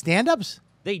guys are stand-ups.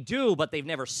 They do, but they've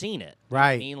never seen it. You know what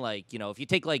Right. I mean, like if you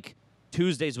take like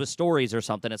Tuesdays with Stories or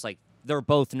something, it's like they're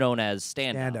both known as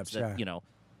stand-ups. Stand-ups, yeah.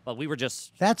 But we were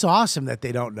just That's awesome that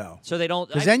they don't know. so they don't.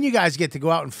 Because then you guys get to go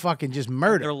out and fucking just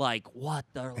murder. They're like, what?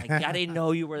 They're like, I didn't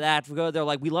know you were that good. They're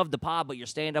like, we love the pod, but your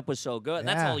stand-up was so good. And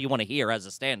that's Yeah. all you want to hear as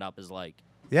a stand-up is like,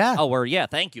 Yeah. oh,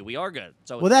 thank you. We are good.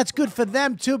 So Well, that's good for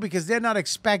them too, because they're not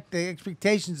the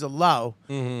expectations are low,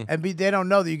 and they don't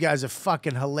know that you guys are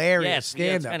fucking hilarious yeah, it's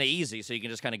stand-ups. kind of easy. So you can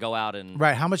just kind of go out and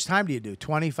Right. How much time do you do?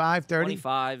 25, 30?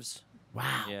 25s.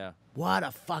 Wow. Yeah. What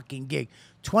a fucking gig.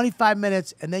 25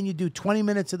 minutes, and then you do 20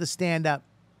 minutes of the stand-up.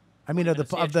 I mean, of the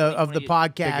minutes, yeah, 20,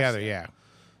 podcast. Together, yeah.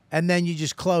 And then you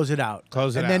just close it out.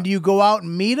 Close it And then out. do you go out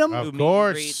and meet them? Of Do meet and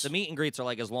course. greets. The meet and greets are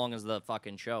like as long as the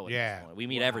fucking show. at this Yeah. point. We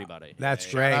meet everybody. That's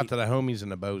Shout great. out to the homies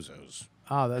and the bozos.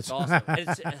 Oh, that's It's awesome.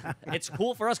 It's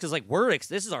cool for us because like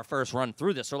this is our first run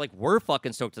through this, so like we're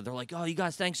fucking stoked. They're like, oh, you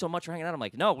guys, thanks so much for hanging out. I'm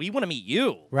like, no, we want to meet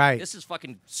you. Right. This is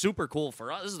fucking super cool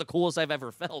for us. This is the coolest I've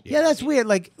ever felt. Yeah, that's weird.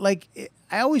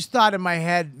 I always thought in my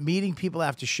head, meeting people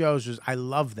after shows was I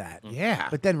love that. Yeah.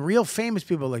 But then real famous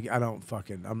people are like I'm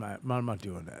not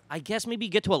doing that. I guess maybe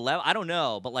get to a level. I don't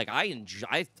know, but like I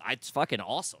enjoy. It's fucking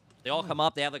awesome. They all come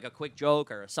up. They have like a quick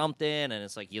joke or something, and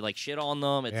it's like you like shit on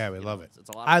them. It's, Yeah, we love it. It's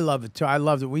a lot. I love it too. I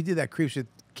loved it. We did that Creeps with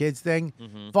Kids thing.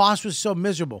 Voss was so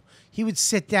miserable. He would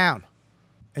sit down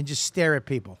and just stare at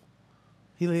people.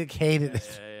 He like hated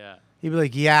it. Yeah. He'd be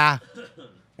like, yeah.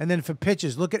 And then for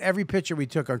pictures, look at every picture we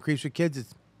took on Creeps with Kids.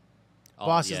 It's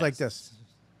Voss is like this.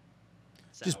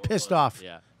 Just pissed off.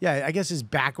 Yeah. Yeah, I guess his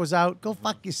back was out. Go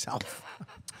fuck yourself.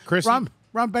 Chrissy,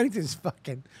 Ron Bennington's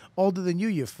fucking older than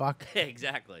you fuck.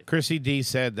 Exactly. Chrissy D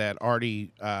said that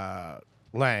Artie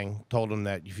Lang told him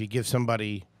that if you give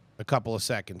somebody a couple of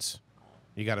seconds,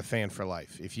 you got a fan for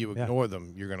life. If you ignore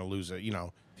them, you're going to lose it.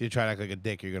 If you try to act like a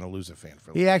dick, you're going to lose a fan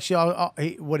for life. He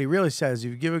actually, what he really says,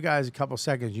 if you give a guy a couple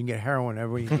seconds, you can get heroin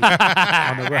every week on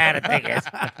the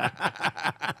road.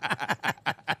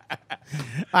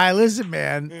 All right, listen,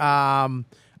 man.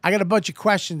 I got a bunch of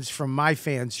questions from my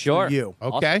fans Sure. for you.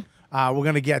 Okay. We're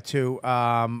going to get to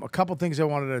a couple things I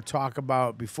wanted to talk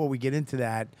about before we get into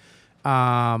that.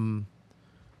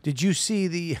 Did you see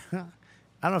the?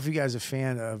 I don't know if you guys are a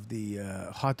fan of the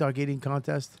hot dog eating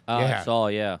contest. Yeah. I saw.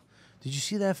 Yeah. Did you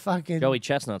see that fucking Joey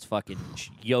Chestnut's fucking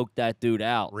yoked that dude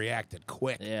out. Reacted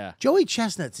quick. Yeah. Joey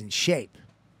Chestnut's in shape?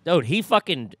 Dude, he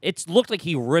fucking. It looked like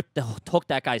he took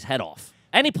that guy's head off.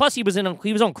 And he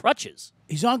was on crutches.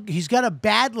 He's got a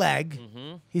bad leg.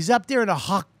 He's up there in a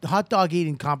hot dog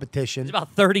eating competition. He's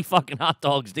about 30 fucking hot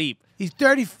dogs deep. He's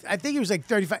 30. I think he was like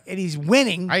 35, and he's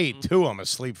winning. I ate two. I'm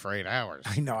asleep for 8 hours.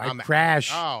 I know. I'm crash.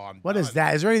 Oh, I'm What is done.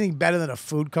 that? Is there anything better than a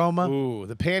food coma? Ooh,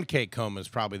 the pancake coma is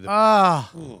probably the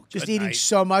Just good eating night.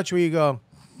 so much where you go,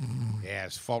 yeah.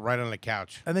 It's fall right on the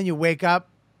couch. and then you wake up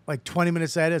like 20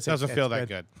 minutes later. It's Doesn't like, feel it's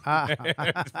that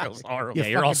good. It feels horrible. Yeah,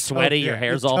 you're all fucking sweaty. toe- Your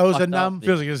hair's your all toes are fucked numb. up.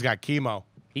 Feels like he's got chemo.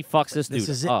 He fucks this This dude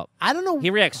is it. up. I don't know.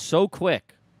 He reacts so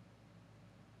quick.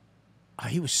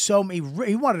 He was so he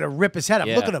wanted to rip his head up.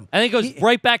 Yeah. Look at him. And then he goes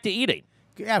right back to eating.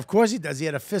 Yeah, of course he does. He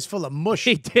had a fistful of mush.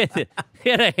 He did. He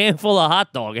had a handful of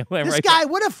hot dog and went This right guy,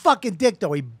 back. what a fucking dick,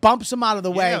 though. He bumps him out of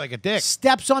the way. like a dick.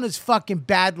 Steps on his fucking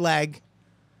bad leg.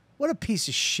 What a piece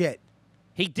of shit.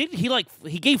 He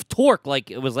gave torque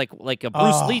like it was like a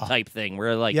Bruce Lee type thing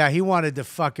where like Yeah, he wanted to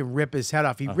fucking rip his head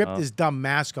off. He ripped his dumb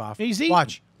mask off. He's eating.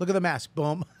 Watch. Look at the mask.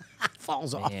 Boom.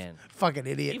 Falls off. Man. Fucking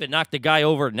he idiot. even knocked the guy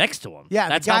over next to him. Yeah, the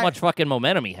that's guy- how much fucking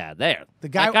momentum he had there. The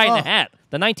guy- that guy in oh. the hat,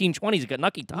 the 1920s got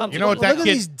Nucky Thompson. You know what Look that at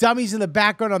kid- these dummies in the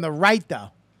background on the right, though.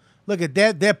 Look at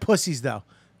they're pussies, though.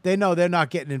 They know they're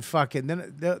not getting in fucking.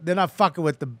 They're not fucking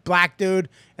with the black dude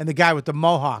and the guy with the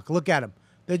mohawk. Look at him.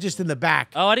 They're just in the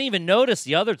back. Oh, I didn't even notice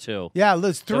the other two. Yeah,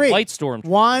 there's three. White Stormtroopers,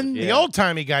 One. yeah. The old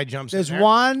timey guy jumps. There's in there.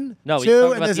 one, No, he's two, talking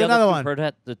and about there's the another other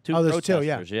one. the two Oh, there's two,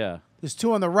 yeah. protesters, yeah. There's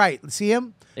two on the right. See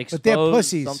him? But they're Exposed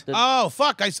pussies. something. Oh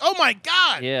fuck! Oh my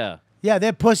god! Yeah. Yeah,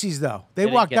 they're pussies, though. They They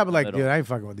didn't walked get up and the like, middle. dude, I ain't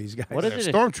fucking with these guys. What They're is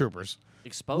it? stormtroopers.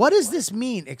 Exposed. What does this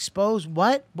mean? Expose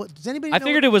what? What does anybody? I know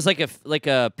figured it was like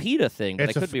a PETA thing, but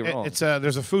I could be wrong.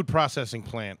 There's a food processing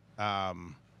plant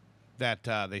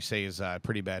that they say is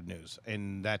pretty bad news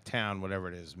in that town, whatever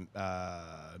it is,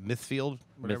 Mythfield,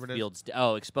 whatever it is.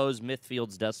 Exposed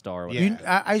Mythfield's Death Star. Or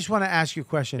I just want to ask you a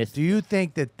question. Do you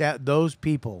think that those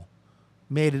people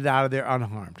made it out of there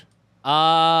unharmed?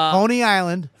 Coney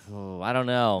Island. Oh, I don't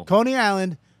know. Coney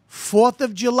Island, 4th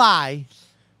of July.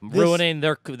 Ruining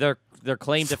their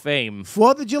claim to fame.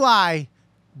 4th of July,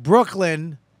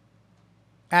 Brooklyn,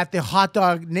 at the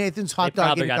Nathan's hot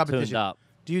dog eating competition. Tuned up.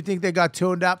 Do you think they got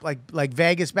tuned up like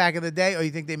Vegas back in the day, or you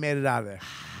think they made it out of there?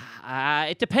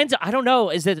 It depends. I don't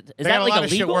know. Is that got a like lot of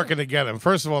shit illegal? working together.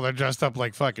 First of all, they're dressed up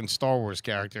like fucking Star Wars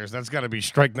characters. That's got to be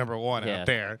strike number one out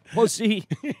there. Well, see,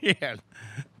 Yeah.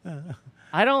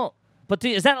 I don't. But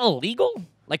is that illegal?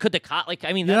 Like, could the cop? Like,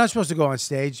 I mean, You're not supposed to go on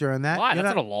stage during that. why? You're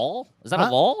That's not not a law. Is that a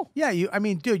law? Yeah, I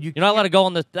mean, dude, You're not allowed to go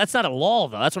on the. That's not a law,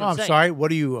 though. That's what Oh, I'm I'm saying. sorry.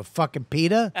 What are you, a fucking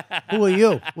PETA? Who are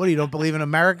you? What, you don't believe in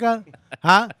America?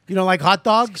 Huh? You don't like hot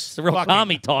dogs? It's the real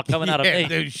commie talk coming out of me.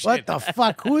 Dude, shit. What the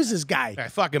fuck? Who is this guy?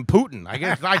 Fucking Putin. I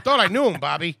guess I thought I knew him,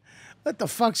 Bobby. What the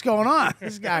fuck's going on?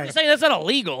 This guy. I'm saying that's not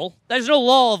illegal. There's no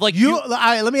law of like All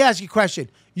right, let me ask you a question.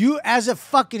 You, as a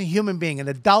fucking human being, an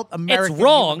adult American human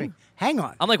wrong. being, hang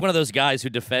on. I'm like one of those guys who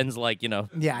defends like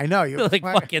Yeah, I know. You're like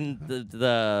fucking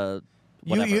the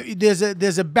whatever.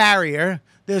 there's a barrier.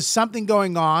 There's something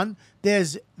going on.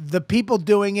 There's the people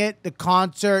doing it, the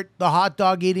concert, the hot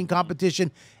dog eating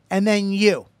competition, and then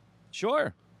you.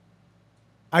 Sure.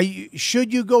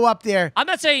 Should you go up there? I'm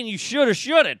not saying you should or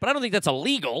shouldn't, but I don't think that's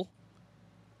illegal.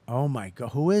 Oh my God,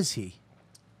 who is he?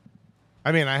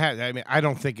 I mean, I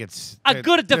don't think it's A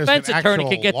good there's defense an attorney actual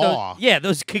could get law.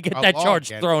 those could get A that law charge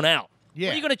against thrown out. Yeah.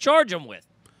 What are you going to charge them with?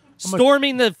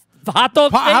 Storming the hot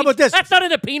dog stage? How about this? That's not in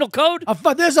the penal code.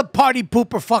 There's a party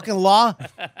pooper fucking law.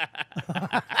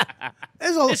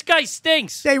 This guy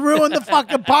stinks. They ruined the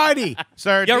fucking party.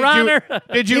 Sir, Your Honor.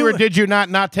 did you or did you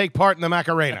not take part in the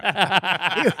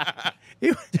Macarena?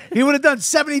 He would have done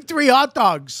 73 hot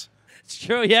dogs. It's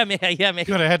true. Yeah, man. Yeah, man.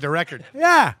 Could have had the record.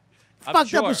 Yeah. I'm Fucked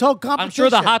sure. up his whole competition. I'm sure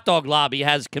the hot dog lobby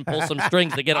can pull some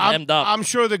strings to get them hemmed up. I'm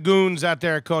sure the goons out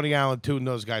there at Coney Island tuned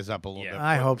those guys up a little bit.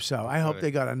 I hope so. I hope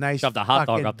they got a nice Shove the hot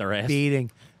dog fucking up their ass.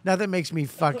 beating. Nothing makes me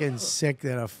fucking sick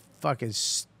than a fucking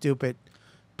stupid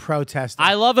protester.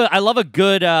 I love a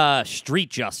good street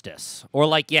justice, or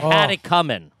like you had it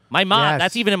coming. My mom, Yes.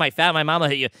 that's even in my family. My mama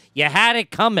hit you. You had it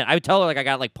coming. I would tell her like I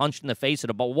got like punched in the face at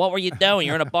a bar. What were you doing?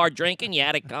 You're in a bar drinking. You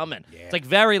had it coming. It's like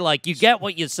very like you get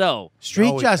what you sow. Street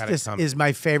always had it justice coming. is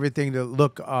my favorite thing to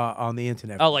look on the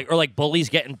internet. Oh, like bullies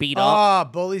getting beat up. Oh,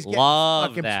 bullies getting Love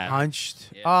fucking that.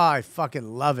 punched. Oh, I fucking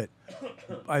love it.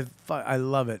 I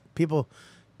love it. People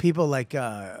like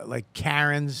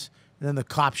Karens, and then the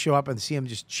cops show up and see them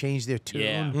just change their tune.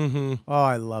 Yeah. Oh,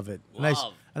 I love it.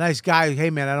 Love. A nice guy. Hey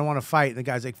man, I don't want to fight. And the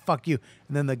guy's like, "Fuck you."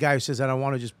 And then the guy who says, "I don't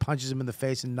want to," just punches him in the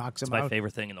face and knocks him It's my out.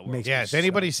 favorite thing in the world. Makes Yeah, me if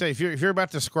anybody say if you're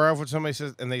about to square off with somebody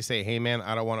says and they say, "Hey man,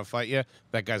 I don't want to fight you,"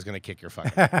 that guy's gonna kick your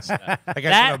fucking ass. That guy's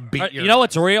gonna beat your. You know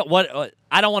what's real? What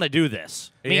I don't want to do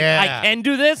this. I mean, Yeah. I can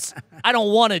do this. I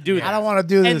don't want to do this. I don't want to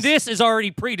do this. And this is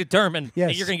already predetermined. Yes.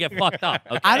 That you're gonna get fucked up.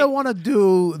 Okay? I don't want to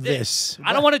do this.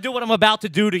 I don't want to do what I'm about to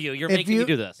do to you. You're making me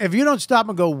do this. If you don't stop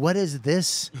and go, "What is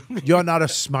this?" You're not a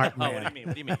smart Oh, man. what do you mean?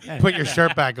 What do you mean? Put your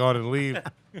shirt back on and leave.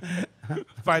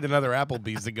 Find another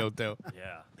Applebee's to go to.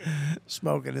 Yeah.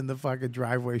 Smoking in the fucking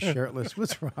driveway shirtless.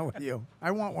 What's wrong with you? I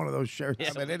want one of those shirts.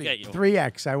 Yeah, an idiot. get you.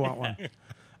 3X. I want one.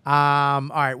 All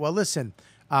right. Well, listen.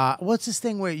 What's this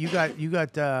thing where you got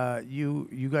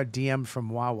DM'd from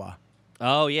Wawa?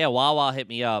 Oh yeah, Wawa hit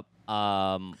me up.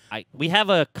 We have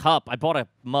a cup. I bought a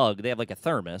mug. They have like a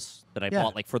thermos that I Yeah.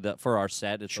 bought like for our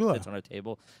set. It Sure. fits on our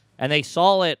table. And they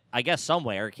saw it, I guess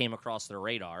somewhere. It came across their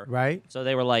radar. Right. So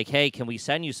they were like, "Hey, can we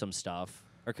send you some stuff,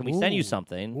 or can we send you Ooh.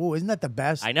 something?" Ooh, isn't that the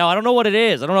best? I know. I don't know what it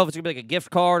is. I don't know if it's gonna be like a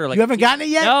gift card or like. You haven't gotten it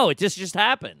yet? No, it just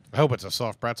happened. I hope it's a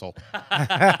soft pretzel.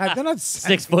 They're not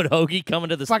 6-foot hoagie coming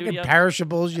to the fucking studio.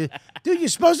 perishables. Dude, you're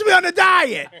supposed to be on a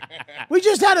diet. We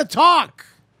just had a talk.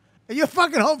 And you're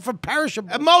fucking home for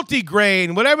perishables. A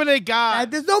multigrain, whatever they got.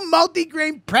 There's no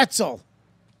multigrain pretzel.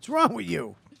 What's wrong with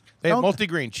you? They have Don't-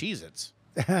 multigrain Cheez-Its.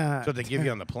 That's what they give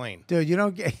you on the plane. Dude, you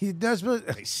don't get. You're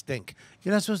not They stink.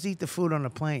 supposed to eat the food on the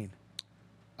plane.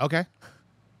 Okay.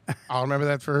 I'll remember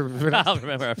that for I'll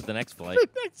remember after the next flight.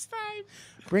 Next time,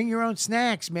 bring your own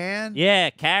snacks, man. Yeah,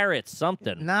 carrots,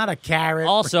 something. Not a carrot.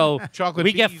 Also, Chocolate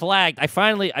we get peas. flagged.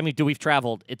 Dude, we've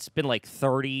traveled. It's been like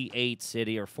 38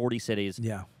 city or 40 cities.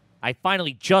 Yeah. I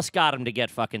finally just got him to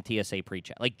get fucking TSA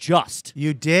pre-check. Like, just.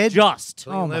 You did? Just.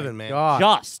 Oh, my living, man. God.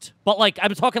 Just. But, like,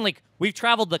 I'm talking, like, we've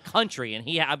traveled the country, and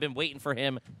I've been waiting for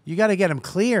him. You got to get him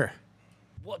clear.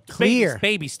 Clear.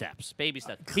 Baby steps. Baby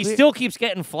steps. He Clear. still keeps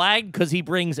getting flagged because he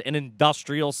brings an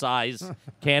industrial-size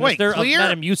canister of clear?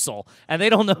 Metamucil, and they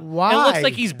don't know. Why? It looks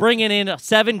like he's bringing in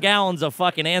 7 gallons of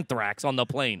fucking anthrax on the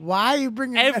plane. Why are you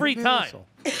bringing Every time.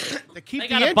 Metamucil? To keep They the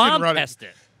got to engine bomb running. test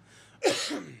it.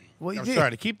 Well, I'm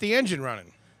sorry, to keep the engine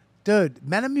running. Dude,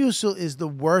 Metamucil is the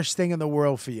worst thing in the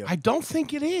world for you. I don't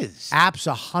think it is.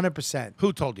 Apps 100%.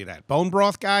 Who told you that? Bone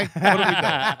broth guy? What are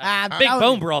we doing? Big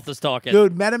bone broth is talking.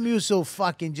 Dude, Metamucil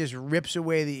fucking just rips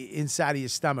away the inside of your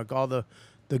stomach, all the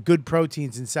good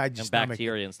proteins inside your and stomach.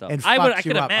 bacteria and stuff. And I fucks could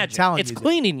you up. I'm imagine. telling It's you, dude.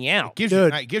 cleaning you out.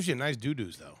 Dude. Gives you nice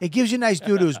doo-doos, though. It gives you nice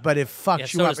doo-doos, but it fucks Yeah, you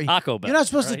so up. does Taco Bell, You're not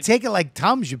supposed to right? take it like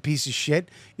Tums, you piece of shit.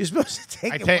 You're supposed to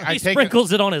take it. I He take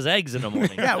sprinkles it on his eggs in the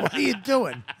morning. Yeah, what are you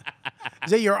doing?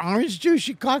 Is that your orange juice,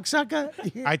 you cocksucker?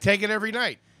 I take it every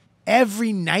night.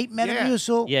 Every night,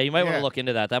 Metamucil? Yeah, you might want Yeah. to look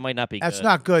into that. That might not be That's good.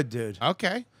 not good, dude.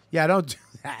 Okay. Yeah, don't do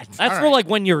that. That's All for right. like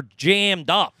when you're jammed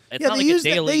up. It's Yeah, not they like use a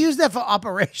daily. that. They use that for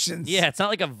operations. Yeah, it's not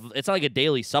like a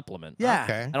daily supplement. Yeah.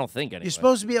 Okay. I don't think anyway. You're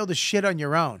supposed to be able to shit on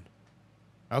your own.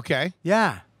 Okay.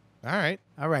 Yeah. All right.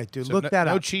 All right, dude. So look that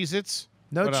no up. Cheez-Its.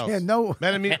 No What else? no.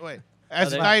 Wait. As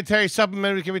a they- dietary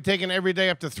supplement, it can be taken every day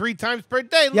up to 3 times per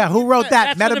day. Yeah, who wrote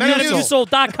that? That's Metamucil.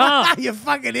 Metamucil.com. You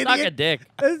fucking idiot. Suck a dick.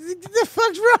 The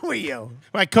fuck's wrong with you?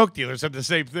 My Coke dealer said the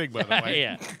same thing, by the way.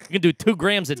 Yeah. You can do 2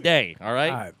 grams a day, all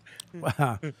right? All right.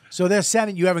 Wow. So they're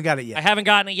sending. You haven't got it yet. I haven't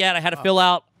gotten it yet. I had to fill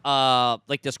out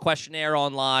like this questionnaire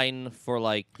online for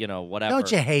like, whatever.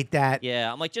 Don't you hate that?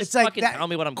 Yeah, I'm like, just It's like fucking that- tell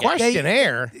me what I'm getting.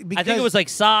 Questionnaire. I think it was like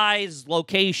size,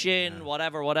 location,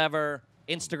 whatever,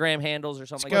 Instagram handles or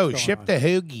something Go like that. ship the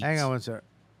hoagies. Hang on one second.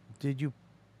 Did you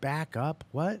back up?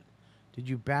 What? Did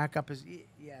you back up?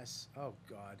 Yes. Oh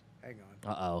God. Hang on.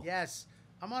 Uh-oh. Yes.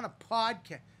 I'm on a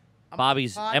podcast.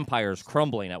 Bobby's empire is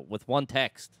crumbling with one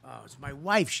text. Oh, it's my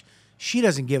wife. She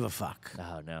doesn't give a fuck.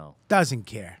 Oh, no. Doesn't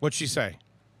care. What'd she say?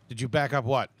 Did you back up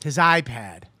what? His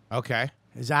iPad. Okay.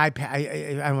 His iPad.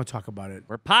 I don't want to talk about it.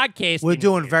 We're podcasting. We're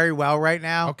doing here. very well right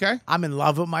now. Okay. I'm in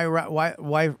love with my wife.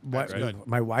 good.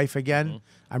 My wife again.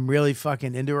 I'm really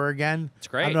fucking into her again. It's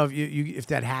great. I don't know if you if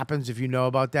that happens, if you know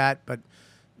about that, but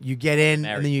you get in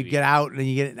Married and then you to get you. out and then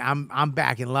you get. I'm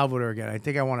back in love with her again. I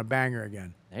think I want to bang her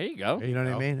again. There you go. You know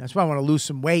what I mean? That's why I want to lose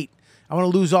some weight. I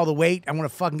want to lose all the weight. I want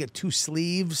to fucking get 2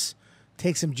 sleeves,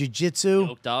 take some jujitsu,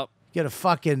 Hooked up. get a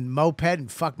fucking moped,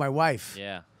 and fuck my wife.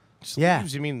 Yeah. Yeah.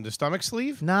 Sleeves? You mean the stomach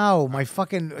sleeve? No, my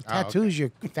fucking tattoos,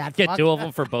 you fat Get fuck. 2 of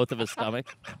them for both of his stomach.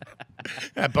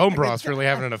 That bone broth's really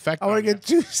having an effect I on want to you. get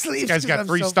 2 sleeves. This guy's 'cause got I'm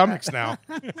 3 so stomachs fat.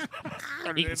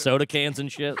 now. Eating soda cans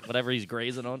and shit, whatever he's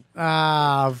grazing on.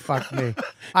 Ah, fuck me. All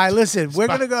right, listen, we're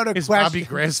going to go to Is Bobby questions.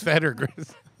 grass-fed or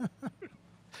grass?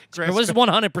 It was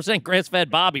 100% grass-fed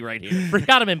Bobby right here. We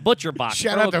got him in butcher box.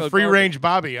 Shout out to Promo code free-range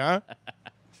Bobby, huh?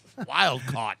 Wild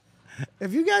caught.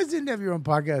 If you guys didn't have your own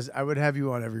podcast, I would have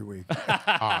you on every week.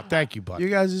 Oh, thank you, buddy. You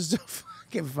guys are so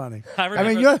fucking funny. I I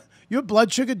mean, remember- your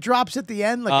blood sugar drops at the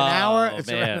end like an hour. It's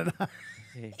man. around an hour.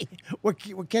 we're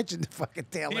catching the fucking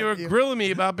tail. You were end of you. grilling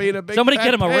me about being a big Somebody fat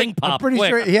get him a pig. ring I'm pop pretty quick.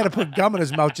 sure he had to put gum in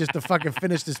his mouth just to fucking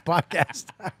finish this podcast.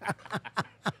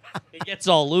 He gets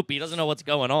all loopy. He doesn't know what's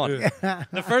going on.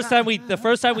 The first time we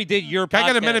did your Can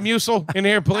I get a podcast- Metamucil in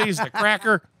here, please? The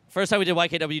cracker. First time we did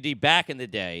YKWD back in the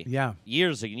day. Yeah.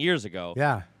 Years ago.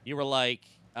 Yeah. You were like,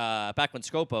 back when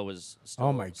Scopo was still,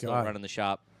 Oh, my still God. running the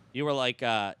shop. You were like,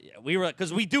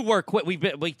 because we do work quick.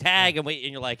 We tag and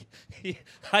you're like, we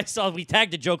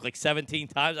tagged the joke like 17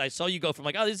 times. I saw you go from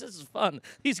like, oh, this is fun.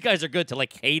 These guys are good to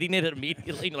like hating it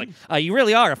immediately. And you're like, you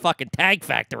really are a fucking tag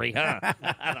factory, huh?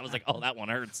 And I was like, oh, that one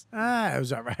hurts. It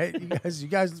was all right. You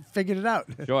guys figured it out.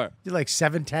 Sure. You did like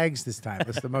 7 tags this time.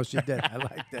 That's the most you did. I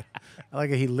liked it. I like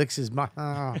it. He licks his mouth.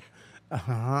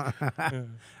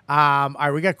 All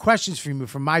right, we got questions from you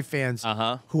from my fans,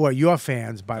 who are your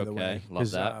fans, by the Okay, way. love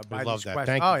 'Cause, that. by I love these that.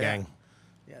 questions- Thank you, oh, gang.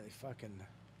 Yeah, they fucking.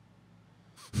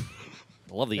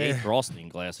 I love the 8th Rothstein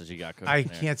glasses you got cooking I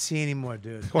there. can't see anymore,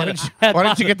 dude. Why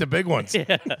didn't you get the big ones?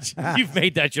 Yeah. You've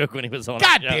made that joke when he was on.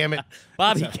 God our show. damn it.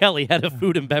 Bobby Kelly had a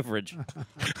food and beverage.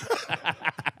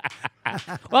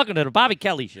 Welcome to the Bobby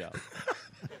Kelly Show.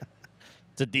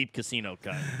 It's a deep casino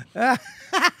cut.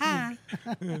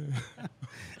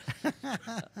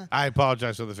 I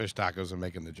apologize for the fish tacos and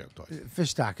making the joke twice.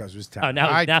 Fish tacos was Oh,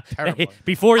 terrible. now terrible.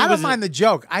 before he I was don't mind the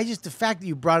joke. I just the fact that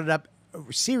you brought it up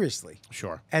seriously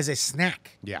Sure. as a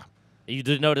snack. Yeah. You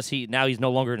did notice he's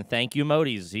no longer in thank you mode.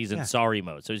 He's in sorry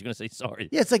mode. So he's going to say sorry.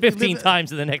 Yeah, it's like 15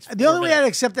 times in the next. The only way I'd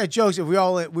accept that joke is if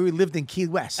we lived in Key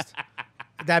West.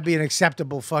 That'd be an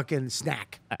acceptable fucking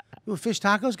snack. You fish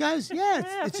tacos, guys?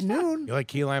 Yeah, it's noon. You like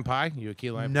key lime pie? You a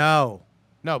key lime? No,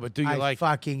 No, but do you I like?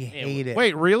 fucking hate it.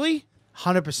 Wait, really?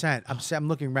 100%. I'm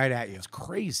looking right at you. It's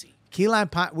crazy. Key lime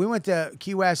pie. We went to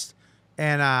Key West,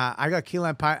 and I got key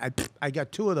lime pie. I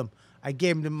got 2 of them. I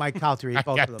gave them to Mike Calteri. I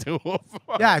Both got of them. 2 of them.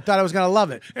 Yeah, I thought I was gonna love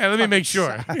it. Yeah, let me make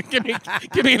sure.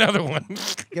 give me another one.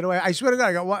 Get away! I swear to God,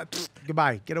 I got what?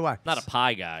 Goodbye. Get away. Not a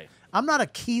pie guy. I'm not a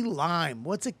key lime.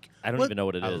 What's a? I don't even know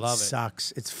what it is. I love it.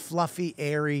 Sucks. It's fluffy,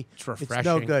 airy. It's It's no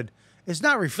refreshing. good. It's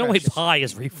not No refreshing. way pie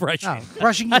is refreshing. No,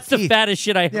 brushing your That's the teeth. fattest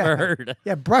shit I Yeah. ever heard.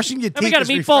 Yeah, brushing your Have teeth. we got a is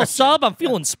meatball refreshing. sub? I'm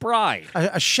feeling spry.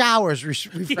 A shower is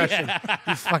refreshing.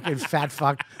 You fucking fat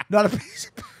fuck. Not a piece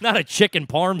of Not a chicken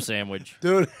parm sandwich.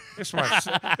 dude. This my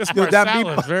Dude, salad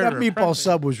that is very meatball refreshing.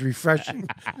 sub was refreshing.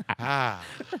 Ah,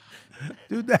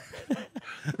 Dude, that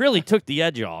Really took the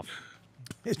edge off.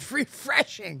 it's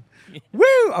refreshing. Woo!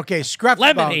 Okay, scruffy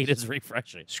Lemonade bones. is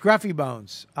refreshing. Scruffy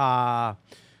bones.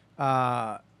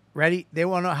 Ready? They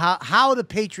want to know how the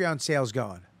Patreon sales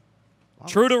going.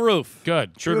 True to roof.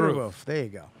 good. True to roof. There you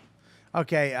go.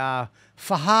 Okay,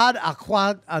 Fahad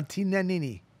Akwad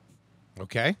Antinanini.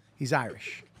 Okay. He's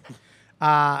Irish.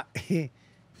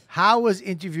 How was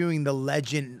interviewing the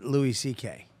legend Louis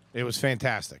CK? It was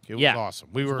fantastic. It was Yeah. awesome.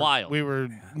 We It's were wild. We were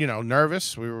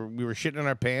nervous. We were shitting in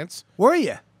our pants. Were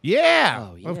you? Yeah,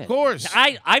 Oh, yeah. of course.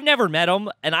 I've never met him,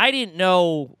 and I didn't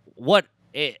know what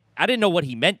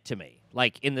he meant to me.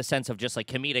 Like in the sense of just like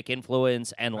comedic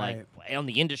influence and like on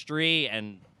the industry,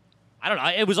 and I don't know.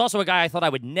 It was also a guy I thought I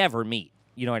would never meet.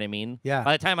 You know what I mean? Yeah.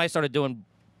 By the time I started doing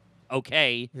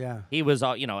okay, Yeah. he was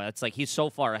it's like he's so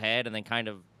far ahead, and then kind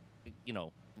of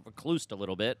reclused a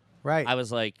little bit. Right. I was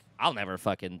like, I'll never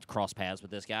fucking cross paths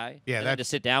with this guy. Yeah, and then that- to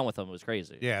sit down with him was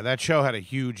crazy. Yeah, that show had a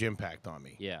huge impact on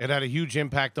me. Yeah. It had a huge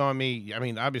impact on me. I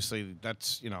mean, obviously,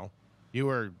 that's, you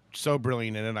were so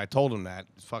brilliant in it. I told him that.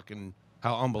 Fucking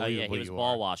how Oh unbelievable yeah, he was you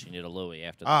ball are. washing you to Louis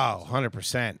after. Oh,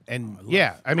 100%. And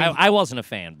yeah, I mean, I wasn't a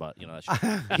fan, but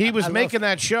that's he was making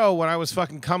that show when I was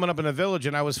fucking coming up in the village,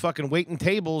 and I was fucking waiting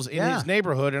tables in Yeah. his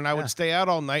neighborhood, and I would stay out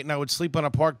all night, and I would sleep on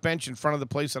a park bench in front of the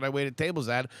place that I waited tables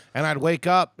at, and I'd wake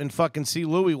up and fucking see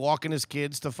Louis walking his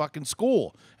kids to fucking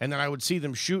school, and then I would see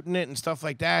them shooting it and stuff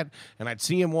like that, and I'd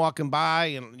see him walking by,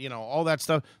 and all that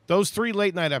stuff. Those 3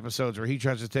 late night episodes where he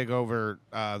tries to take over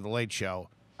the Late Show.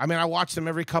 I mean, I watched them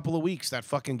every couple of weeks. That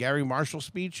fucking Gary Marshall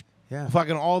speech,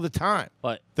 fucking all the time.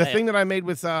 But The thing that I made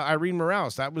with Irene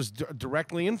Morales, that was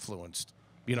directly influenced,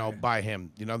 by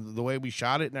him. The way we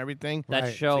shot it and everything. that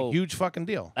Right. show, It's a huge fucking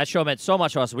deal. that show meant so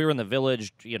much to us. We were in the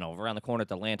village, around the corner at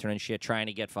the Lantern and shit, trying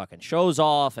to get fucking shows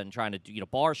off and trying to do,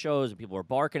 bar shows, and people were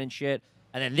barking and shit.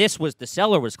 And then the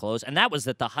cellar was closed, and that was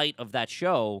at the height of that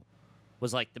show.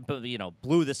 Was like,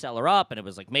 blew the cellar up, and it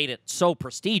was like made it so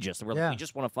prestigious. We're like, we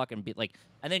just want to fucking be like,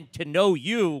 and then to know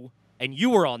you, and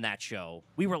you were on that show,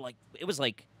 we were like, it was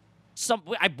like,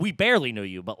 we barely knew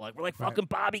you, but like, we're like, fucking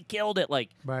Bobby killed it. Like,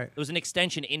 it was an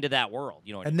extension into that world,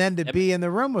 what I And mean? then to be in the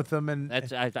room with them and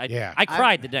That's Yeah. I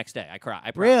cried the next day. I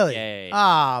cried. really, Yeah.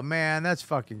 Oh man, that's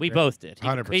fucking. We great. both did. He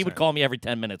 100%. would call me every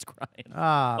 10 minutes crying.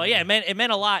 Ah, But yeah, it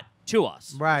meant a lot to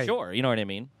us. for Right. Sure. You know what I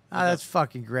mean? that's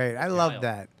fucking great. I love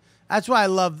that. That's why I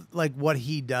love like what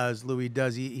he does. Louis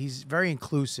does. He's very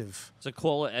inclusive, It's a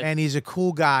cool. and he's a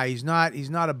cool guy. He's not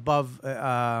above.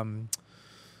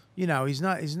 He's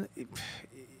not.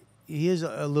 He is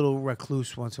a little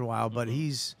recluse once in a while, but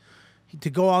to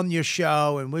go on your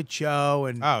show and with Joe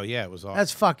and Oh yeah, it was awesome.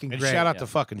 that's fucking And great. shout out to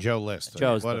fucking Joe List.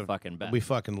 Joe's What the fucking best. We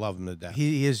fucking love him to death.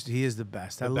 He is the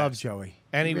best. I love best. Joey,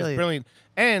 And he really was brilliant.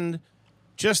 And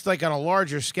just like on a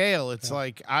larger scale, it's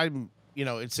like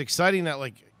it's exciting that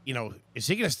like is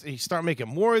he gonna start making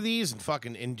more of these and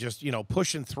fucking and just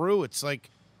pushing through? It's like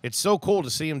it's so cool to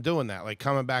see him doing that, like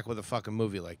coming back with a fucking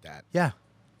movie like that. Yeah,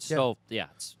 So yeah,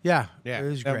 it's yeah, Yeah, It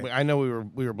was And great. I know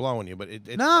we were blowing you, but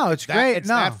No, it's great. It's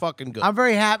No. that fucking good. I'm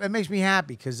very happy. It makes me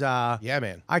happy because yeah,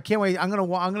 man. I can't wait. I'm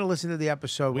gonna listen to the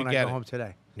episode We when I get go it. home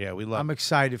today. Yeah, we love. I'm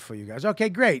excited for you guys. Okay,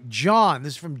 great. John,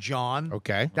 this is from John.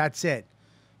 Okay. That's it.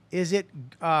 Is it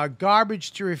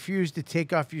garbage to refuse to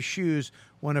take off your shoes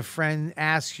when a friend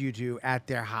asks you to at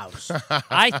their house?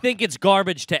 I think it's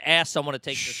garbage to ask someone to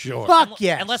take their Sure. Fuck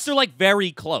yes. Unless they're like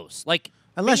very close. Like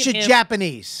Unless me you're and him,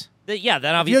 Japanese. Yeah,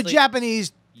 then If obviously you're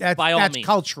Japanese, by all that's means.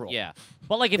 cultural. Yeah.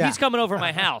 But like if Yeah. he's coming over to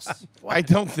my house, I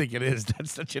don't think it is.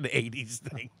 That's such an '80s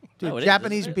thing. Dude, No, it is,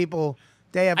 Japanese isn't it? people,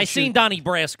 they have. I seen Donnie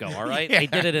Brasco, all right? They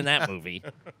did it in that movie.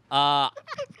 I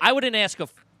wouldn't ask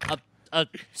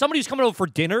somebody who's coming over for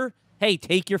dinner hey,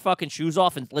 take your fucking shoes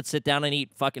off and let's sit down and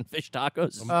eat fucking fish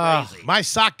tacos is crazy. My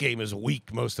sock game is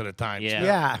weak most of the time. Yeah.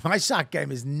 Yeah, my sock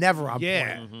game is never on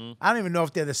Yeah. point. I don't even know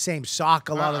if they're the same sock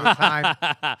a lot of the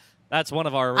time. That's one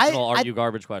of our original I- argue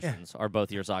garbage questions. Are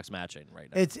both your socks matching right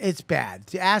now? It's bad.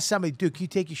 To ask somebody, dude, can you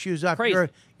take your shoes off? Crazy.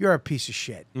 You're a piece of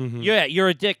shit. Yeah, you're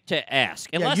a dick to ask.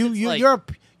 Yeah, Unless you it's you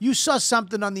like, you saw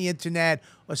something on the internet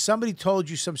or somebody told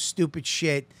you some stupid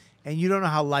shit and you don't know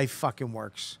how life fucking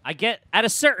works. I get at a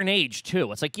certain age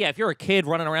too. It's like, yeah, if you're a kid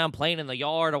running around playing in the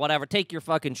yard or whatever, take your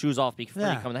fucking shoes off before you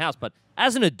Yeah. come in the house. But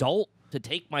as an adult, to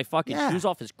take my fucking Yeah. shoes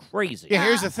off is crazy. Yeah,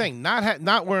 here's the thing.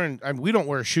 Not wearing. I mean, we don't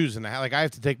wear shoes in the house. Like I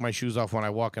have to take my shoes off when I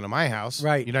walk into my house.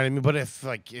 Right. You know what I mean? But if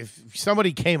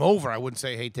somebody came over, I wouldn't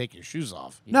say, "Hey, take your shoes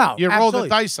off." No, You roll the absolutely.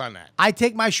 dice on that. I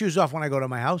take my shoes off when I go to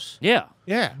my house. Yeah.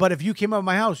 Yeah. But if you came over to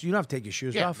my house, you don't have to take your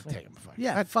shoes Yeah, off. take 'em, fuck.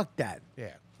 Yeah, fuck that. Yeah.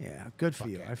 Yeah, good for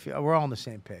you. I feel we're all on the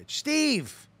same page.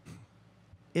 Steve,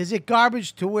 is it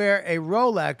garbage to wear a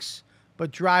Rolex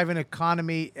but drive an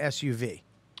economy SUV?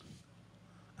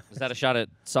 Is that a shot at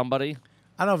somebody?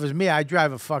 I don't know if it's me. I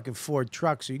drive a fucking Ford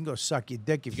truck, so you can go suck your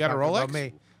dick if You got a talking about Rolex?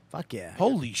 me. Fuck yeah.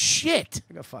 Holy shit!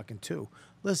 I got fucking two.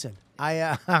 Listen, I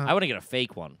I want to get a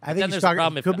fake one. I But think then he's there's a talking.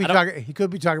 problem He if could be I don't- talking. He could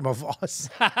be talking about Voss.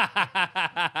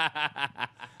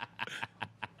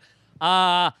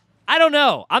 I don't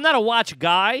know. I'm not a watch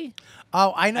guy.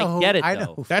 Oh, I know. I who, get it, I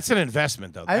though. know. That's an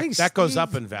investment, though. I think that goes Steve-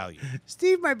 up in value.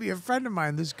 Steve might be a friend of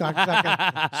mine. This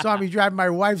cocksucker saw me drive my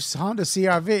wife's Honda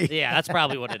CRV. Yeah, that's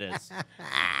probably what it is.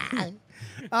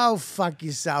 Oh, fuck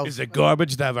yourself. Is it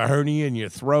garbage to have a hernia in your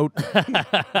throat?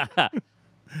 I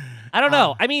don't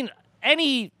know. I mean,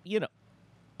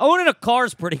 owning a car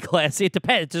is pretty classy. It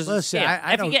depends. It's just, Listen, yeah,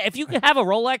 I don't- if you can have a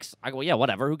Rolex, I go, yeah,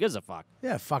 whatever. Who gives a fuck?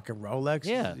 Yeah, fucking Rolex.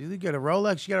 Yeah. You get a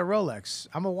Rolex, you get a Rolex.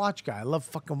 I'm a watch guy. I love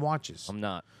fucking watches. I'm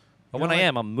not. But You when know I what?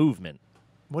 am, I'm movement.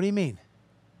 What do you mean?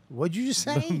 What'd you just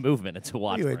say? Movement. It's a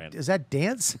watch You a- brand. is that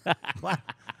dance? What?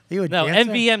 Are you a No,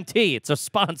 dancer? MVMT. It's a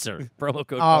sponsor. Promo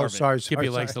code. Oh, Corbin. sorry. Skippy sorry.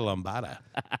 likes the lambada.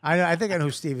 I think I know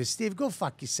who Steve is. Steve, go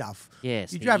fuck yourself. Yeah,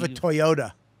 You drive a Steve.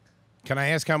 Toyota. Can I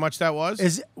ask how much that was?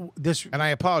 Is this? And I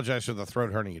apologize for the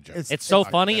throat hernia joke. It's so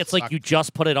Fuck, funny. that It's like sucked. you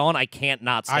just put it on. I can't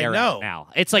not I stare know. at it now.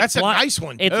 It's like That's a nice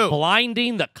one, It's too.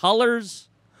 blinding. The colors.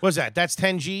 What's that? That's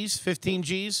 10 G's, 15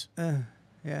 G's. Yeah.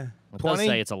 It does 20?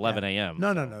 say it's 11 a.m.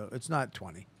 No. It's not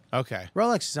 20. Okay.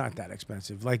 Rolex is not that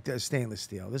expensive, like the stainless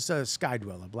steel. This is a Sky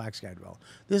Dweller, black Sky Dweller.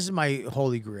 This is my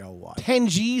holy grail watch. 10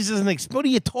 G's is what are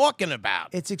you talking about?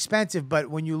 It's expensive, but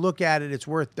when you look at it, it's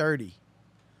worth 30.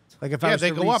 Like if I Yeah, was they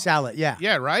to go up. resell it, yeah.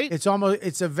 Yeah, right? It's almost,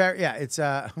 it's a very, yeah, it's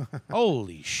a,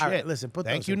 Holy shit. All right, listen, put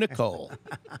Thank those you, in. Nicole.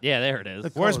 Yeah, there it is.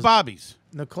 Look, Where's Nicole's- Bobby's?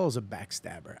 Nicole's a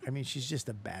backstabber. I mean, she's just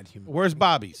a bad human. Where's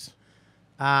Bobby's?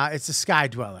 It's a Sky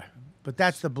Dweller, but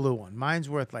that's the blue one. Mine's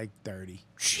worth like 30.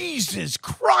 Jesus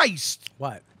Christ.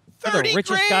 What? You're the 30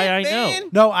 richest guy I know. man?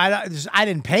 No, I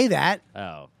didn't pay that.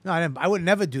 Oh, No, I didn't. I would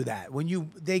never do that.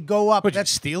 They go up. Would you That's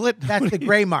steal it? that's the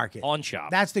gray market. pawn shop.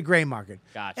 That's the gray market.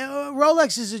 Gotcha. And,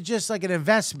 Rolexes are just like an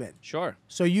investment. Sure.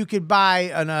 So you could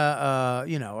buy a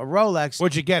Rolex.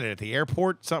 Where'd you get it? At the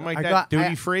airport? Something like I that? got-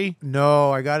 Duty free?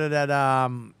 No, I got it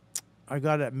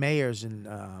at Mayer's and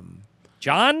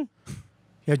John?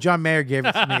 yeah, John Mayer gave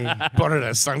it to me Bought it at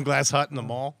a sunglass hut in the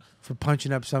mall? for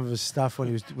punching up some of his stuff when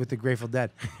he was with the Grateful Dead.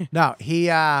 No, he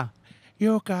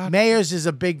You got Mayer's is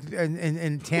a big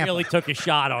in Tampa. Really took a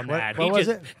shot on that. what he was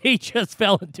just, it? He just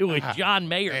fell into a John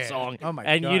Mayer man. song, Oh, my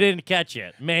and God. you didn't catch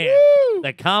it. Man,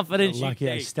 the confidence you Lucky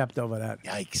I take. stepped over that.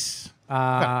 Yikes.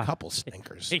 Got Uh, a couple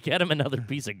stinkers. Hey, get him another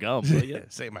piece of gum, will you?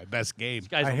 Say my best game.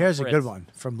 Guys on here's the a fritz. good one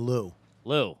from Lou.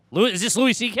 Lou, is this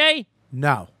Louis CK?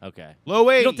 No, Okay.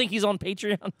 Louis. You don't think he's on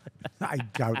Patreon? I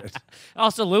doubt it.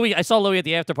 Also, Louis, I saw Louis at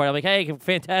the after party. I'm like, hey,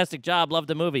 fantastic job. Love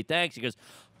the movie. Thanks. He goes,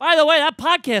 by the way, that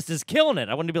podcast is killing it.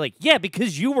 I wanted to be like, yeah,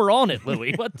 because you were on it,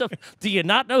 Louis. What the? Do you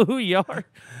not know who you are?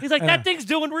 He's like, that thing's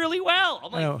doing really well.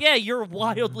 I'm know. like, yeah, you're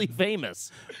wildly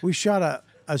famous. We shot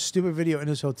a stupid video in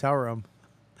his hotel room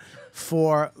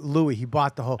for Louis. He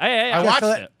bought the whole. Hey, I Just watched to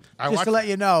let- it. Just to let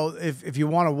you know, if you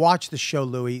want to watch the show,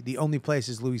 Louis, the only place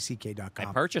is louisck.com.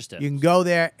 I purchased it. You can go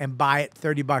there and buy it,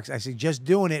 $30. I suggest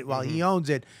doing it while he owns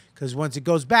it, because once it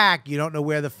goes back, you don't know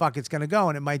where the fuck it's going to go,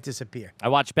 and it might disappear. I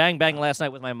watched Bang Bang last night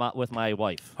with my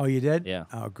wife. Oh, you did? Yeah.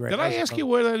 Oh, great. Did I ask you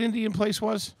where that Indian place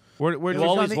was? Where You did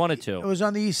always on the- wanted to. It was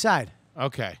on the east side.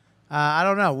 Okay. I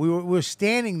don't know. We were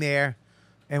standing there,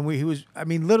 and he was, I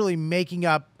mean, literally making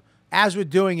up. As we're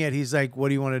doing it, he's like, "What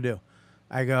do you want to do?"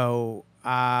 I go,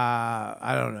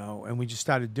 "I don't know." And we just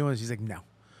started doing this. He's like, "No,"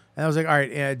 and I was like, "All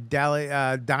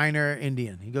right, diner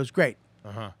Indian." He goes, "Great."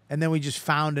 And then we just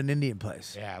found an Indian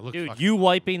place. Yeah, look. Dude, you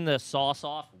wiping the sauce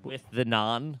off with the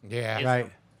naan. Yeah. is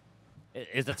Right.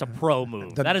 That's a pro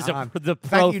move. The That is naan. the The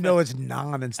pro. fact you know it's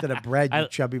naan instead of bread, you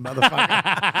chubby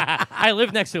motherfucker. I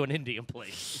live next to an Indian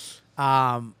place.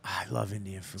 I love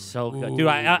Indian food. So good, dude.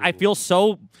 I feel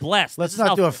so blessed. Let's This is not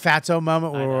how- do a fatso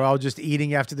moment where we're all just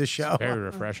eating after the show. Very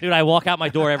refreshing. Dude, I walk out my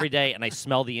door every day and I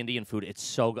smell the Indian food. It's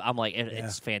so good. I'm like,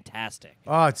 it's fantastic.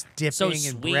 Oh, it's dipping So in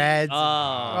sweet. breads.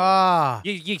 Oh.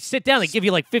 You sit down, they give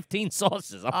you like 15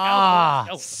 sauces.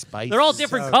 Spicy. They're all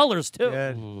different So colors too.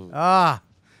 Good.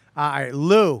 All right,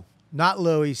 Lou, not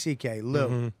Louis CK,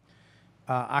 Lou.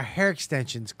 Are hair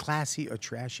extensions classy or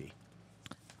trashy?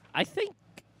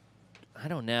 I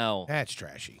don't know. That's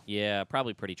trashy. Yeah,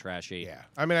 probably pretty trashy. Yeah.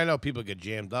 I mean, I know people get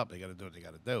jammed up. They got to do what they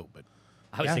got to do. But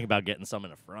I was thinking about getting some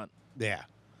in the front. yeah.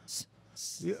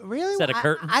 Really? Set of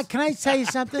curtains. Can I tell you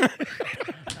something?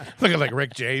 Looking like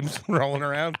Rick James rolling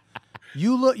around.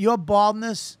 Your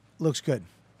baldness looks good.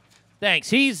 Thanks.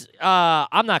 He's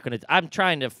I'm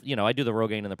trying to, I do the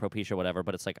Rogaine and the Propecia, whatever,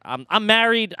 but it's like I'm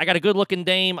married. I got a good looking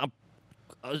dame. I'm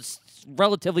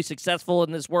relatively successful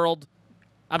in this world.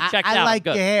 I'm checked out. I I'm like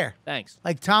good. your hair. Thanks.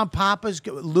 Like Tom Papa's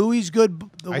good. Louis good.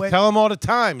 I tell him all the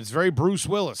time. It's very Bruce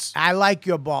Willis. I like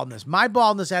your baldness. My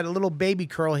baldness had a little baby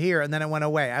curl here, and then it went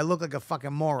away. I look like a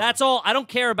fucking moron. That's all. I don't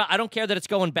care that it's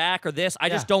going back or this. I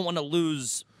just Yeah. don't want to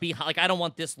lose behind. Like I don't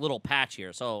want this little patch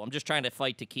here. So I'm just trying to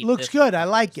fight to keep. Looks this. good. I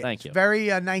like it. Thank It's you. very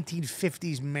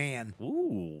 1950s man.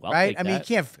 Ooh, I'll Right? take I mean, you that.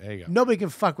 can't. There you go. Nobody can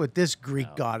fuck with this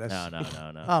Greek goddess.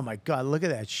 No. Oh my God! Look at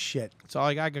that shit. That's all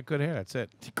I got. I got good hair. That's it.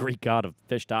 The Greek god of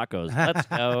fish tacos. Let's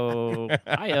go.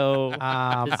 Hi-yo.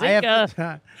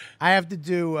 I have to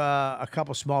do a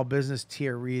couple small business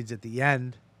tier reads at the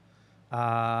end.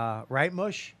 Right,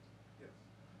 Mush?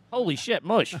 Holy shit,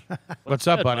 Mush. What's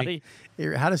up, good, buddy?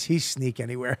 Here, how does he sneak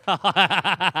anywhere?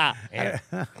 Yeah.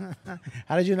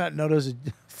 How did you not notice a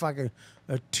fucking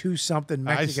a 2-something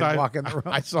Mexican walk in the room?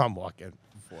 I saw him walking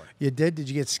before. You did? Did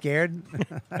you get scared?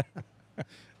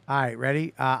 All right,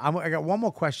 ready? I got one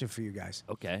more question for you guys.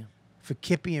 Okay. For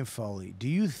Kippy and Foley, do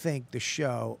you think the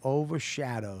show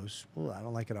overshadows? Oh, I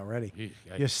don't like it already.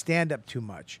 Yeah. Your stand-up too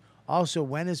much. Also,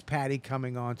 when is Patty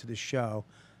coming on to the show?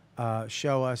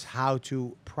 Show us how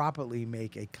to properly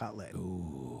make a cutlet.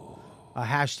 Ooh.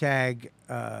 Hashtag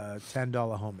 $10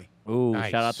 homie. Ooh,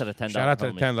 Nice. shout out to the $10 Shout out to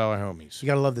the homies. $10 homies. You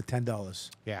gotta love the $10.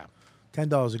 Yeah.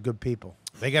 $10 are good people.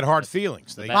 They get hard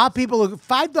feelings. They, $5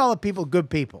 people, good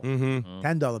people. Mm-hmm.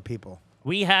 $10 people.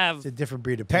 We have It's a different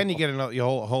breed of people. 10, you get a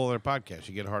whole other podcast.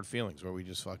 You get hard feelings where we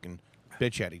just fucking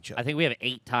bitch at each other. I think we have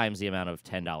 8 times the amount of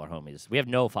 $10 homies. We have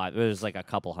no 5. There's like a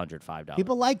couple hundred $5.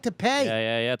 People like to pay.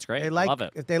 Yeah, it's great. They I like love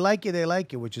it. If they like you, they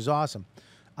like you, which is awesome.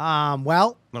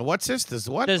 Well, Now, what's this? Does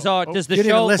what? Does the you didn't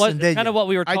show listen, did kind you? of what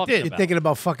we were I talking did. you're about? thinking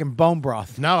about fucking bone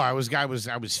broth. No, I was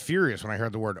furious when I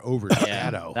heard the word Yeah,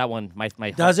 overshadow. that one, my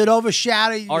Does it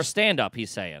overshadow you? our stand up, he's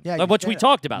saying. Yeah, Like, which we yeah.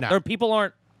 talked about. No. There people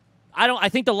aren't I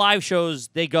think the live shows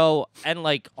they go and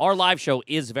like our live show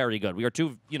is very good. We are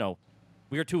two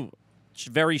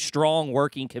very strong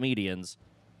working comedians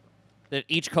that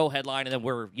each co-headline and then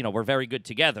we're very good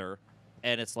together.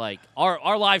 And it's like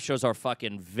our live shows are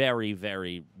fucking very,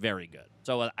 very, very good.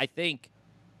 So I think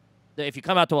that if you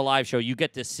come out to a live show, you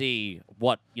get to see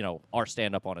what, our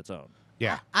stand up on its own.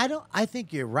 Yeah. I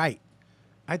think you're right.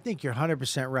 I think you're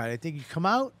 100% right. I think you come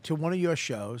out to one of your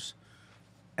shows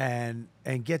and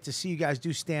get to see you guys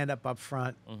do stand up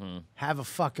front, have a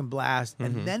fucking blast,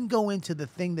 and then go into the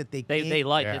thing that they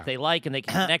Like Yeah. that they like and they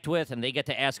can connect with and they get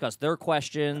to ask us their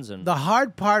questions and The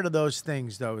hard part of those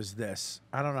things, though, is this.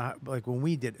 I don't know how, like when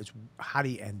we did, it's how do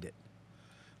you end it?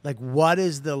 Like, what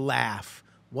is the laugh?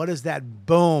 What is that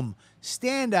boom?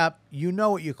 Stand up, you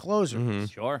know what your closer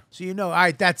is. sure. So you know, all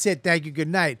right, that's it. Thank you. Good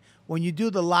night. When you do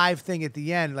the live thing at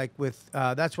the end, like with,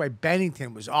 that's why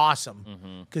Bennington was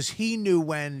awesome because he knew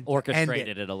when to end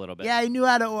Orchestrated it a little bit. Yeah, he knew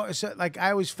how to. So, like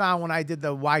I always found when I did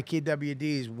the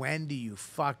YKWDs, when do you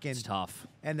fucking? It's tough.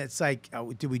 And it's like,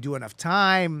 did we do enough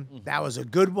time? That was a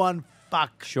good one.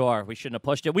 Fuck. Sure, we shouldn't have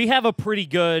pushed it. We have a pretty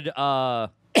good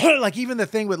Like even the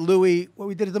thing with Louis, what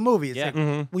we did at the movie. It's Yeah.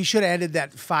 like, we should have ended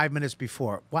that 5 minutes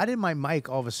before. Why did my mic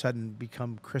all of a sudden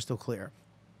become crystal clear?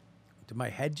 Did my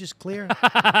head just clear?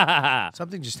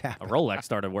 Something just a happened. Rolex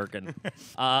started working.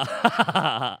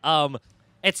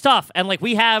 It's tough, and like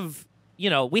we have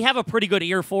a pretty good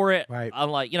ear for it. Right.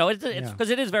 Unlike it's Yeah. because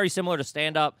it is very similar to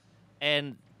stand up,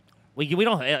 and we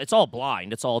don't. It's all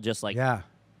blind. It's all just like Yeah.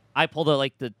 I pulled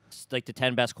the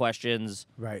 10 best questions,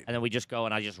 Right. and then we just go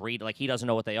and I just read. Like he doesn't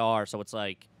know what they are, so it's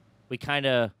like we kind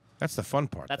of. That's the fun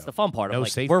part. That's though. the fun part. No of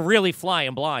like safety. we're really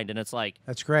flying blind, and it's like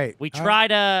That's great. we All try right.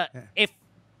 to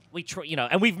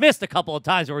and we've missed a couple of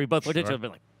times where we both looked at each other and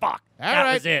been like, fuck,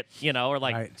 that was it. Or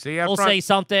like, Right. See you up we'll front. say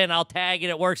something, I'll tag it,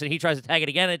 it works, and he tries to tag it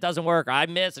again, and it doesn't work, or I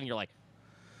miss, and you're like,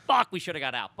 fuck, we should have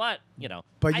got out. But,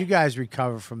 But you guys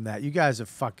recover from that. You guys are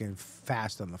fucking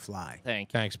fast on the fly. Thank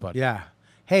you. Thanks, bud. Yeah.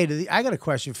 Hey, I got a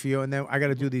question for you, and then I got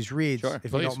to do these reads, Sure.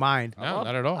 if Please. you don't mind. No,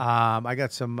 not at all. I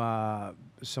got some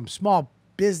small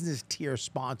business tier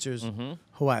sponsors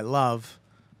who I love,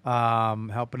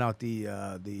 helping out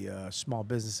the small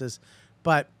businesses.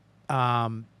 But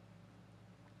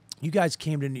you guys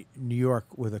came to New York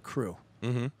with a crew,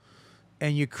 and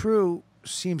your crew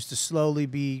seems to slowly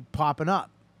be popping up,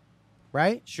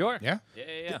 right? Sure. Yeah.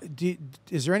 Yeah.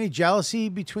 Is there any jealousy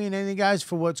between any of you guys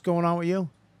for what's going on with you?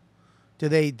 Do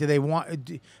they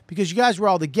want because you guys were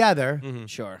all together,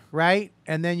 Sure. right?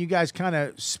 And then you guys kind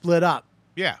of split up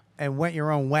Yeah. and went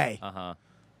your own way Uh-huh.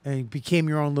 and became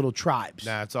your own little tribes.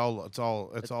 Nah, it's all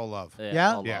love.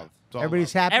 Yeah? all Yeah. love. It's all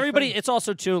Everybody's love. happy. for Everybody, you? it's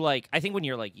also too like I think when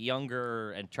you're like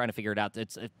younger and trying to figure it out,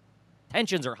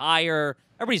 tensions are higher.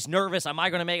 Everybody's nervous. Am I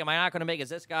going to make it? Am I not going to make it? Is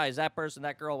this guy? Is that person?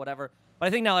 That girl? Whatever. But I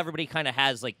think now everybody kind of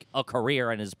has like a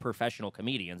career and is professional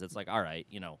comedians. It's like, all right,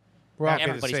 We're all- happy to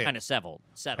everybody's see it. kind of settled.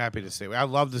 Happy to see. I'd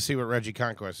love to see what Reggie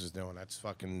Conquest is doing. That's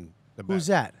fucking the best. Who's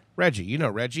that? Reggie. You know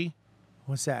Reggie?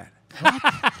 What's that?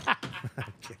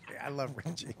 I love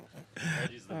Reggie.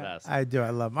 He's the best. I do. I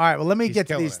love him. All right. Well, let me He's get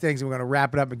to killing these it. things. And we're going to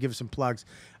wrap it up and give some plugs.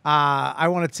 I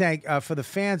want to thank, for the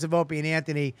fans of Opie and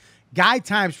Anthony, Guy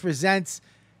Times Presents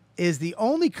is the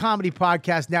only comedy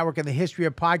podcast network in the history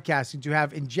of podcasting to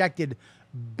have injected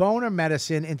boner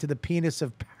medicine into the penis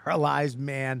of paralyzed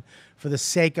man for the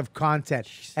sake of content.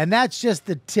 And that's just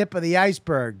the tip of the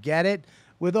iceberg. Get it?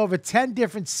 With over 10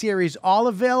 different series, all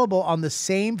available on the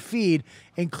same feed,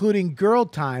 including Girl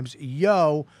Times,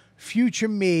 Yo, Future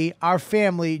Me, Our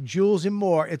Family, Jules, and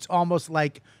more. It's almost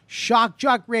like Shock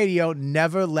Jock Radio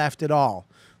never left at all.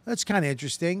 That's kind of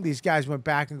interesting. These guys went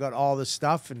back and got all this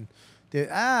stuff, and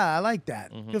I like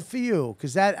that. Good for you,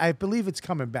 because I believe it's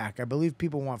coming back. I believe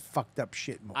people want fucked up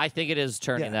shit more. I think it is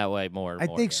turning Yeah. that way more. And I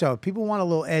more, think yeah. so. People want a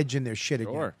little edge in their shit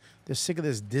again. Sure. They're sick of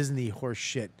this Disney horse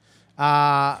shit.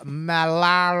 What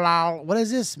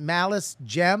is this? Malice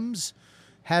Gems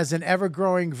has an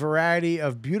ever-growing variety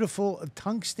of beautiful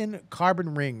tungsten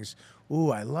carbon rings.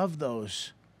 Ooh, I love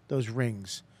those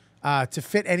rings. To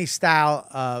fit any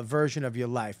style version of your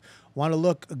life. Want to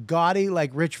look gaudy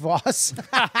like Rich Voss?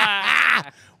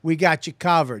 We got you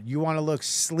covered. You want to look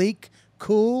sleek,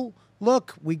 cool?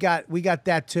 Look, we got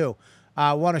that too.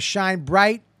 Want to shine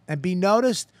bright and be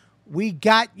noticed? We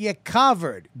got you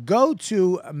covered. Go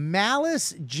to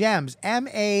Malice Gems,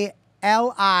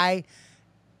 M-A-L-I.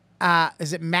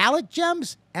 Is it Mallet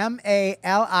Gems?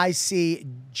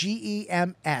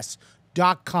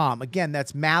 MALICGEMS.com. Again,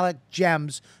 that's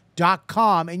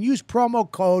malletgems.com, and use promo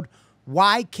code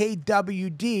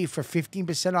YKWD for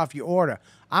 15% off your order.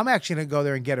 I'm actually going to go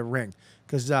there and get a ring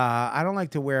because I don't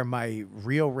like to wear my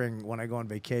real ring when I go on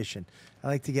vacation. I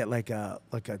like to get like a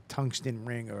tungsten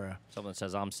ring or a. Someone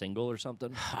says I'm single or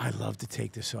something. I'd love to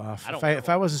take this off. I don't If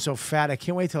I wasn't so fat, I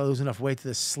can't wait till I lose enough weight till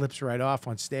this slips right off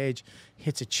on stage,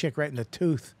 hits a chick right in the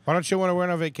tooth. Why don't you want to wear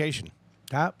it on vacation?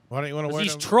 Huh? Why don't you want to wear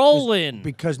He's it? trolling.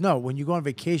 Because no, when you go on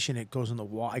vacation, it goes in the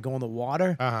water. I go in the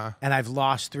water, and I've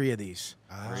lost 3 of these.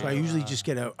 So I usually just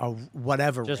get a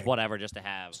whatever Just ring. whatever, just to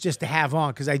have. Just to have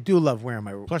on, because I do love wearing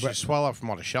my. Plus, you swell up from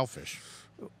all the shellfish.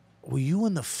 Were you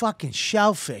in the fucking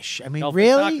shellfish? I mean, Shellfish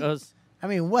really? tacos. I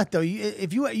mean, what though?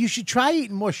 You should try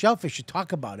eating more shellfish. You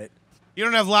talk about it. You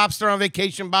don't have lobster on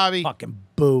vacation, Bobby? Fucking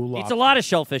boo. Eats Lobster. a lot of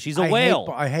shellfish. He's a I hate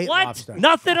whale. I hate what? lobster.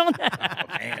 Nothing on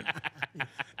that.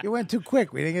 You went too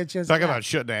quick. We didn't get a chance. Talk to about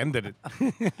shouldn't have ended it.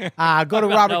 go to Got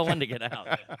Robert. no one to get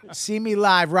out. See me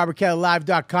live,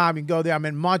 robertkellylive.com. You can go there. I'm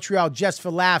in Montreal just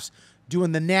for laughs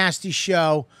doing the Nasty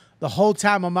Show. The whole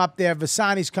time I'm up there,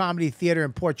 Vasani's Comedy Theater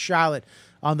in Port Charlotte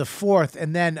on the 4th.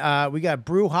 And then we got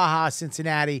Brouhaha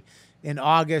Cincinnati in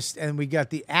August. And we got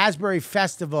the Asbury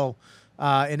Festival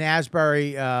in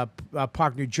Asbury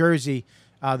Park, New Jersey,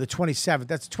 the 27th.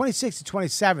 That's the 26th and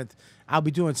 27th. I'll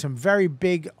be doing some very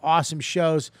big, awesome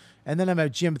shows. And then I'm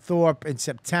at Jim Thorpe in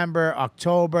September,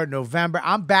 October, November.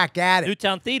 I'm back at it.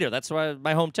 Newtown Theater. That's my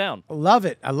hometown. Love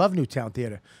it. I love Newtown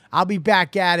Theater. I'll be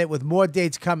back at it with more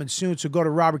dates coming soon. So go to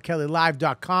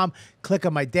robertkellylive.com, click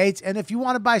on my dates. And if you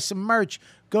want to buy some merch,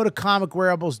 go to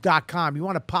comicwearables.com. You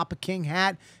want a Papa King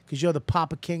hat because you're the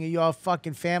Papa King of your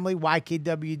fucking family,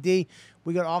 YKWD.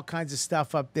 We got all kinds of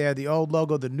stuff up there, the old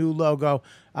logo, the new logo.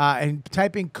 And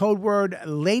type in code word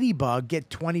Ladybug, get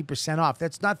 20% off.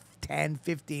 That's not 10,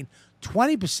 15,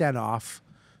 20% off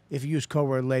if you use code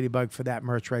word Ladybug for that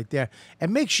merch right there.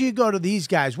 And make sure you go to these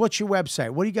guys. What's your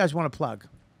website? What do you guys want to plug?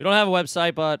 We don't have a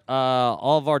website, but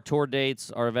all of our tour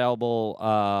dates are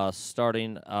available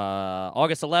starting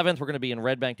August 11th. We're going to be in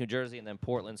Red Bank, New Jersey, and then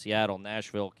Portland, Seattle,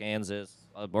 Nashville, Kansas.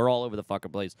 We're all over the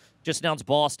fucking place. Just announced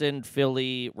Boston,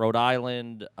 Philly, Rhode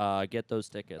Island. Get those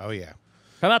tickets. Oh, yeah.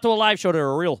 Come out to a live show. They're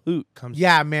a real hoot.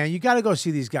 Yeah, man, you got to go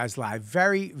see these guys live.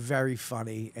 Very, very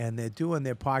funny, and they're doing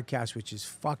their podcast, which is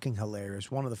fucking hilarious.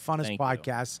 One of the funnest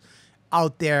podcasts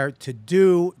out there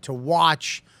to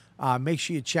watch. Make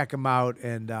sure you check them out,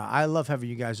 and I love having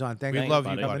you guys on. Thank you. We love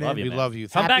you, buddy. buddy. We love you.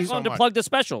 Come back so on to much. plug the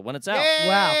special when it's out.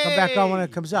 Wow, come back on when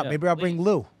it comes up. Yeah, Maybe I'll bring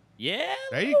Lou. Yeah.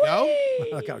 There you go.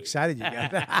 Look how excited you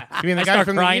get. You mean the I guy start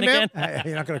from the crying email? again?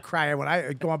 You're not going to cry when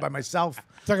I go on by myself.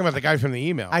 Talking about the guy from the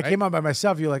email. I right? came on by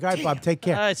myself. You're like, all right, Bob, take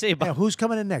care. I see, Bob. Yeah, who's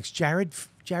coming in next? Jared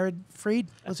Freed?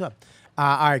 What's up?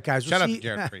 All right, guys. Shout out see to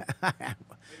Jared Freed.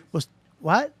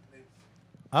 What?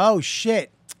 Oh,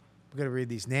 shit. We're going to read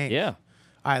these names. Yeah.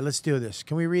 All right, let's do this.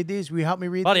 Can we read these? Will you help me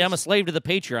read Buddy, these? I'm a slave to the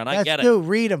Patreon. I Let's get it. do.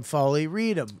 Read them, Foley.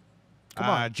 Read them. Come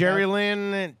on. Jerry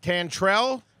Lynn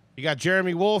Tantrell. You got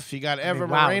Jeremy Wolf. You got Ever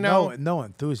wow, Moreno. no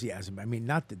enthusiasm. I mean,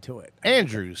 nothing to it.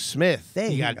 Andrew Smith. There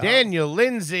you you got go. Daniel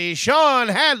Lindsay, Sean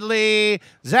Hadley,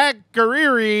 Zach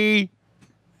Gariri.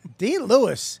 Dean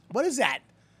Lewis. What is that?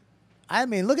 I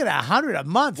mean, look at that, 100 a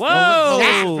month.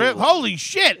 Whoa. Holy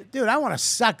shit. Dude, I want to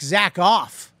suck Zach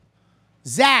off.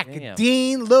 Zach, Damn.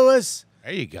 Dean Lewis,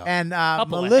 There you go. and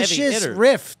Couple of heavy Malicious hitters.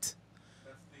 Rift.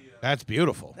 That's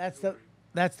beautiful.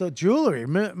 That's the jewelry.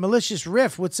 Malicious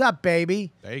Rift. What's up,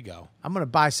 baby? There you go. I'm going to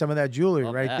buy some of that jewelry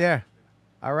Love right that. there.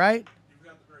 All right?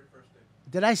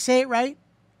 Did I say it right?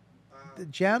 The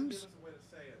gems?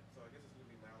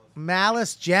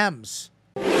 Malice Gems.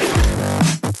 You've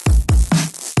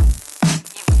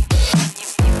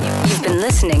been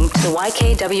listening to the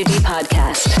YKWD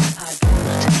podcast.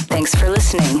 Thanks for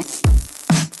listening.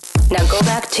 Now go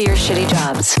back to your shitty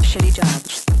jobs. Shitty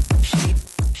jobs. Shitty